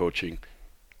better coaching,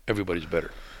 everybody's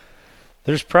better.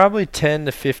 There's probably 10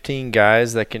 to 15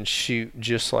 guys that can shoot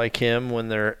just like him when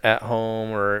they're at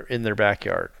home or in their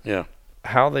backyard. Yeah.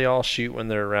 How they all shoot when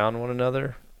they're around one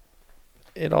another,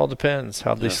 it all depends.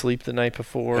 How they sleep the night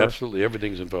before. Absolutely.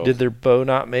 Everything's involved. Did their bow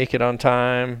not make it on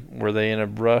time? Were they in a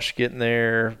rush getting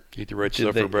there? Eat the right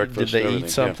stuff for breakfast. Did they eat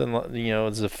something?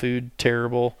 Is the food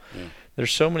terrible? Yeah.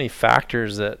 There's so many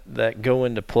factors that go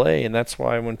into play, and that's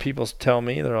why when people tell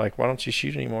me, they're like, why don't you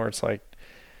shoot anymore? It's like,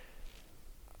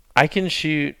 I can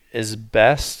shoot as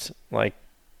best, like,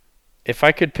 if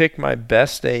I could pick my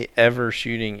best day ever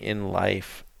shooting in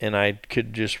life, and I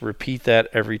could just repeat that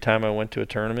every time I went to a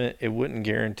tournament, it wouldn't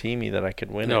guarantee me that I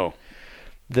could win it.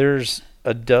 There's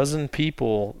a dozen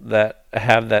people that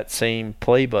have that same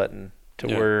play button to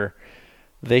where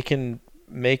they can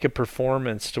make a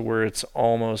performance to where it's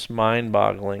almost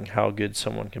mind-boggling how good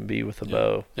someone can be with a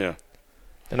bow. Yeah.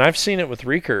 And I've seen it with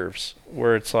recurves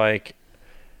where it's like,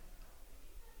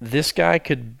 this guy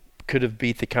could have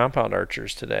beat the compound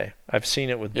archers today. I've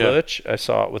seen it with Butch. I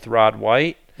saw it with Rod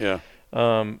White. Yeah.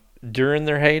 During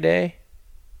their heyday,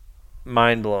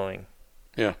 mind-blowing.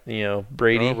 Yeah.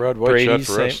 Brady. Rod White shot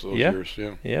for us those years.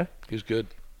 Yeah. Yeah. He's good.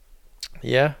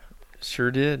 Yeah,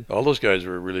 sure did. All those guys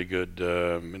were really good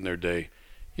in their day.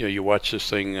 You watch this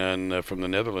thing on from the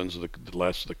Netherlands, the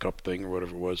last of the cup thing or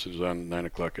whatever it was. It was on 9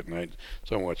 o'clock at night.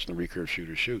 So I'm watching the recurve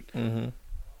shooters shoot. Mm-hmm.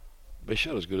 They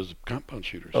shot as good as the compound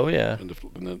shooters. Oh yeah. In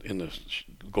the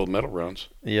gold medal rounds.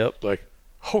 Yep. Like,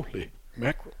 holy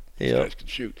mackerel. These guys can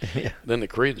shoot. Yeah. Then the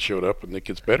Koreans showed up and it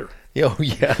gets better. Oh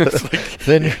yeah.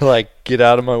 Then you're like, get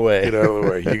out of my way. Get out of the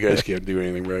way. You guys can't do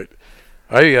anything right.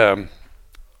 I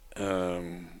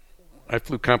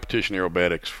flew competition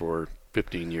aerobatics for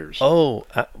 15 years. Oh,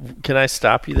 can I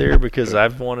stop you there? Because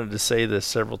I've wanted to say this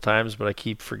several times, but I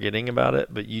keep forgetting about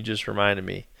it. But you just reminded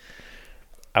me.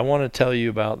 I want to tell you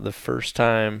about the first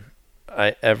time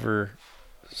I ever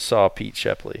saw Pete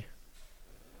Shepley.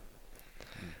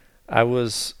 I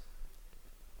was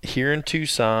here in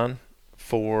Tucson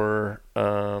for,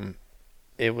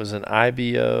 it was an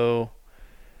IBO.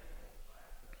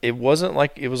 It was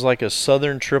like a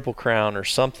Southern Triple Crown or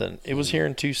something. It was here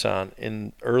in Tucson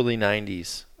in early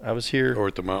 90s. I was here. Or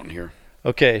at the mountain here.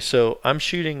 Okay, so I'm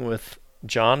shooting with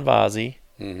John Vazzi,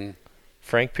 Mm-hmm.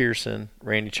 Frank Pearson,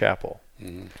 Randy Chappell.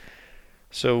 Mm-hmm.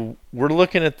 So we're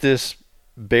looking at this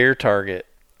bear target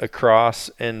across,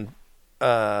 and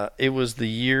it was the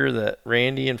year that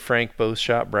Randy and Frank both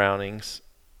shot Brownings.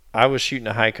 I was shooting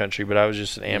a high country, but I was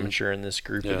just an amateur in this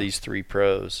group of these 3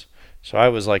 pros. So I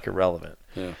was like irrelevant.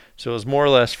 Yeah. So it was more or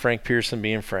less Frank Pearson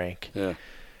being Frank. Yeah.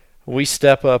 We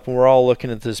step up, and we're all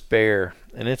looking at this bear,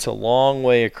 and it's a long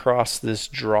way across this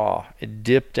draw. It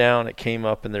dipped down, it came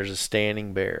up, and there's a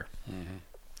standing bear. Mm-hmm.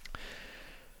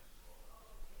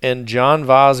 And John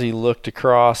Vazzi looked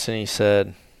across, and he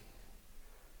said,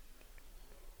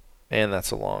 man, that's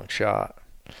a long shot.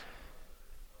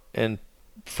 And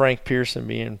Frank Pearson,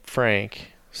 being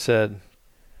Frank, said,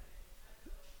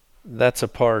 that's a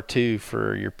par 2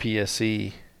 for your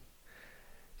PSE.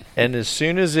 and as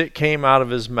soon as it came out of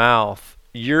his mouth,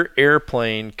 your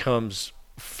airplane comes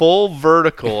full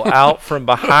vertical out from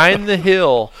behind the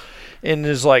hill and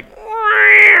is like,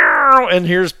 and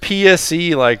here's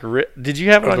PSE like, did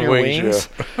you have it on your wings?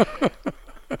 Yeah.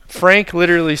 Frank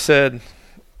literally said,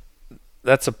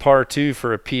 that's a par 2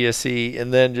 for a PSE,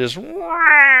 and then just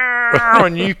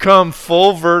and you come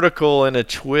full vertical in a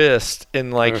twist,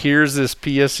 and like here's this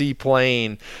PSE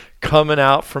plane coming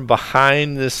out from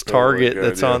behind this target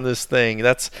that's on this thing.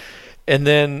 And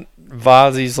then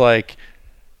Vozzy's like,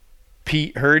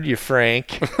 Pete heard you,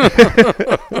 Frank.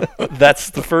 That's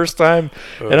the first time.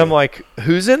 And I'm like,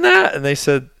 who's in that? And they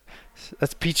said,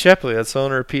 that's Pete Shepley. That's the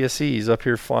owner of PSE. He's up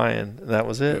here flying. And that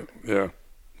was it. Yeah.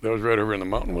 That was right over in the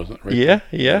mountain, wasn't it? Right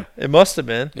yeah. It must have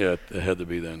been. Yeah, it had to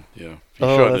be then. Yeah. If you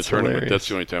shot in a tournament, hilarious. That's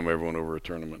the only time I ever went over a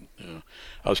tournament. Yeah.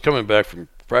 I was coming back from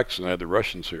practice, and I had the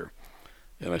Russians here.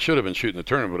 And I should have been shooting the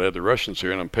tournament, but I had the Russians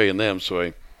here, and I'm paying them, so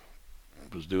I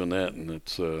was doing that. And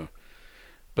it's,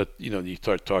 but you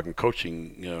start talking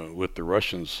coaching with the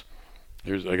Russians.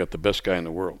 I got the best guy in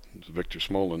the world, it's Victor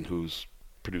Smolin, who's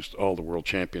produced all the world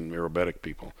champion aerobatic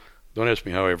people. Don't ask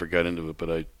me how I ever got into it, but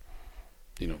I,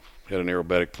 had an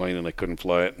aerobatic plane and I couldn't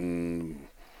fly it, and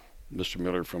Mr.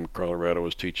 Miller from Colorado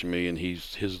was teaching me, and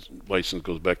his license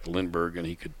goes back to Lindbergh, and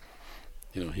he could,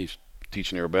 he's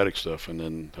teaching aerobatic stuff, and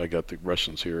then I got the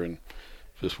Russians here, and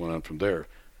just went on from there.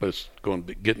 But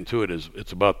getting to it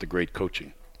it's about the great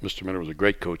coaching. Mr. Miller was a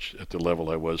great coach at the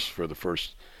level I was for the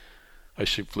first. I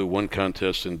flew one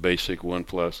contest in basic, one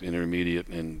plus intermediate,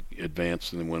 and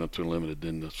advanced, and then went up to limited.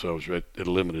 And so I was right at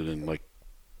limited in like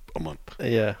a month.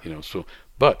 Yeah.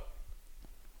 But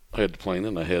I had the plane,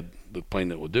 and I had the plane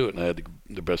that would do it, and I had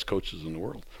the best coaches in the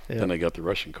world. Yeah. Then I got the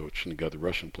Russian coach, and I got the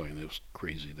Russian plane. It was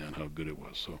crazy then how good it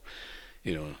was. So,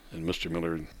 and Mr.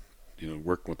 Miller,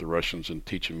 working with the Russians and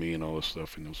teaching me and all this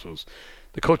stuff. So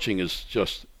the coaching is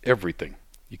just everything.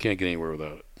 You can't get anywhere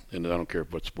without it. And I don't care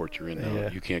what sport you're in now.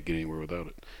 You can't get anywhere without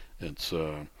it. It's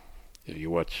you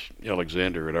watch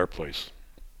Alexander at our place.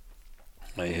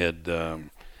 I had Ed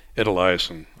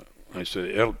Eliason. I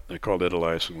called Ed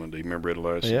Eliason one day. Remember Ed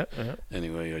Eliason? Yeah.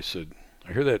 Anyway, I said,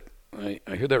 I hear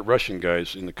that Russian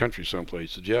guy's in the country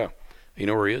someplace. He said, yeah. You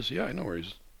know where he is? Yeah, I know where he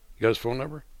is. You got his phone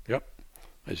number? Yep.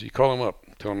 I said, you call him up.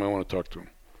 Tell him I want to talk to him.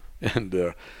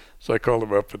 And so I called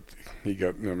him up, and he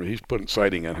got number. He's putting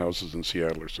siding on houses in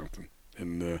Seattle or something.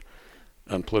 And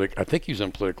I think he's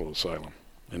on political asylum.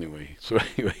 Anyway,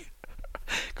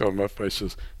 called him up. I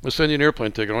says, I'm going to send you an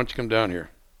airplane ticket. Why don't you come down here?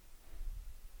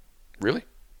 Really?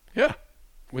 Yeah.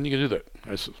 When are you going to do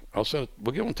that? I said, I'll send it.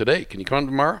 We'll get one today. Can you come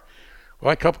tomorrow?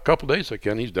 Well, a couple days I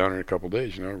can. He's down here in a couple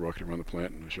days, walking around the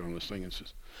plant and showing this thing. And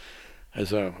says,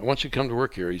 I want you to come to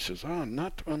work here. He says,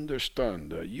 not to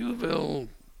understand.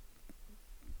 You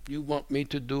want me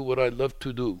to do what I love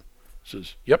to do. He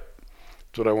says, yep.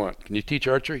 That's what I want. Can you teach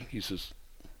archery? He says,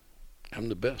 I'm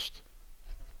the best.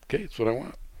 Okay, that's what I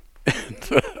want.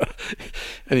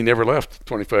 And he never left.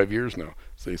 25 years now.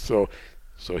 See, so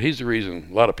he's the reason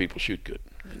a lot of people shoot good.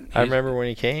 I remember when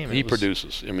he came. He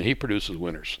produces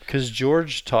winners. Because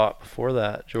George taught before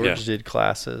that. George did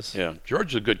classes. Yeah,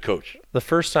 George is a good coach. The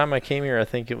first time I came here, I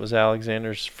think it was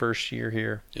Alexander's first year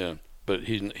here. Yeah, but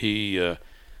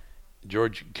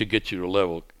George could get you to a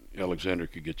level. Alexander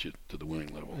could get you to the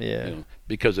winning level. Yeah.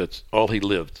 Because that's all he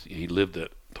lived. He lived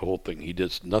that the whole thing. He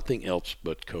did nothing else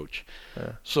but coach.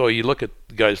 Yeah. So you look at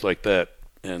guys like that,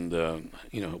 and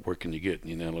where can you get?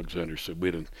 Alexander said,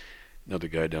 we had another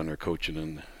guy down there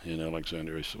coaching in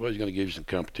Alexander. I said, well, he's going to give you some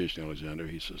competition, Alexander.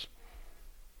 He says,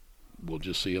 we'll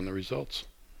just see on the results.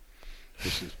 I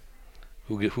said,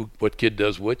 what kid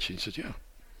does which? He says, yeah.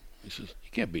 He says,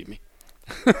 you can't beat me.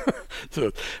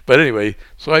 But anyway,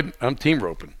 so I'm team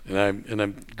roping, and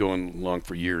I'm going along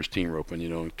for years team roping,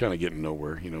 and kind of getting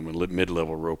nowhere. I'm a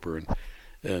mid-level roper,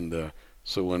 and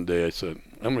so one day I said,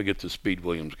 I'm going to get this Speed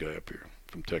Williams guy up here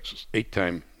from Texas,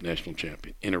 8-time national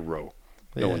champion in a row.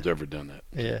 No one's ever done that.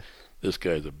 Yeah. This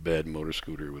guy's a bad motor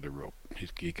scooter with a rope.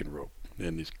 He can rope,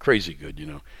 and he's crazy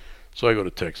good, So I go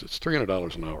to Texas. It's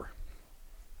 $300 an hour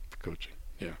for coaching.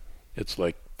 Yeah, it's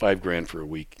like $5,000 for a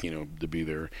week, to be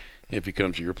there. If he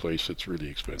comes to your place, it's really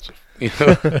expensive.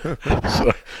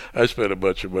 So I spent a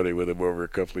bunch of money with him over a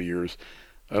couple of years.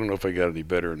 I don't know if I got any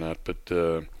better or not, but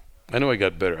I know I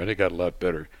got better. I think I got a lot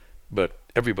better. But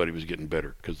everybody was getting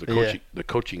better because the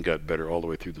coaching got better all the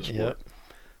way through the sport. Yep.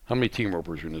 How many team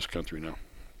ropers are in this country now?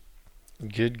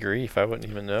 Good grief, I wouldn't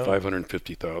even know.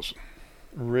 550,000.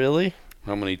 Really?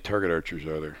 How many target archers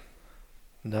are there?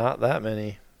 Not that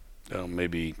many.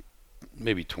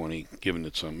 Maybe 20, given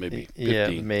it some, maybe 15.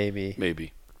 Yeah, maybe.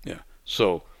 Maybe, yeah.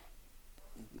 So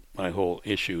my whole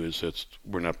issue is that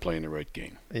we're not playing the right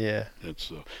game. Yeah.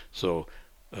 It's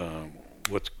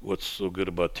what's so good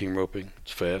about team roping?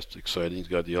 It's fast, exciting. It's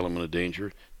got the element of danger.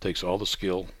 It takes all the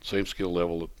skill, same skill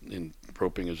level in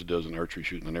roping as it does in archery,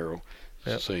 shooting an arrow.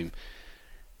 It's the same,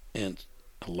 and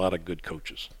a lot of good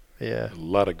coaches. Yeah. A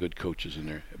lot of good coaches in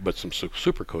there, but some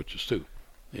super coaches too.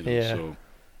 You know, Yeah. So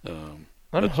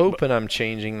I'm hoping I'm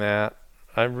changing that.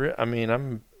 I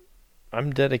mean,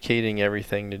 I'm dedicating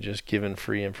everything to just giving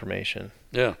free information.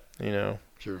 Yeah. You know.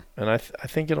 Sure. And I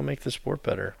think it'll make the sport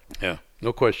better. Yeah.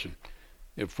 No question.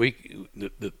 If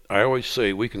I always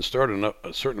say we can start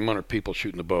a certain amount of people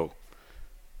shooting the bow,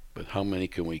 but how many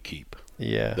can we keep?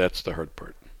 Yeah. That's the hard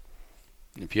part.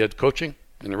 If you had coaching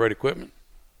and the right equipment,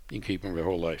 you can keep them their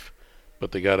whole life.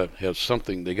 But they got to have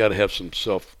something. They got to have some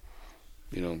self,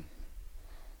 you know,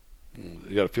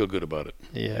 they got to feel good about it.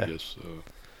 Yeah. I guess,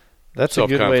 that's a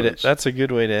good way to. self-confidence. That's a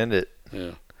good way to end it.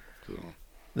 Yeah. So,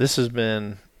 This has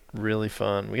been really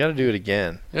fun. We got to do it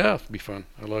again. yeah, it'll be fun.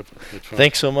 I love it. It's fun.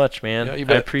 Thanks so much, man. Yeah, you I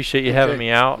bet. appreciate you having Okay. me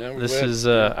out. Yeah, we're This glad. is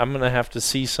Yeah. I'm gonna have to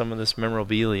see some of this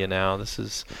memorabilia now. This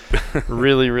is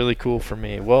really, really cool for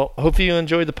me. Well, hope you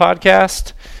enjoyed the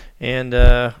podcast, and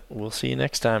we'll see you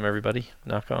next time, everybody.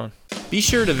 Knock on. Be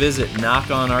sure to visit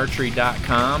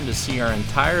knockonarchery.com to see our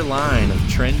entire line of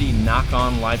trendy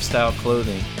knock-on lifestyle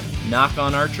clothing.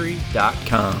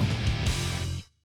 knockonarchery.com.